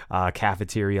kids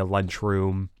cafeteria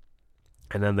lunchroom,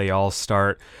 and then they all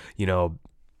start, you know,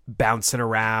 bouncing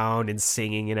around and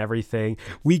singing and everything.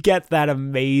 We get that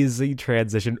amazing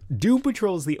transition. Doom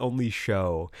Patrol is the only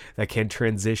show that can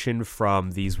transition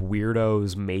from these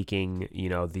weirdos making, you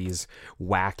know, these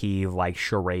wacky, like,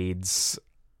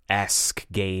 charades-esque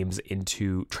games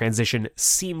into transition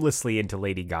seamlessly into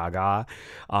Lady Gaga.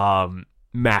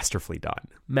 Masterfully done.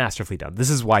 This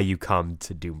is why you come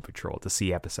to Doom Patrol, to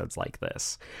see episodes like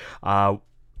this.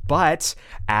 But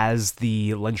as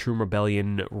the lunchroom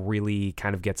rebellion really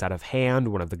kind of gets out of hand,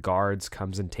 one of the guards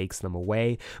comes and takes them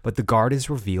away, but the guard is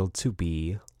revealed to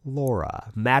be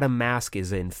Laura. Madame Mask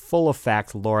is in full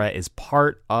effect. Laura is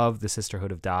part of the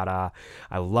Sisterhood of Dada.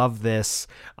 I love this.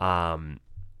 And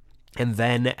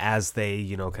then as they,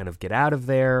 you know, kind of get out of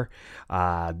there,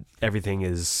 everything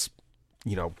is,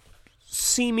 you know,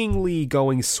 seemingly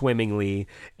going swimmingly,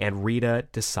 and Rita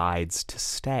decides to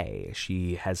stay.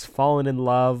 She has fallen in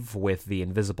love with the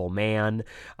Invisible Man.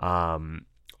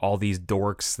 All these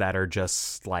dorks that are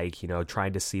just, like, you know,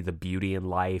 trying to see the beauty in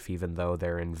life, even though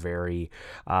they're in very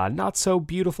not so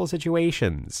beautiful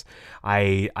situations.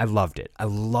 I loved it. I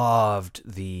loved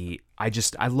the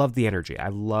energy. I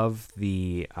love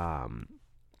the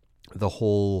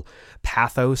whole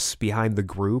pathos behind the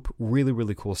group. Really,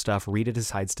 really cool stuff. Rita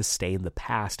decides to stay in the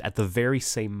past at the very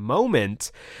same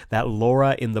moment that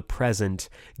Laura in the present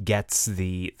gets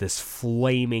this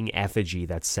flaming effigy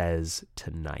that says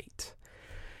 "tonight."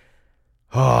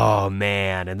 Oh,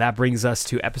 man. And that brings us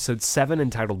to episode 7,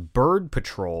 entitled Bird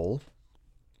Patrol.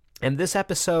 And this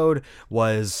episode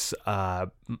was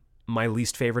my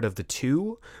least favorite of the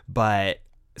two, but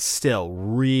still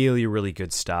really, really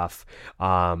good stuff.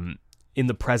 In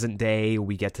the present day,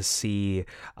 we get to see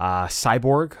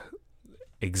Cyborg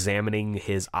examining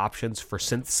his options for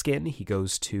synth skin. He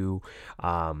goes to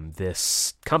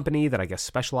this company that I guess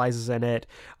specializes in it,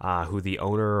 who the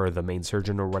owner or the main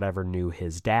surgeon or whatever knew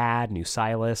his dad, knew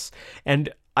Silas.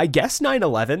 And I guess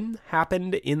 9/11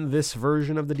 happened in this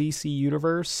version of the DC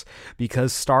universe,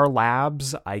 because Star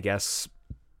Labs, I guess,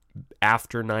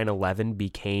 after 9/11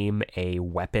 became a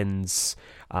weapons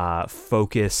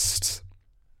focused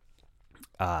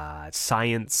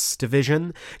science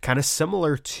division, kind of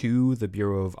similar to the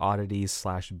Bureau of Oddities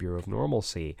 / Bureau of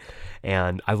Normalcy.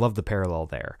 And I love the parallel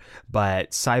there.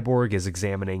 But Cyborg is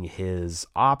examining his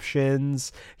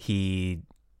options. He,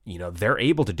 you know, they're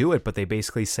able to do it, but they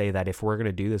basically say that if we're going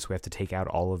to do this, we have to take out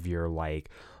all of your,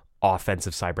 like,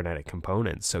 offensive cybernetic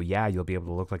components. So yeah, you'll be able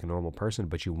to look like a normal person,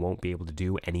 but you won't be able to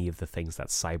do any of the things that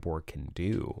Cyborg can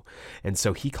do. And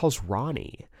so he calls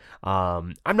Ronnie.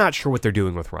 I'm not sure what they're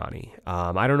doing with Ronnie.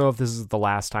 I don't know if this is the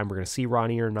last time we're going to see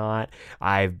Ronnie or not.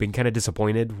 I've been kind of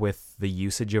disappointed with the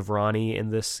usage of Ronnie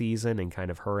in this season and kind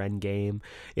of her end game.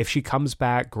 If she comes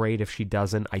back, great. If she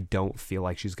doesn't, I don't feel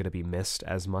like she's going to be missed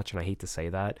as much, and I hate to say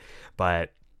that,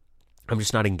 but I'm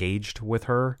just not engaged with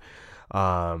her.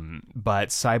 But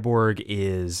Cyborg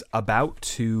is about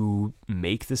to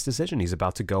make this decision. He's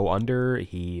about to go under.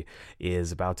 He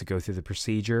is about to go through the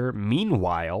procedure.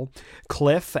 Meanwhile,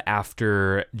 Cliff,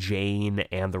 after Jane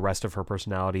and the rest of her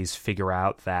personalities figure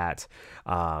out that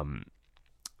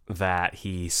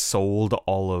he sold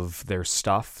all of their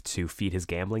stuff to feed his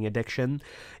gambling addiction,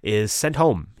 is sent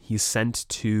home. He's sent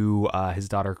to his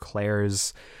daughter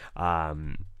Claire's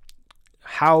house,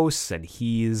 and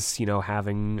he's,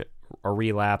 having a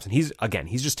relapse, and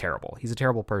he's just terrible. He's a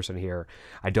terrible person here.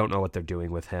 I don't know what they're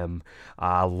doing with him.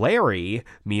 Larry,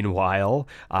 meanwhile,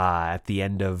 at the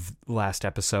end of last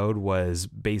episode, was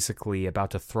basically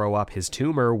about to throw up his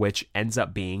tumor, which ends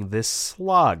up being this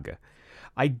slug.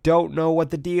 I don't know what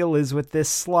the deal is with this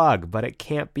slug, but it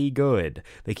can't be good.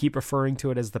 They keep referring to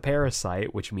it as the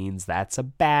parasite, which means that's a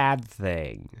bad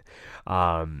thing.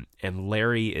 And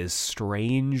Larry is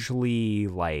strangely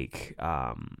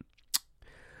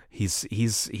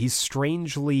he's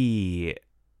strangely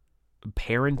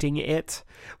parenting it.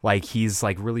 He's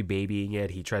really babying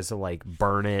it. He tries to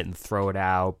burn it and throw it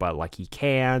out, but he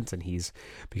can't, and he's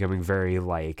becoming very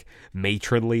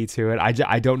matronly to it.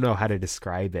 I don't know how to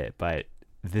describe it, but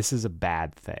this is a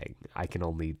bad thing, I can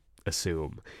only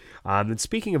assume. And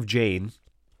speaking of Jane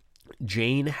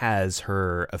has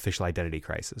her official identity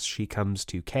crisis. She comes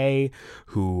to Kay,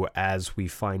 who, as we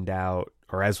found out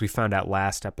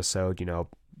last episode,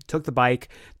 took the bike,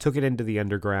 took it into the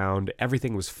underground.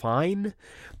 Everything was fine,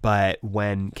 but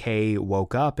when Kay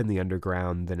woke up in the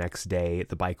underground the next day,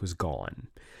 the bike was gone.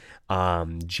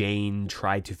 Jane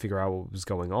tried to figure out what was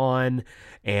going on,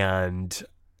 and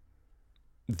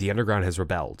the underground has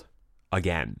rebelled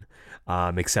again,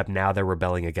 except now they're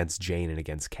rebelling against Jane and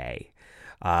against Kay.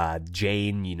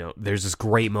 Jane, there's this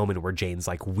great moment where Jane's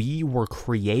like, we were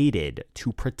created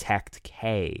to protect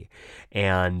Kay.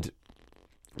 And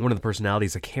one of the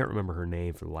personalities, I can't remember her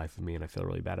name for the life of me, and I feel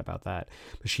really bad about that,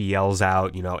 but she yells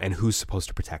out, and who's supposed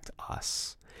to protect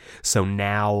us? So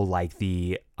now,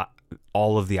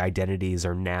 all of the identities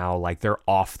are now, they're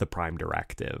off the Prime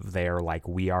Directive. They're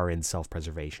we are in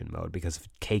self-preservation mode, because if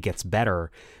Kay gets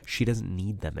better, she doesn't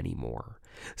need them anymore.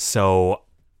 So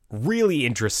really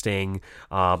interesting.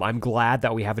 I'm glad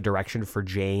that we have a direction for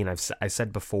Jane. I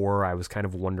said before, I was kind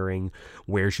of wondering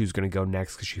where she was going to go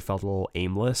next because she felt a little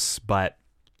aimless, but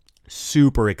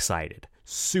super excited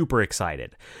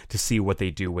to see what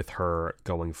they do with her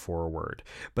going forward.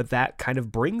 But that kind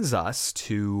of brings us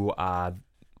to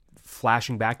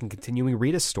flashing back and continuing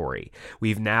Rita's story.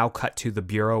 We've now cut to the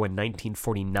Bureau in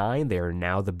 1949. They are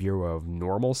now the Bureau of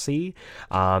Normalcy.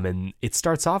 And it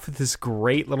starts off with this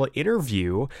great little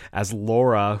interview as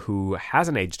Laura, who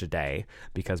hasn't aged a day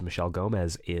because Michelle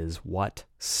Gomez is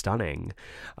stunning.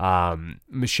 Laura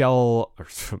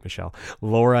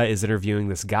is interviewing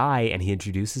this guy, and he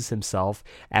introduces himself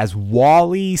as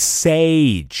Wally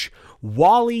Sage.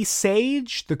 Wally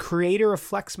Sage, the creator of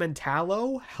Flex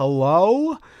Mentallo.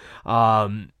 Hello?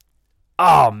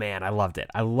 Oh man, I loved it.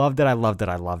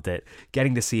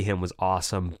 Getting to see him was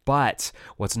awesome. But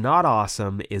what's not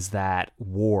awesome is that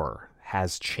war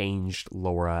has changed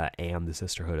Laura and the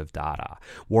Sisterhood of Dada.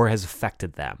 War has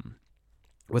affected them.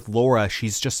 With Laura,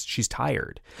 she's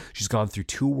tired. She's gone through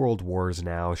 2 world wars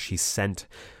now. She's sent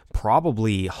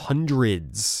probably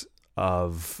hundreds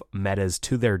of metas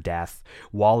to their death.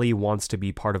 Wally wants to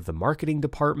be part of the marketing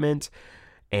department,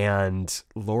 and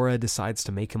Laura decides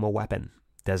to make him a weapon,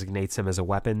 designates him as a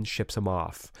weapon, ships him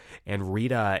off. And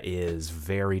Rita is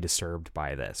very disturbed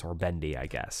by this, or Bendy, I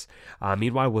guess.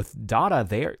 Meanwhile, with Dada,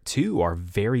 they too are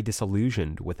very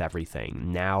disillusioned with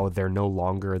everything. Now they're no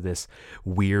longer this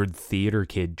weird theater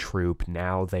kid troupe.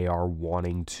 Now they are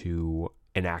wanting to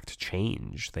enact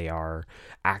change. They are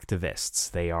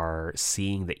activists. They are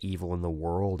seeing the evil in the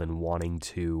world and wanting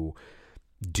to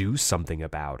do something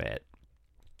about it.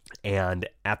 And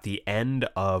at the end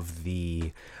of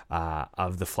the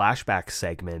flashback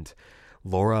segment,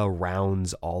 Laura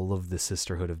rounds all of the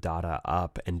Sisterhood of Dada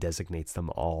up and designates them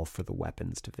all for the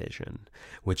weapons division,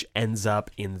 which ends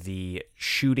up in the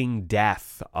shooting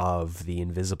death of the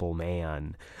Invisible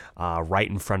Man right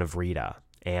in front of Rita.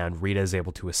 And Rita is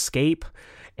able to escape.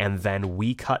 And then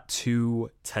we cut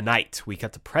to tonight. We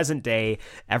cut to present day.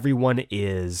 Everyone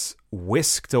is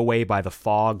whisked away by the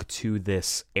fog to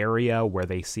this area where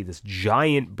they see this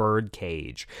giant bird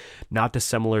cage, not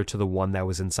dissimilar to the one that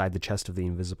was inside the chest of the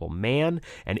Invisible Man.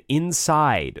 And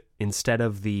inside, instead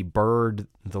of the bird,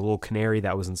 the little canary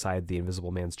that was inside the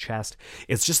Invisible Man's chest,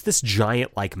 it's just this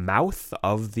giant mouth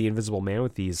of the Invisible Man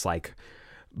with these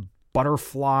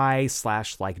butterfly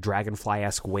 /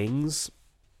 dragonfly-esque wings.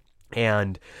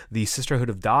 And the Sisterhood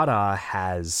of Dada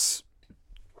has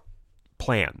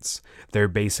plans.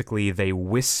 They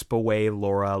wisp away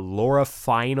Laura. Laura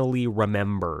finally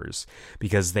remembers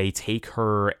because they take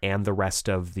her and the rest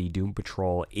of the Doom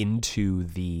Patrol into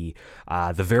the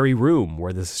very room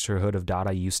where the Sisterhood of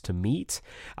Dada used to meet,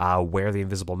 where the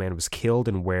Invisible Man was killed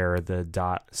and where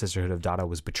the Sisterhood of Dada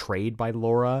was betrayed by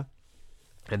Laura.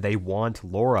 And they want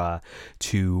Laura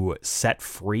to set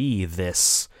free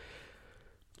this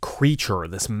creature,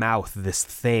 this mouth, this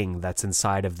thing that's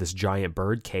inside of this giant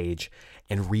bird cage.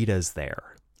 And Rita's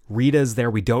there. We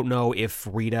don't know if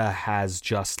Rita has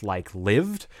just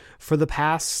lived for the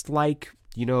past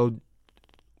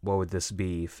what would this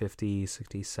be, 50,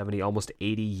 60, 70, almost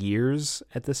 80 years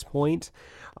at this point,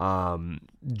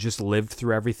 just lived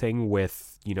through everything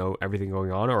with, everything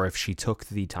going on, or if she took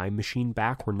the time machine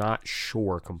back. We're not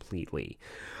sure completely.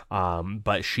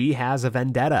 But she has a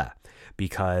vendetta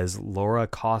because Laura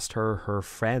cost her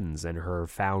friends and her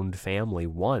found family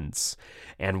once.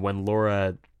 And when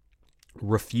Laura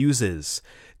refuses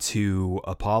to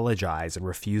apologize and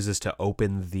refuses to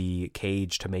open the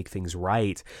cage to make things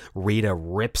right, Rita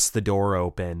rips the door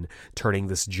open, turning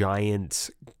this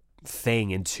giant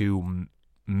thing into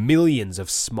millions of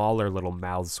smaller little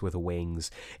mouths with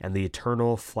wings, and the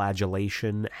eternal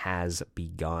flagellation has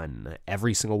begun.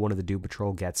 Every single one of the Doom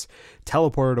Patrol gets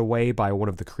teleported away by one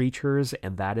of the creatures,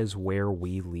 and that is where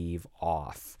we leave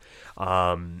off.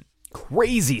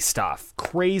 Crazy stuff.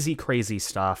 Crazy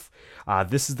stuff.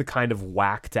 This is the kind of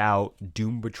whacked out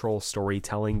Doom Patrol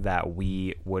storytelling that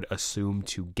we would assume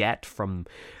to get from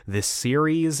this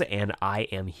series, and I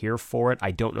am here for it.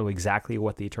 I don't know exactly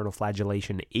what the Eternal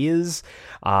Flagellation is.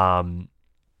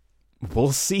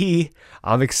 We'll see.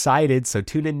 I'm excited. So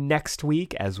tune in next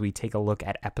week as we take a look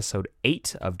at episode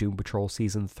 8 of Doom Patrol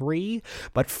Season 3.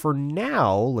 But for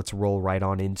now, let's roll right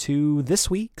on into this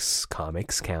week's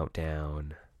Comics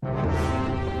Countdown.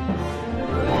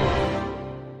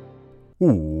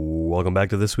 Welcome back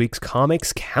to this week's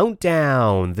Comics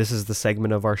Countdown. This is the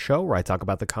segment of our show where I talk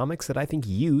about the comics that I think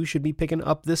you should be picking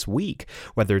up this week,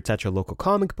 whether it's at your local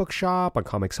comic book shop, on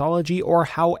Comixology, or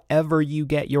however you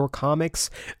get your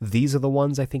comics. These are the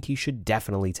ones I think you should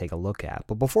definitely take a look at.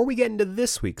 But before we get into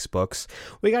this week's books,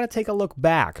 we got to take a look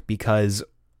back because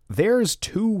there's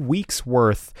 2 weeks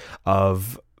worth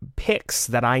of picks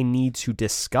that I need to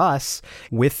discuss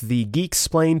with the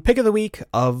Geeksplain pick of the week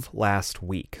of last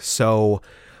week. So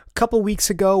a couple weeks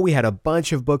ago, we had a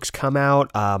bunch of books come out.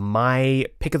 My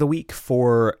pick of the week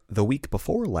for the week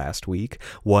before last week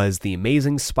was The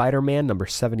Amazing Spider-Man number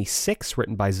 76,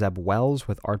 written by Zeb Wells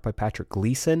with art by Patrick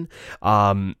Gleason.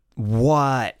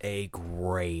 What a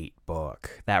great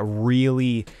book. That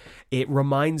really, it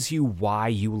reminds you why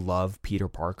you love Peter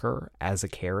Parker as a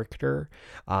character.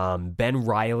 Ben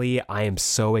Reilly, I am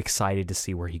so excited to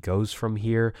see where he goes from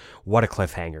here. What a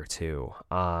cliffhanger, too.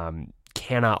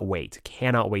 Cannot wait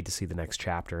to see the next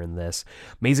chapter in this.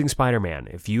 Amazing Spider-Man.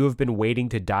 If you have been waiting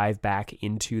to dive back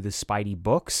into the Spidey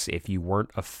books, if you weren't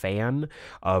a fan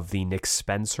of the Nick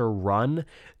Spencer run,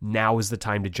 now is the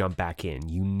time to jump back in.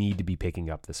 You need to be picking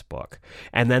up this book.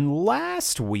 And then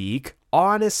last week,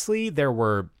 honestly, there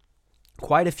were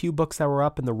quite a few books that were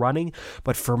up in the running,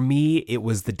 but for me, it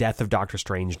was The Death of Doctor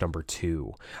Strange number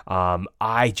 2.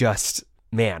 I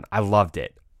loved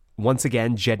it. Once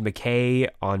again, Jed MacKay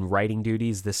on writing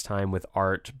duties, this time with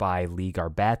art by Lee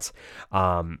Garbett.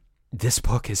 This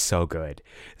book is so good.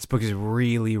 This book is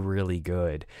really, really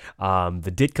good.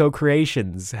 The Ditko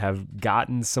creations have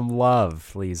gotten some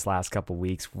love these last couple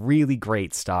weeks. Really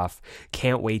great stuff.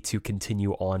 Can't wait to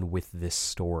continue on with this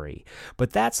story.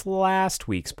 But that's last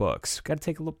week's books. Got to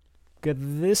take a look at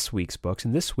this week's books.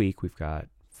 And this week we've got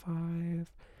 5,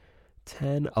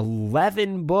 10,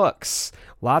 11 books.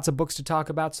 Lots of books to talk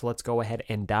about, so let's go ahead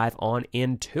and dive on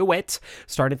into it.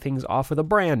 Starting things off with a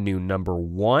brand new number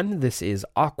 1. This is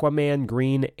Aquaman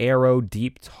Green Arrow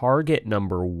Deep Target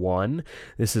number 1.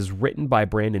 This is written by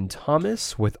Brandon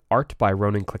Thomas with art by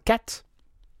Ronan Cliquette.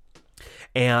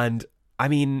 And,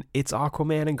 it's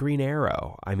Aquaman and Green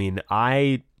Arrow.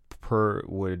 I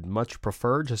would much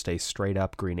prefer just a straight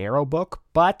up Green Arrow book,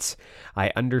 but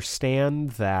I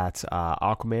understand that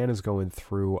Aquaman is going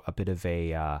through a bit of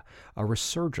a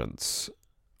resurgence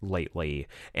lately,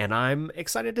 and I'm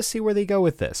excited to see where they go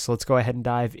with this. So let's go ahead and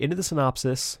dive into the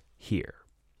synopsis here.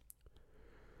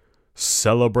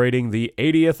 Celebrating the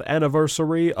 80th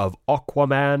anniversary of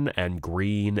Aquaman and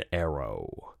Green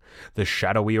Arrow, the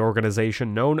shadowy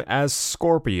organization known as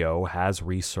Scorpio has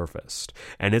resurfaced,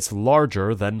 and it's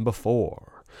larger than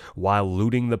before. While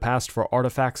looting the past for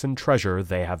artifacts and treasure,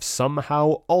 they have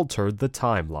somehow altered the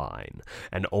timeline,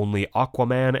 and only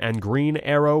Aquaman and Green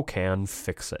Arrow can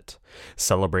fix it.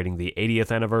 Celebrating the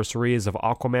 80th anniversaries of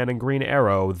Aquaman and Green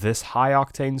Arrow, this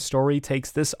high-octane story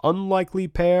takes this unlikely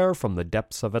pair from the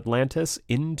depths of Atlantis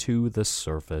into the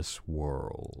surface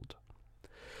world.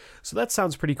 So that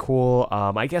sounds pretty cool.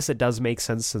 I guess it does make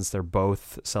sense since they're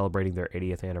both celebrating their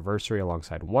 80th anniversary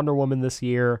alongside Wonder Woman this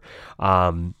year.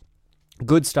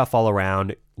 Good stuff all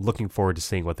around. Looking forward to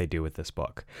seeing what they do with this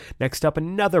book. Next up,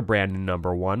 another brand new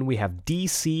number one. We have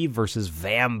DC versus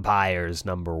Vampires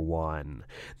number one.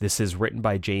 This is written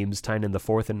by James Tynion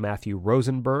IV and Matthew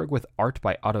Rosenberg with art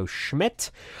by Otto Schmidt.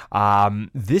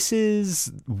 This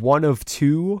is one of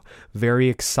two very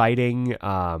exciting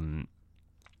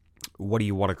what do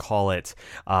you want to call it,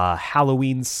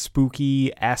 Halloween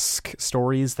spooky-esque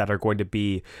stories that are going to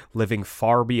be living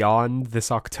far beyond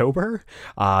this October.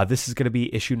 This is going to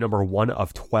be issue number 1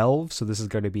 of 12, so this is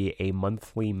going to be a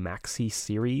monthly maxi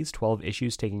series, 12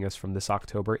 issues taking us from this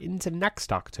October into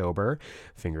next October.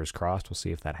 Fingers crossed, we'll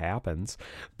see if that happens.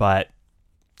 But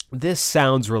this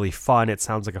sounds really fun. It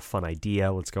sounds like a fun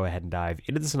idea. Let's go ahead and dive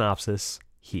into the synopsis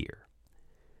here.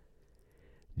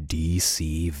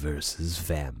 DC vs.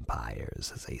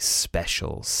 Vampires is a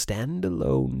special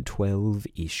standalone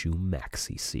 12-issue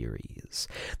maxi-series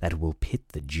that will pit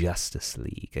the Justice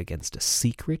League against a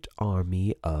secret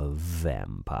army of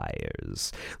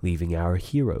vampires, leaving our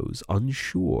heroes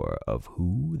unsure of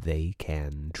who they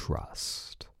can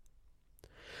trust.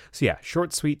 So yeah,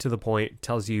 short, sweet, to the point,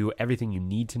 tells you everything you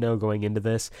need to know going into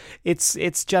this.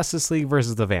 It's Justice League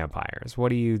versus the vampires. What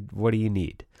do you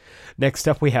need? Next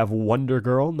up, we have Wonder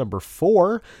Girl number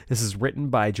 4. This is written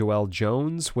by Joelle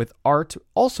Jones with art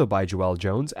also by Joelle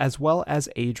Jones, as well as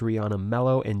Adriana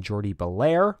Mello and Jordi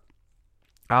Belair.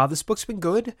 This book's been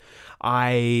good.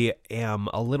 I am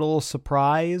a little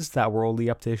surprised that we're only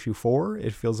up to issue 4.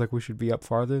 It feels like we should be up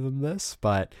farther than this,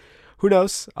 but who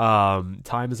knows?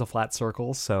 Time is a flat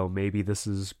circle, so maybe this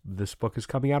book is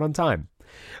coming out on time.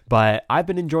 But I've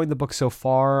been enjoying the book so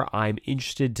far. I'm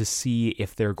interested to see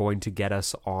if they're going to get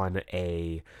us on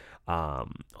a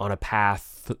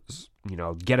path,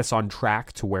 get us on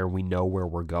track to where we know where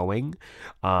we're going.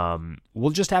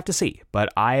 We'll just have to see.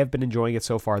 But I have been enjoying it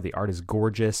so far. The art is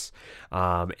gorgeous,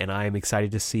 and I am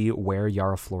excited to see where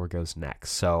Yara Flor goes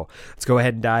next. So let's go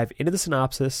ahead and dive into the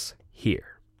synopsis here.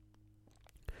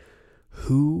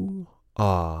 Who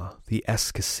are the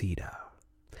Escocida?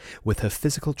 With her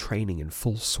physical training in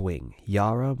full swing,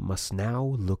 Yara must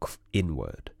now look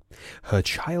inward. Her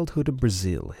childhood in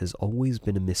Brazil has always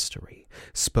been a mystery,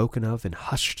 spoken of in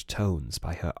hushed tones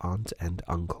by her aunt and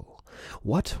uncle.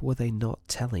 What were they not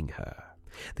telling her?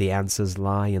 The answers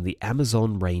lie in the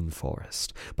Amazon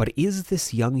rainforest, but is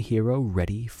this young hero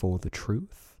ready for the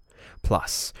truth?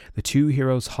 Plus, the two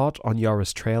heroes hot on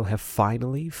Yara's trail have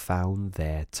finally found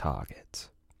their target.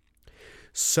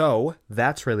 So,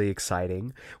 that's really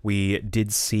exciting. We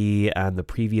did see in the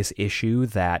previous issue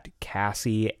that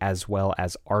Cassie as well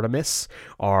as Artemis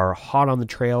are hot on the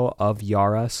trail of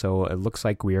Yara, so it looks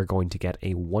like we are going to get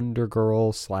a Wonder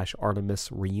Girl / Artemis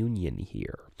reunion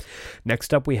here.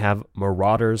 Next up, we have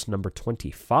Marauders number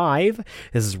 25.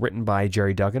 This is written by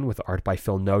Jerry Duggan with art by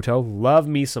Phil Noto. Love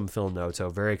me some Phil Noto.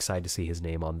 Very excited to see his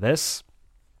name on this.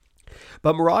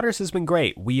 But Marauders has been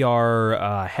great. We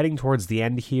are heading towards the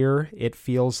end here, it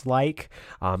feels like.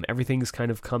 Everything's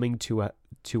kind of coming to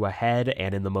a head,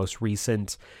 and in the most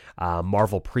recent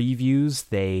Marvel previews,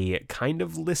 they kind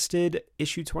of listed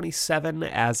issue 27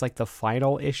 as like the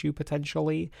final issue,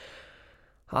 potentially.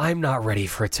 I'm not ready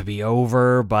for it to be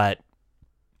over, but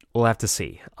we'll have to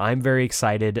see. I'm very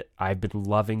excited. I've been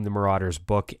loving the Marauders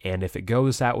book, and if it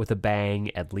goes out with a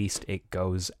bang, at least it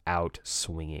goes out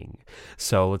swinging.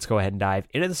 So let's go ahead and dive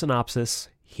into the synopsis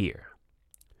here.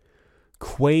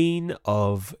 Queen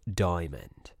of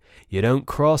Diamond. You don't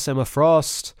cross Emma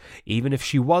Frost, even if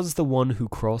she was the one who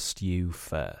crossed you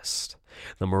first.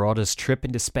 The Marauders' trip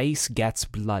into space gets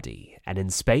bloody, and in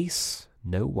space,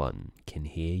 no one can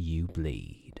hear you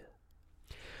bleed.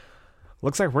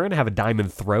 Looks like we're going to have a Diamond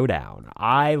Throwdown.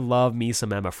 I love me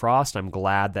some Emma Frost. I'm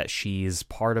glad that she's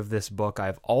part of this book.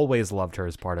 I've always loved her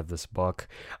as part of this book.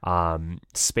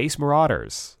 Space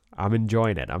Marauders. I'm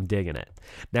enjoying it. I'm digging it.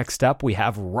 Next up, we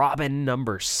have Robin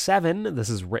number 7. This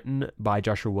is written by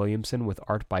Joshua Williamson with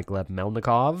art by Gleb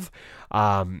Melnikov.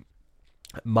 I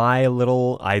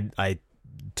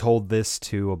told this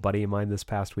to a buddy of mine this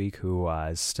past week who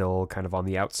is still kind of on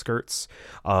the outskirts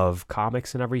of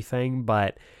comics and everything,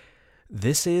 but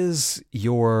this is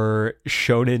your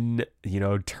shonen,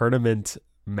 tournament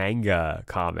manga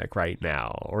comic right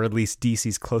now, or at least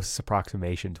DC's closest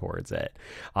approximation towards it.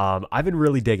 I've been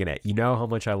really digging it. You know how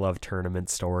much I love tournament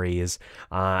stories,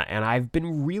 and I've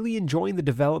been really enjoying the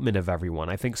development of everyone.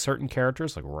 I think certain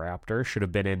characters like Raptor should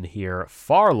have been in here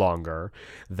far longer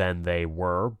than they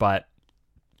were, but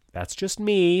that's just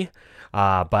me.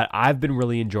 But I've been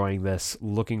really enjoying this.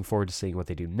 Looking forward to seeing what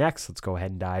they do next. Let's go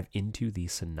ahead and dive into the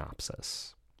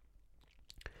synopsis.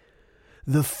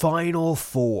 The Final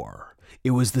Four.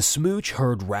 It was the smooch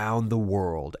heard round the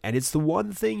world, and it's the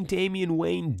one thing Damian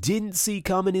Wayne didn't see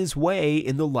coming his way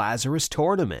in the Lazarus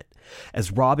tournament.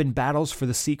 As Robin battles for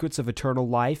the secrets of eternal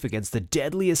life against the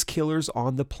deadliest killers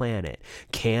on the planet,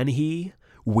 can he,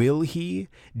 will he,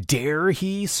 dare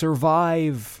he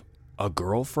survive a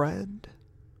girlfriend?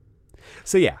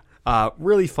 So yeah,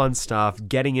 really fun stuff,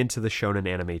 getting into the shonen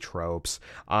anime tropes.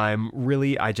 I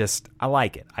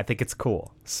like it. I think it's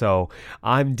cool. So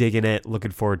I'm digging it,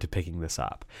 looking forward to picking this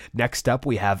up. Next up,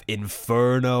 we have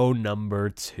Inferno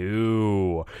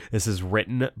 #2. This is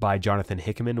written by Jonathan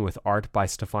Hickman with art by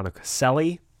Stefano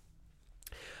Caselli.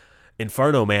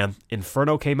 Inferno, man.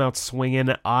 Inferno came out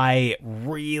swinging. I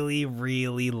really,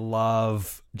 really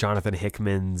love Jonathan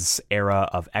Hickman's era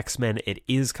of X-Men. It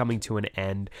is coming to an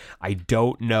end. I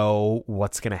don't know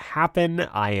what's going to happen.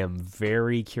 I am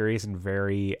very curious and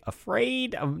very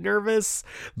afraid. I'm nervous.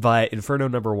 But Inferno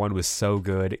 #1 was so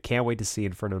good. Can't wait to see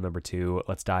Inferno #2.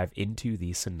 Let's dive into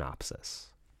the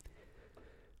synopsis.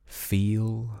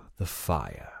 Feel the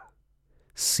fire.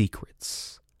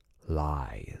 Secrets.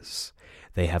 Lies.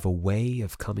 They have a way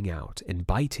of coming out and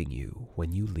biting you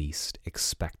when you least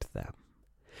expect them.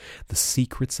 The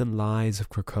secrets and lies of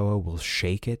Krakoa will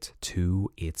shake it to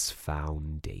its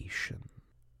foundation.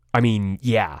 I mean,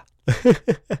 yeah.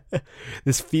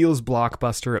 This feels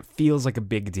blockbuster. It feels like a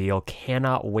big deal.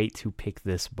 Cannot wait to pick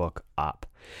this book up.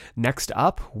 Next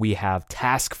up, we have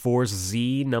Task Force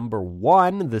Z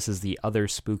 #1. This is the other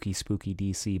spooky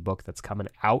DC book that's coming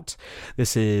out.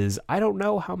 This is, I don't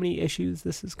know how many issues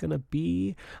this is going to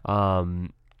be.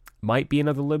 Might be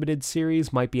another limited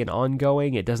series, might be an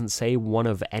ongoing. It doesn't say one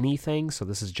of anything, so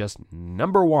this is just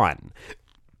 #1.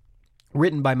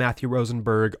 Written by Matthew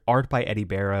Rosenberg, art by Eddie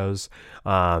Barrows.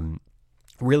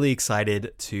 Really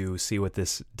excited to see what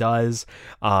this does.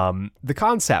 The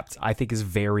concept, I think, is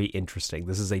very interesting.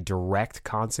 This is a direct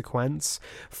consequence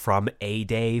from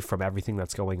A-Day, from everything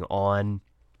that's going on.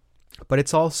 But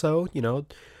it's also,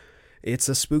 it's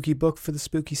a spooky book for the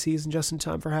spooky season just in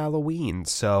time for Halloween.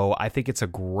 So I think it's a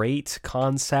great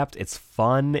concept. It's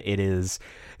fun. It's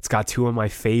got two of my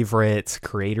favorite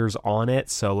creators on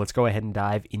it. So let's go ahead and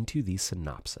dive into the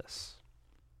synopsis.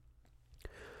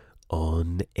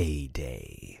 On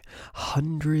A-Day,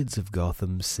 hundreds of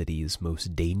Gotham City's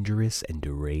most dangerous and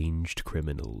deranged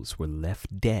criminals were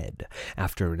left dead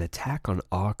after an attack on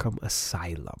Arkham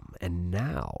Asylum, and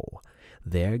now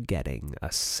they're getting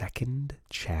a second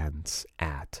chance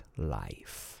at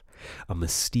life. A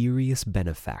mysterious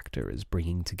benefactor is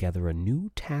bringing together a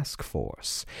new task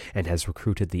force and has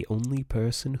recruited the only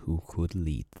person who could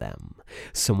lead them,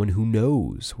 someone who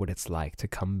knows what it's like to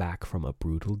come back from a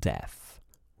brutal death.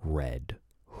 Red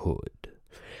Hood.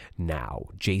 Now,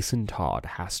 Jason Todd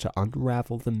has to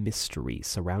unravel the mystery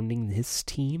surrounding his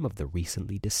team of the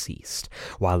recently deceased,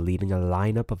 while leading a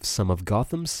lineup of some of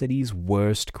Gotham City's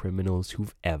worst criminals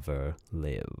who've ever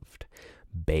lived.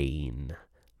 Bane,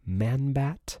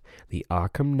 Man-Bat, the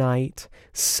Arkham Knight,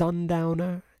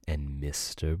 Sundowner, and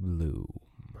Mr. Bloom.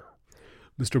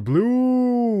 Mr.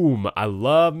 Bloom! I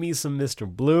love me some Mr.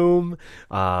 Bloom.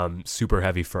 Super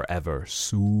heavy forever.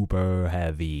 Super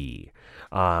heavy.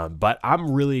 But I'm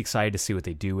really excited to see what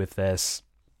they do with this.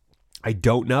 I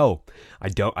don't know.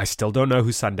 I still don't know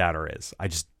who Sundowner is. I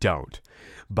just don't.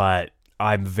 But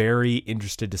I'm very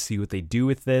interested to see what they do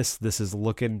with this. This is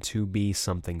looking to be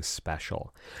something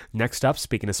special. Next up,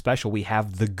 speaking of special, we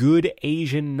have The Good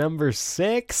Asian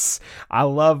 #6. I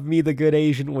love me The Good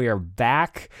Asian. We are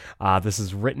back. This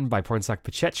is written by Pornsak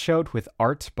Pachetshot with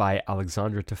art by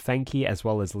Alexandra Tefenki as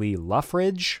well as Lee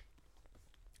Luffridge.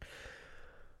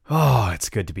 Oh, it's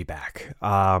good to be back.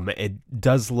 It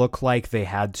does look like they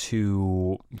had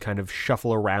to kind of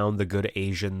shuffle around the Good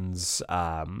Asians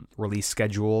release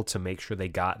schedule to make sure they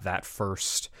got that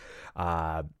first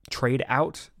trade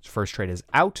out. First trade is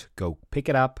out. Go pick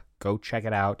it up. Go check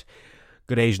it out.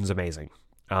 Good Asian's amazing.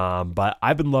 But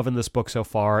I've been loving this book so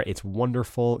far. It's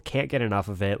wonderful. Can't get enough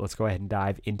of it. Let's go ahead and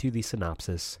dive into the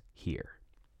synopsis here.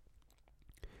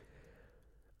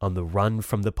 On the run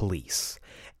from the police,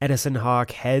 Edison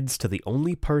Hawk heads to the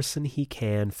only person he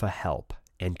can for help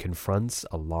and confronts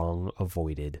a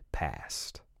long-avoided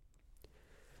past.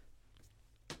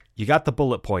 You got the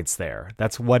bullet points there.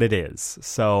 That's what it is.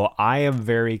 So I am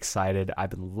very excited. I've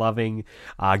been loving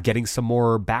getting some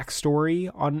more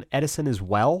backstory on Edison as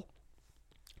well.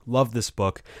 Love this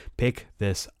book. Pick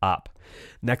this up.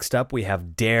 Next up, we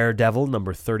have Daredevil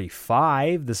number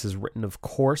 35. This is written, of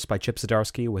course, by Chip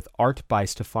Zdarsky with art by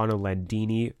Stefano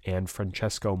Landini and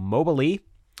Francesco Mobili.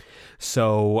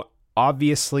 So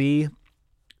obviously,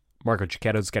 Marco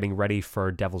Cecchetto's getting ready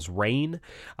for Devil's Reign.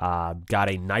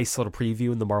 Got a nice little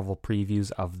preview in the Marvel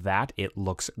previews of that. It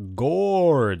looks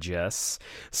gorgeous.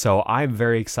 So I'm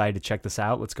very excited to check this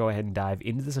out. Let's go ahead and dive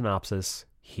into the synopsis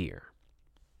here.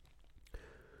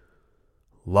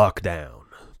 Lockdown,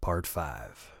 Part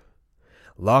 5.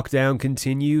 Lockdown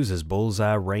continues as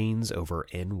Bullseye reigns over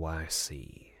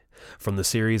NYC. From the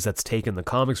series that's taken the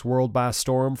comics world by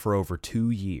storm for over 2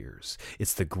 years,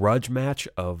 it's the grudge match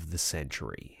of the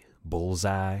century.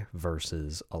 Bullseye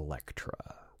versus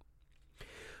Elektra.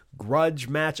 Grudge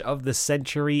match of the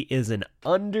century is an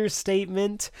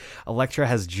understatement. Elektra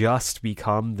has just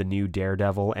become the new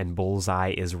Daredevil, and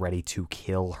Bullseye is ready to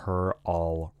kill her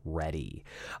already.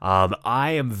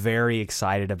 I am very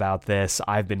excited about this.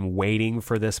 I've been waiting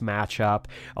for this matchup.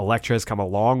 Elektra has come a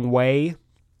long way.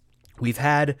 We've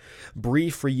had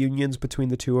brief reunions between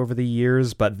the two over the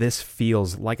years, but this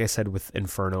feels, like I said with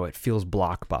Inferno, it feels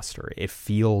blockbuster. It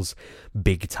feels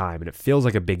big time, and it feels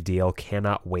like a big deal.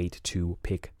 Cannot wait to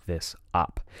pick this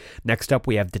up. Next up,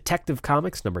 we have Detective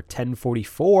Comics number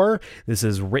 1044. This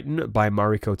is written by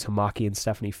Mariko Tamaki and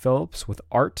Stephanie Phillips with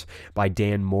art by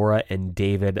Dan Mora and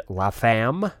David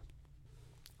LaFamme.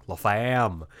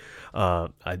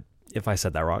 If I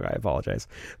said that wrong, I apologize.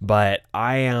 But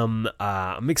I'm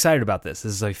excited about this.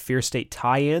 This is a Fear State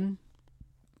tie-in.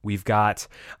 We've got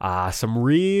some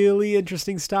really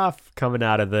interesting stuff coming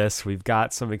out of this. We've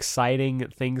got some exciting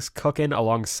things cooking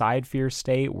alongside Fear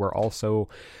State. We're also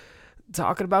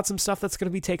talking about some stuff that's going to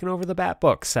be taking over the Bat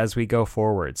books as we go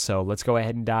forward. So let's go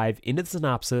ahead and dive into the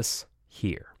synopsis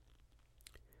here.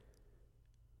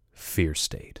 Fear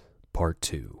State, Part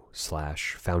 2 /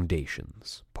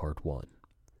 Foundations, Part 1.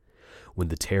 When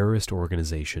the terrorist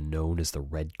organization known as the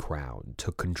Red Crown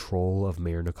took control of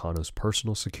Mayor Nakano's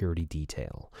personal security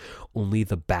detail, only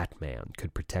the Batman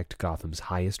could protect Gotham's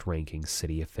highest-ranking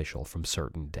city official from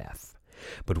certain death.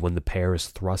 But when the pair is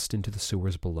thrust into the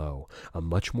sewers below, a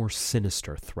much more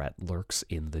sinister threat lurks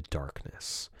in the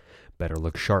darkness. Better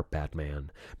look sharp, Batman,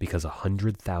 because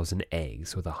 100,000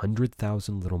 eggs with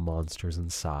 100,000 little monsters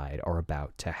inside are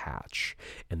about to hatch,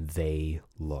 and they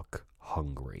look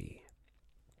hungry.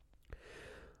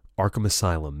 Arkham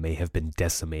Asylum may have been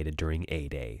decimated during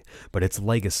A-Day, but its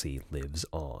legacy lives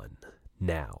on.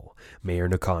 Now, Mayor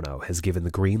Nakano has given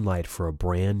the green light for a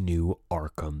brand new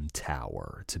Arkham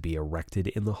Tower to be erected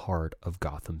in the heart of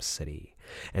Gotham City,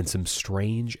 and some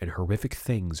strange and horrific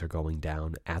things are going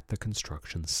down at the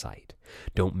construction site.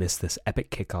 Don't miss this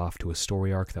epic kickoff to a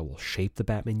story arc that will shape the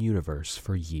Batman universe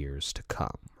for years to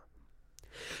come.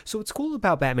 So what's cool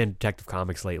about Batman Detective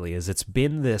Comics lately is it's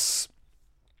been this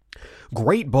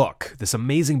great book, this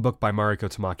amazing book by Mariko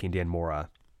Tamaki and Dan Mora.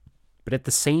 But at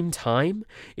the same time,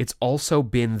 it's also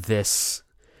been this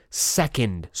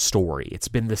second story. It's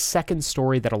been the second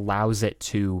story that allows it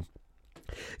to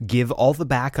give all the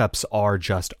backups are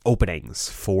just openings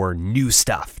for new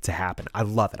stuff to happen. I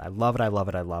love it. I love it. I love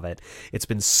it. I love it. It's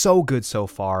been so good so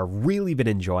far. Really been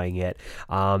enjoying it.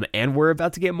 And we're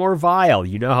about to get more Vile.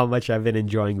 You know how much I've been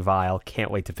enjoying Vile.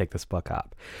 Can't wait to pick this book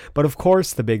up. But of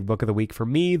course, the big book of the week for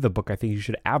me, the book I think you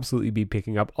should absolutely be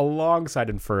picking up alongside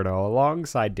Inferno,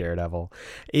 alongside Daredevil,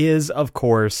 is, of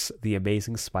course, The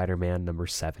Amazing Spider-Man number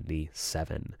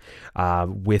 77,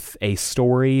 with a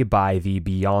story by the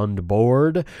Beyond Board,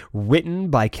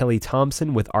 written by Kelly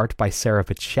Thompson with art by Sarah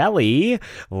Pichelli.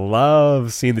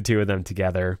 Love seeing the two of them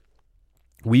together.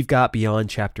 We've got Beyond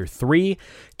Chapter 3.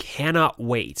 Cannot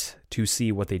wait to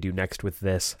see what they do next with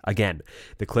this. Again,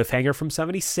 the cliffhanger from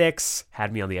 76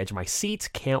 had me on the edge of my seat.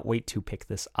 Can't wait to pick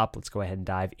this up. Let's go ahead and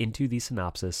dive into the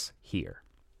synopsis here.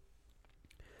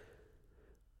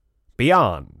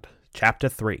 Beyond Chapter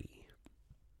 3.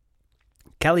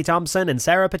 Kelly Thompson and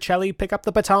Sarah Pichelli pick up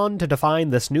the baton to define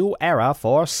this new era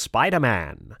for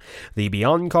Spider-Man. The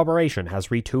Beyond Corporation has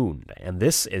retuned, and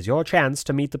this is your chance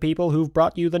to meet the people who've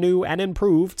brought you the new and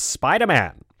improved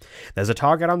Spider-Man. There's a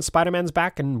target on Spider-Man's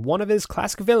back, and one of his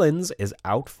classic villains is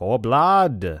out for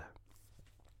blood.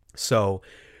 So,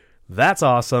 that's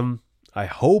awesome. I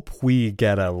hope we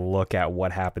get a look at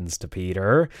what happens to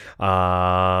Peter.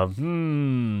 I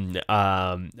don't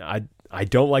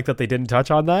like that they didn't touch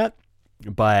on that.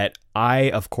 But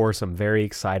I, of course, am very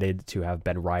excited to have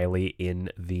Ben Reilly in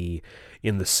the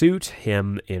suit,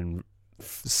 him in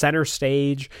center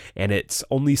stage, and it's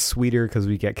only sweeter because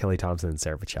we get Kelly Thompson and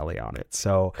Sarah Vicelli on it.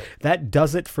 So that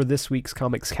does it for this week's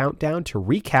Comics Countdown. To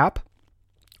recap,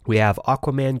 we have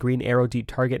Aquaman Green Arrow Deep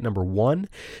Target number 1,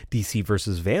 DC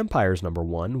vs. Vampires number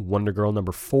 1, Wonder Girl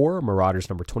number 4, Marauders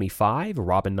number 25,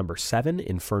 Robin number 7,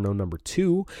 Inferno number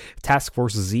 2, Task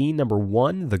Force Z number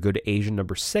 1, The Good Asian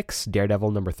number 6, Daredevil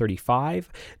number 35,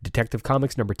 Detective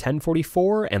Comics number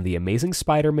 1044, and The Amazing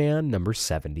Spider-Man number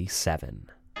 77.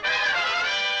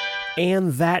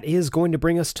 And that is going to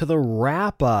bring us to the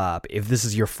wrap-up. If this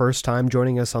is your first time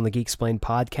joining us on the Geeksplained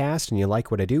podcast and you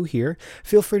like what I do here,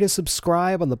 feel free to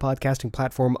subscribe on the podcasting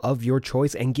platform of your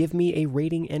choice and give me a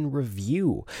rating and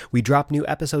review. We drop new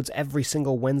episodes every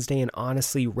single Wednesday, and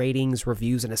honestly, ratings,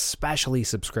 reviews, and especially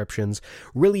subscriptions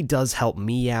really does help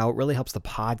me out, really helps the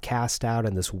podcast out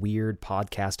in this weird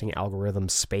podcasting algorithm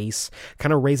space,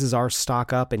 kind of raises our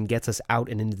stock up and gets us out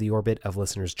and into the orbit of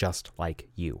listeners just like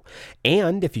you.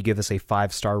 And if you give us a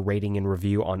 5-star rating and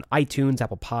review on iTunes,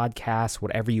 Apple Podcasts,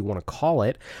 whatever you want to call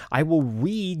it, I will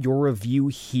read your review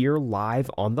here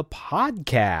live on the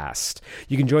podcast.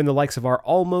 You can join the likes of our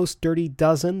almost dirty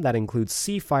dozen. That includes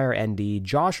Seafire ND,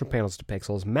 Josh from Panels to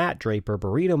Pixels, Matt Draper,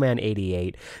 Burrito Man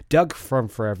 88, Doug from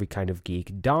For Every Kind of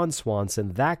Geek, Don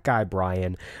Swanson, That Guy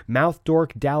Brian, Mouth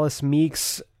Dork, Dallas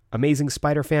Meeks, Amazing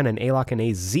Spider-Fan, and Alok and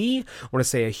AZ. I want to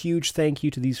say a huge thank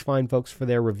you to these fine folks for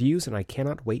their reviews, and I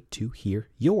cannot wait to hear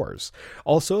yours.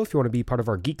 Also, if you want to be part of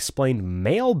our Geeksplained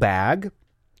mailbag,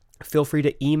 feel free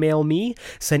to email me.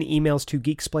 Send emails to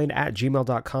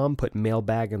geeksplained@gmail.com. Put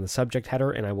mailbag in the subject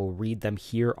header, and I will read them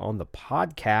here on the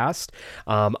podcast.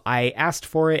 I asked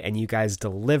for it, and you guys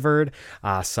delivered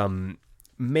some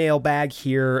mailbag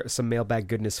here, some mailbag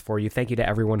goodness for you. Thank you to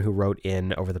everyone who wrote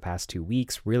in over the past 2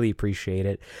 weeks. Really appreciate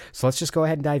it. So let's just go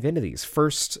ahead and dive into these.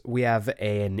 First, we have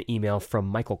an email from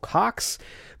Michael Cox.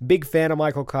 Big fan of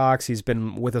Michael Cox. He's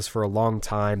been with us for a long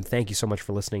time. Thank you so much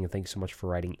for listening, and thank you so much for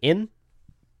writing in.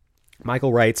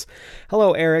 Michael writes,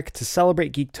 "Hello, Eric. To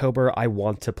celebrate Geektober, I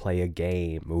want to play a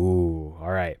game." Ooh, all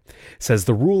right. Says,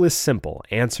 the rule is simple.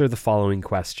 Answer the following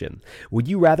question. Would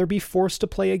you rather be forced to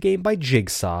play a game by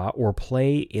Jigsaw or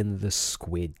play in the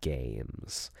Squid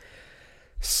Games?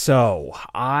 So,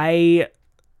 I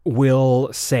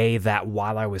will say that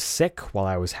while I was sick, while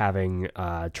I was having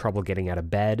trouble getting out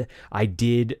of bed, I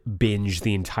did binge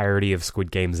the entirety of Squid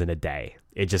Games in a day.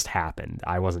 It just happened.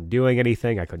 I wasn't doing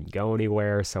anything. I couldn't go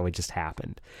anywhere, so it just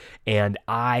happened. And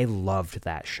I loved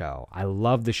that show. I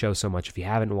love the show so much. If you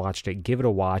haven't watched it, give it a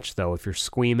watch, though. If you're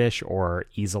squeamish or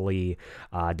easily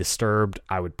disturbed,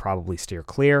 I would probably steer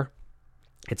clear.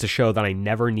 It's a show that I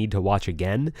never need to watch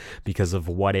again because of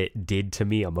what it did to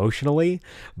me emotionally,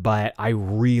 but I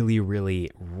really,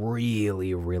 really,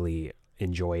 really, really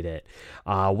enjoyed it.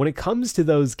 When it comes to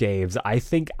those games, I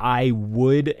think I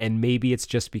would, and maybe it's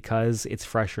just because it's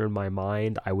fresher in my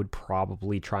mind, I would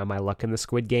probably try my luck in the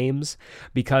Squid Games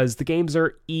because the games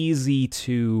are easy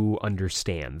to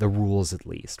understand, the rules at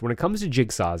least. When it comes to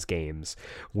Jigsaw's games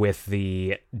with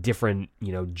the different,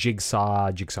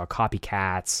 Jigsaw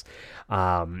copycats,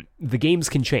 the games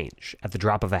can change at the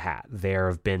drop of a hat. There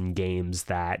have been games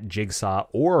that Jigsaw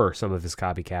or some of his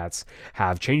copycats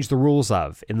have changed the rules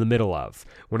of in the middle of.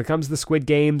 When it comes to the Squid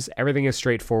Games, everything is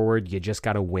straightforward. You just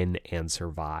got to win and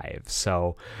survive.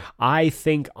 So I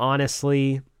think,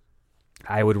 honestly,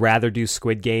 I would rather do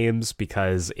Squid Games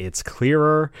because it's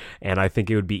clearer and I think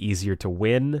it would be easier to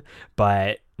win,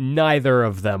 but neither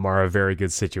of them are a very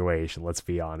good situation, let's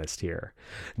be honest here.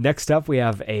 Next up, we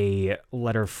have a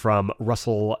letter from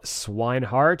Russell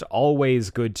Swinehart.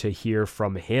 Always good to hear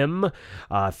from him. Or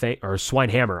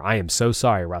Swinehammer. I am so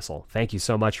sorry, Russell. Thank you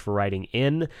so much for writing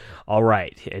in. All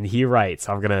right, and he writes,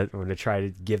 I'm gonna try to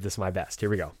give this my best.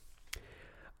 Here we go.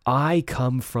 I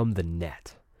come from the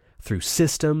net, through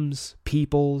systems,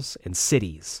 peoples, and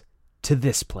cities, to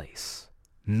this place,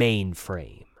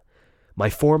 Mainframe.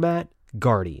 My format,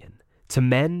 Guardian, to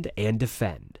mend and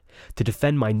defend, to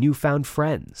defend my newfound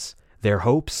friends, their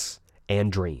hopes and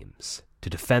dreams, to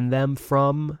defend them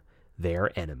from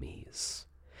their enemies.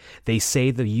 They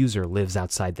say the user lives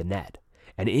outside the net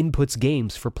and inputs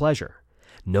games for pleasure.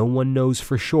 No one knows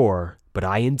for sure, but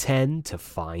I intend to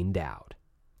find out.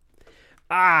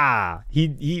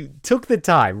 He took the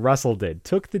time, Russell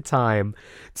took the time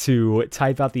to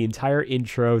type out the entire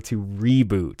intro to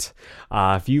Reboot.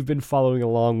 If you've been following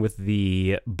along with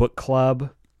the book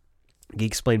club,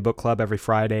 Geeksplained Book Club, every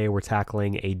Friday we're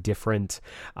tackling a different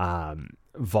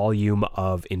volume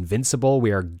of Invincible.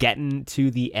 We are getting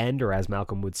to the end, or as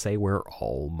Malcolm would say, we're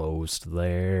almost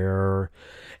there.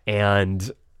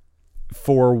 And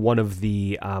for one of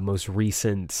the most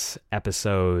recent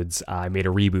episodes, I made a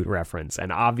reboot reference,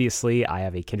 and obviously I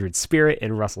have a kindred spirit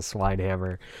in Russell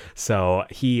Swinehammer. So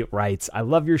he writes, "I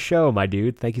love your show, my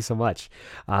dude. Thank you so much.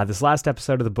 This last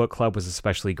episode of the book club was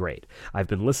especially great. I've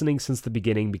been listening since the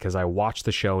beginning because I watched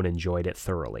the show and enjoyed it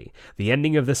thoroughly. The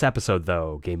ending of this episode,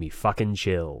 though, gave me fucking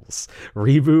chills.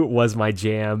 Reboot was my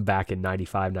jam back in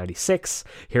 95, 96.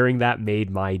 Hearing that made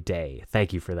my day.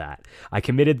 Thank you for that. I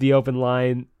committed the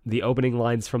opening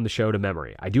lines from the show to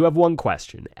memory. I do have one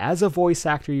question. As a voice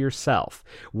actor yourself,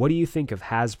 what do you think of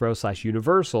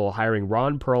Hasbro/Universal hiring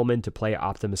Ron Perlman to play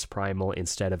Optimus Primal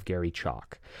instead of Gary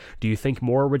Chalk? Do you think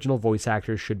more original voice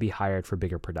actors should be hired for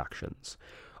bigger productions?"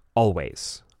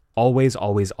 Always. Always,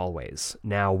 always, always.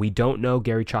 Now, we don't know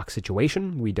Gary Chalk's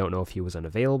situation. We don't know if he was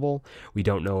unavailable. We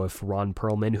don't know if Ron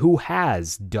Perlman, who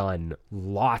has done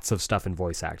lots of stuff in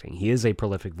voice acting, he is a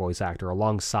prolific voice actor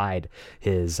alongside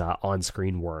his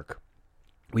on-screen work.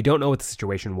 We don't know what the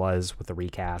situation was with the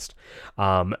recast.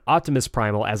 Optimus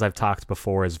Primal, as I've talked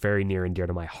before, is very near and dear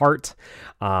to my heart.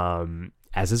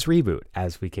 As is Reboot,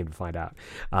 as we came to find out.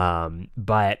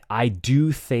 But I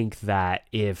do think that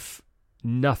if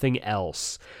nothing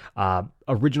else,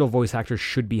 original voice actors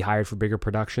should be hired for bigger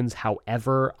productions.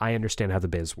 However, I understand how the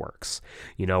biz works.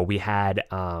 You know, we had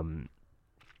I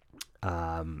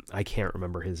can't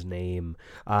remember his name.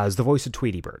 Is the voice of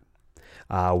Tweety Bird.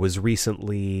 Was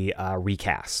recently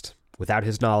recast. Without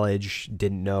his knowledge,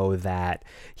 didn't know that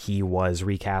he was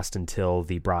recast until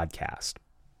the broadcast.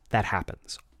 That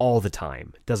happens all the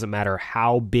time. It doesn't matter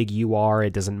how big you are.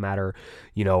 It doesn't matter,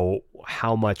 you know,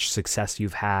 how much success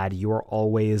you've had. You are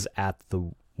always at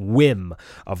the whim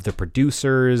of the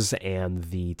producers and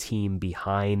the team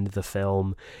behind the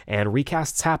film, and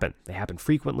recasts happen. They happen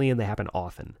frequently and they happen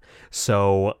often.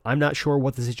 So I'm not sure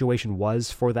what the situation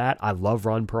was for that. I love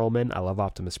Ron Perlman. I love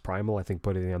Optimus Primal. I think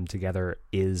putting them together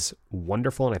is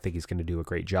wonderful, and I think he's going to do a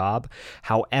great job.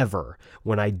 However,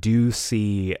 when I do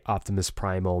see Optimus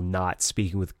Primal not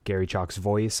speaking with Gary Chalk's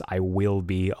voice, I will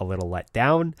be a little let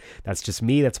down. That's just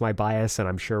me. That's my bias, and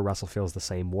I'm sure Russell feels the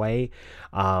same way.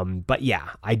 But yeah,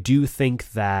 I do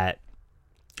think that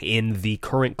in the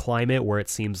current climate where it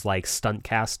seems like stunt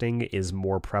casting is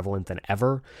more prevalent than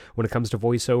ever when it comes to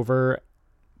voiceover,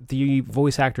 the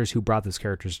voice actors who brought those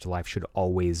characters to life should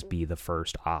always be the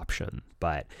first option.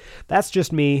 But that's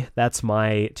just me. That's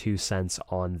my 2 cents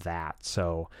on that.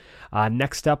 So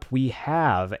next up, we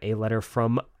have a letter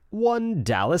from one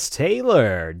Dallas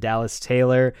Taylor. Dallas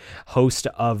Taylor, host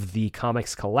of the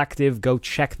Comics Collective. Go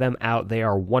check them out. They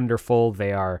are wonderful.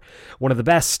 They are one of the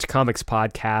best comics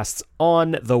podcasts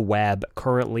on the web,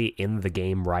 currently in the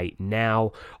game right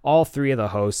now. All 3 of the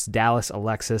hosts, Dallas,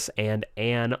 Alexis, and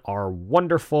Anne, are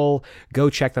wonderful. Go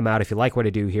check them out. If you like what I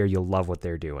do here, you'll love what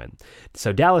they're doing.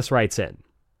 So Dallas writes in,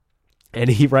 and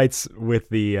he writes with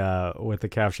the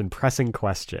caption, "Pressing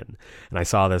question." And I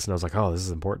saw this and I was like, oh, this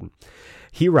is important.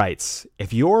 He writes,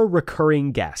 "If your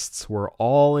recurring guests were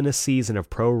all in a season of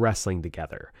pro wrestling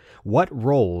together, what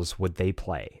roles would they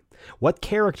play? What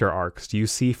character arcs do you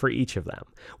see for each of them?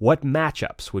 What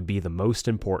matchups would be the most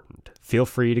important? Feel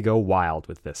free to go wild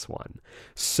with this one."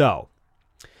 So,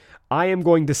 I am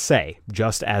going to say,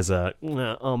 just as a,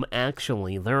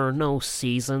 actually, there are no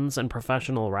seasons in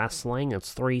professional wrestling.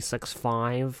 It's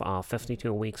 365,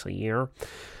 52 weeks a year.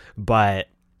 But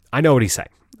I know what he's saying.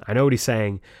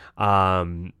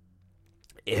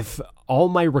 If all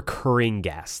my recurring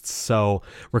guests, so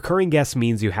recurring guests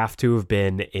means you have to have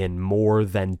been in more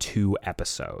than 2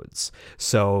 episodes.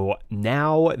 So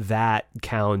now that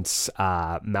counts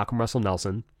Malcolm Russell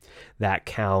Nelson, that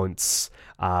counts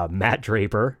Matt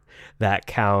Draper, that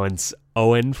counts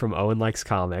Owen from Owen Likes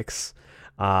Comics.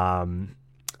 I'm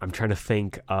trying to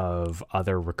think of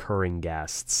other recurring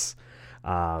guests.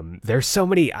 There's so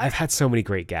many. I've had so many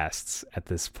great guests at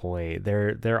this point.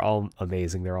 They're all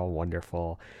amazing. They're all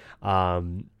wonderful. But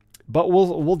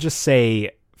we'll just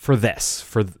say for the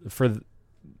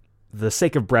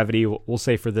sake of brevity, we'll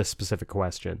say for this specific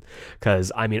question,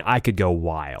 because I mean I could go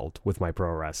wild with my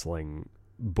pro wrestling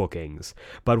bookings,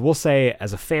 but we'll say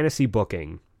as a fantasy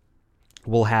booking,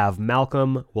 we'll have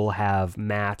Malcolm, we'll have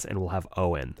Matt, and we'll have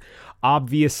Owen.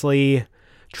 Obviously,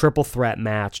 triple threat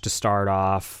match to start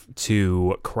off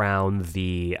to crown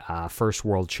the first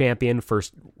world champion,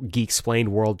 first Geek-Splained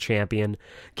world champion,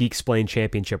 Geek-Splained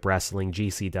Championship Wrestling,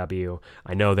 GCW.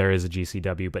 I know there is a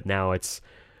GCW, but now it's,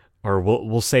 or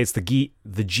we'll say it's the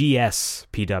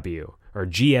GSPW or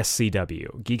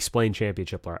GSCW, Geek-Splained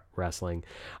Championship Wrestling.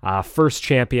 First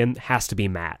champion has to be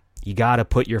Matt. You got to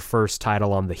put your first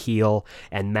title on the heel,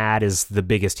 and Matt is the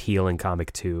biggest heel in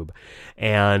Comic Tube.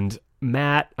 And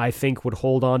Matt, I think, would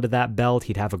hold on to that belt.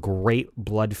 He'd have a great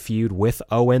blood feud with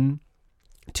Owen.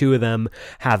 Two of them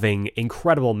having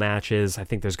incredible matches. I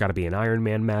think there's got to be an Iron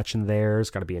Man match in there. There's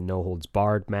got to be a No Holds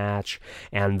Barred match.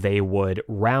 And they would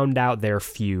round out their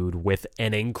feud with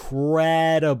an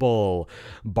incredible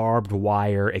barbed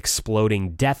wire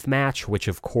exploding death match, which,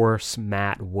 of course,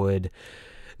 Matt would...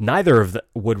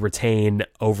 would retain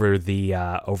over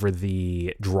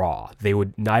the draw. They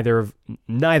would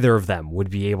neither of them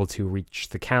would be able to reach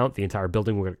the count. The entire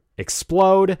building would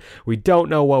explode. We don't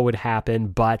know what would happen,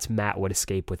 but Matt would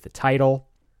escape with the title.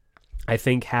 I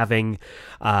think having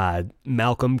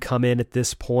Malcolm come in at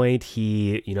this point,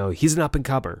 he's an up and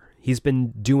comer. He's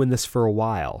been doing this for a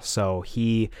while, so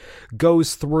he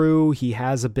goes through. He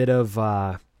has a bit of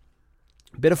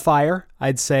fire,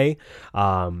 I'd say.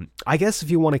 I guess if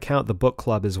you want to count the book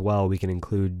club as well, we can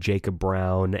include Jacob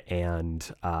Brown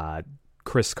and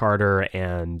Chris Carter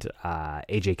and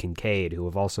AJ Kincaid, who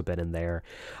have also been in there.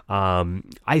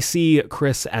 I see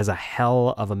Chris as a hell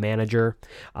of a manager.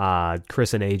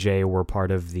 Chris and AJ were part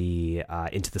of the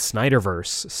Into the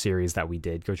Snyderverse series that we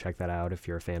did. Go check that out if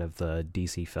you're a fan of the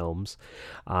DC films.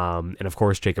 And of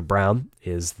course, Jacob Brown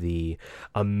is the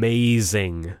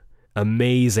amazing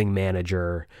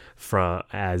manager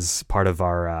as part of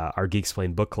our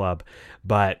Geeksplained book club.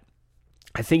 But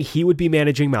I think he would be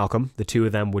managing Malcolm. The two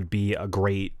of them would be a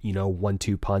great,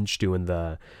 1-2 punch doing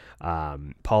the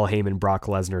Paul Heyman, Brock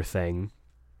Lesnar thing.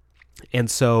 And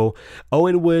so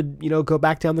Owen would, go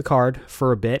back down the card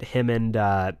for a bit. Him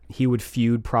and he would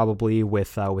feud probably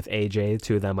with AJ. The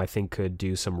two of them, I think, could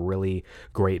do some really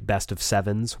great best of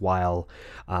sevens while,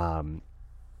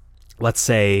 let's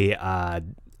say,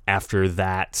 after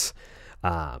that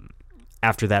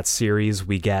series,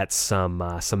 we get some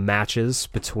matches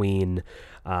between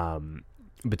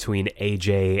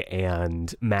AJ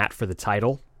and Matt for the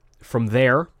title. From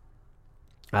there,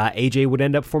 AJ would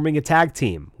end up forming a tag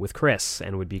team with Chris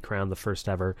and would be crowned the first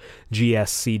ever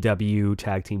GSCW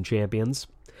tag team champions,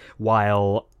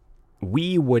 while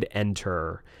we would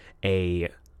enter a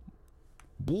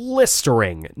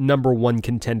blistering number one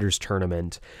contenders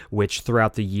tournament, which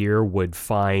throughout the year would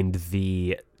find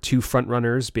the two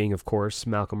frontrunners being, of course,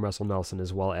 Malcolm Russell Nelson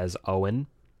as well as Owen.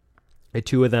 The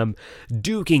two of them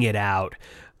duking it out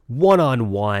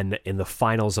one-on-one in the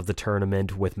finals of the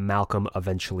tournament, with Malcolm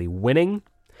eventually winning.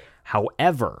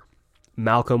 However,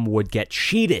 Malcolm would get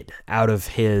cheated out of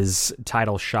his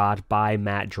title shot by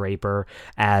Matt Draper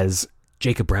as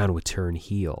Jacob Brown would turn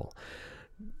heel.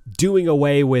 Doing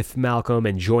away with Malcolm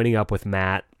and joining up with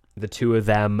Matt, the two of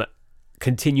them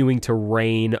continuing to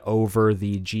reign over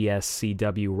the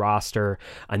GSCW roster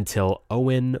until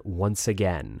Owen once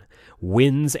again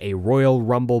wins a Royal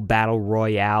Rumble Battle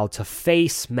Royale to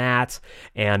face Matt,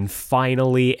 and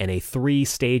finally in a 3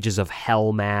 stages of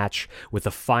hell match, with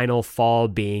the final fall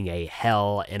being a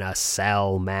Hell in a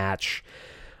Cell match,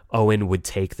 Owen would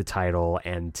take the title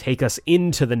and take us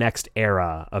into the next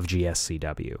era of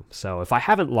GSCW. So if I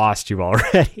haven't lost you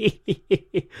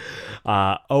already,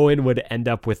 Owen would end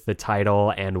up with the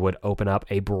title and would open up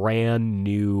a brand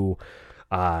new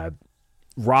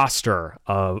roster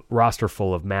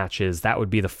full of matches. That would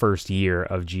be the first year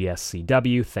of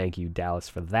GSCW. Thank you, Dallas,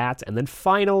 for that. And then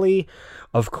finally,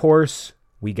 of course,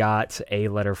 we got a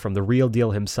letter from the real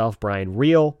deal himself, Brian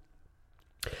Real.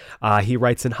 He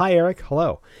writes in, "Hi, Eric.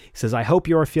 Hello." He says, "I hope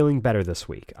you are feeling better this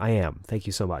week." I am. Thank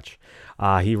you so much.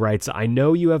 He writes, "I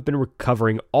know you have been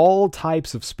recovering all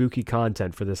types of spooky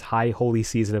content for this high holy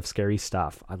season of scary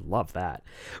stuff." I love that.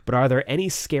 "But are there any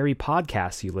scary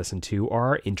podcasts you listen to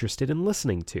or are interested in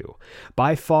listening to?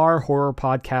 By far, horror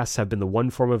podcasts have been the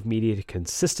one form of media to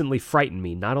consistently frighten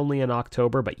me, not only in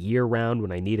October, but year-round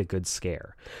when I need a good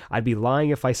scare. I'd be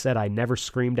lying if I said I never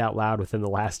screamed out loud within the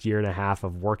last year and a half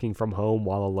of working from home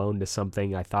while alone to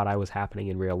something I thought I was happening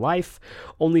in real life,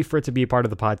 only for it to be a part of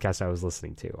the podcast I was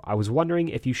listening to. I was wondering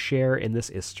if you share in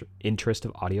this interest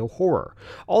of audio horror.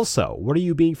 Also, what are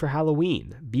you being for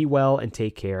Halloween? Be well and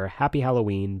take care. Happy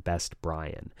Halloween. Best,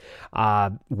 Brian."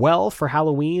 Well, for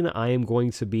Halloween, I am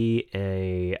going to be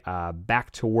a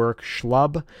back-to-work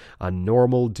schlub, a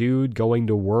normal dude going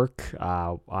to work.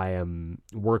 I am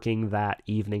working that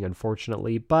evening,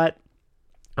 unfortunately, but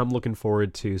I'm looking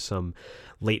forward to some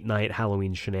late night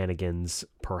Halloween shenanigans,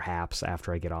 perhaps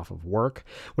after I get off of work.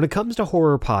 When it comes to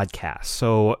horror podcasts,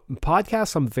 so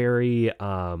podcasts, I'm very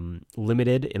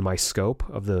limited in my scope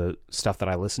of the stuff that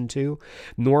I listen to.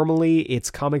 Normally,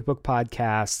 it's comic book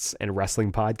podcasts and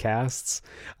wrestling podcasts.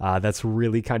 That's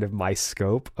really kind of my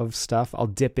scope of stuff. I'll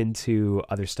dip into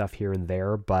other stuff here and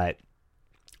there, but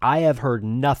I have heard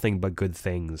nothing but good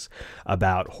things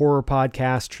about horror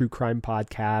podcasts, true crime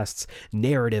podcasts,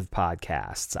 narrative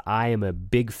podcasts. I am a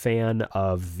big fan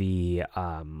of the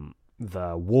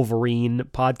Wolverine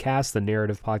podcast, the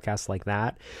narrative podcast like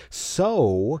that.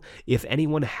 So if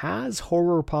anyone has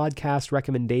horror podcast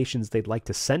recommendations they'd like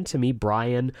to send to me,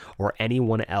 Brian or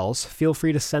anyone else, feel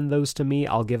free to send those to me.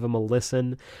 I'll give them a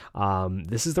listen.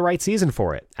 This is the right season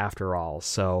for it, after all.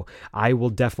 So I will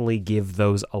definitely give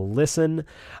those a listen.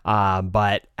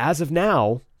 But as of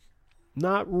now,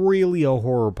 not really a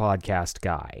horror podcast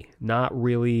guy. Not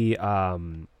really...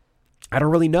 I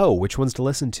don't really know which ones to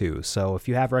listen to, so if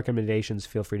you have recommendations,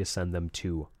 feel free to send them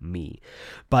to me.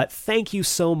 But thank you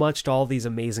so much to all these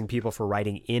amazing people for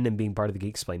writing in and being part of the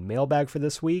Geek-Explained mailbag for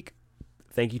this week.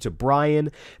 Thank you to Brian,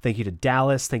 thank you to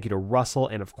Dallas, thank you to Russell,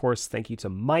 and of course, thank you to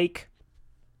Mike.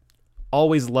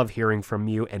 Always love hearing from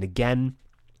you, and again,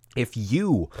 if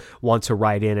you want to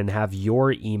write in and have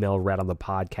your email read on the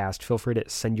podcast, feel free to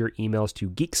send your emails to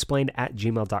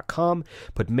geeksplained@gmail.com.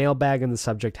 Put mailbag in the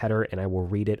subject header, and I will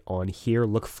read it on here.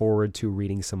 Look forward to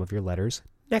reading some of your letters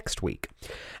next week.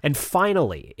 And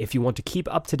finally, if you want to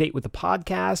keep up to date with the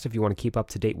podcast, if you want to keep up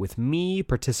to date with me,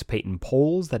 participate in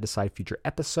polls that decide future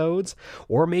episodes,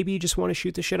 or maybe you just want to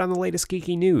shoot the shit on the latest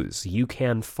geeky news, you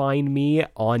can find me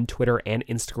on Twitter and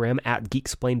Instagram at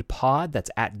GeekSplainedPod.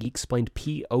 That's at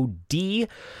GeekSplainedPod.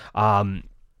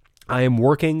 I am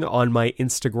working on my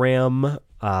Instagram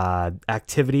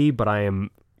activity, but I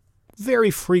am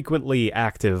very frequently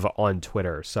active on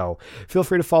Twitter. So feel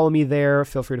free to follow me there.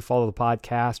 Feel free to follow the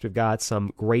podcast. We've got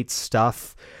some great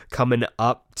stuff coming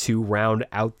up to round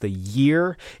out the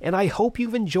year. And I hope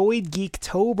you've enjoyed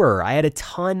Geektober. I had a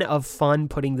ton of fun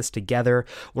putting this together.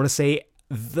 I want to say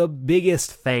the biggest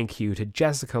thank you to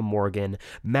Jessica Morgan,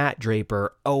 Matt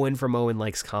Draper, Owen from Owen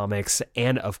Likes Comics,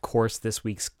 and of course this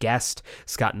week's guest,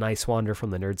 Scott Nicewander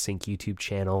from the NerdSync YouTube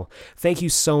channel. Thank you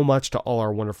so much to all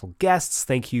our wonderful guests.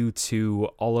 Thank you to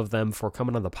all of them for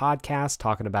coming on the podcast,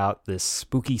 talking about this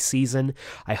spooky season.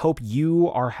 I hope you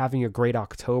are having a great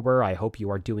October. I hope you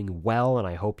are doing well, and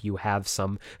I hope you have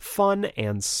some fun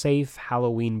and safe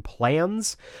Halloween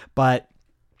plans. But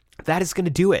that is going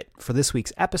to do it for this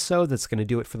week's episode. That's going to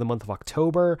do it for the month of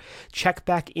October. Check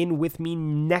back in with me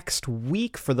next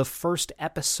week for the first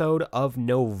episode of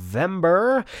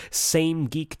November. Same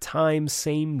geek time,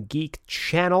 same geek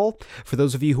channel. For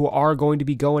those of you who are going to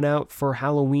be going out for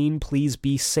Halloween, please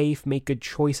be safe, make good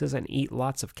choices, and eat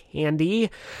lots of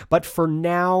candy. But for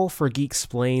now, for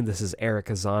Geek-Explained, this is Eric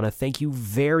Azana. Thank you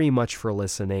very much for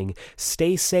listening.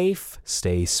 Stay safe,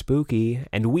 stay spooky,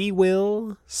 and we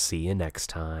will see you next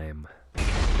time.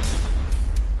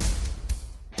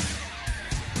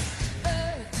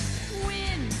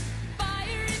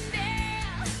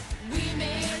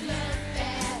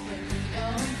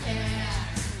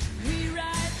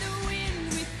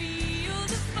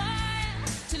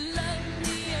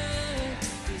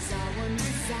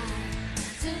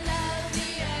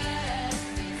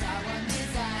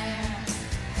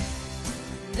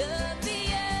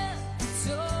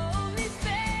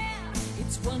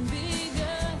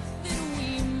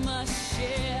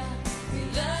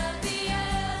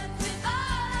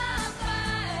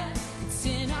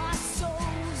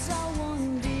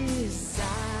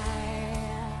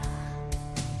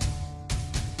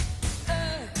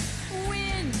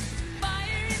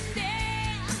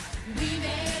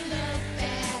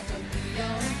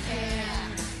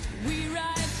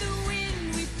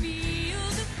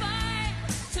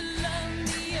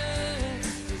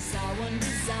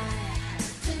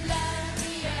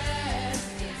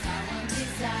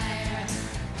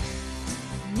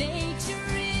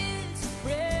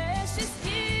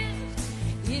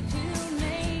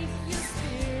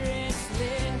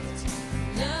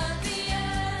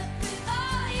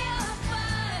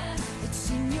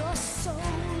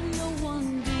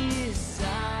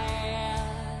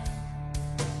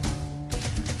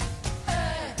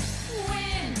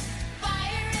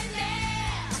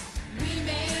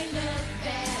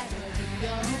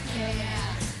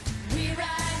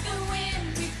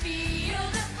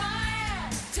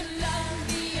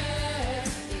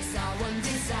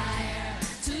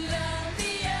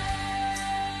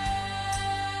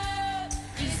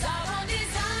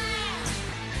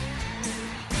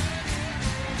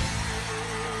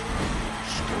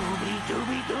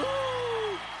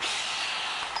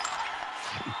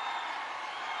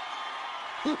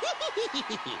 Hee hee hee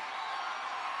hee hee.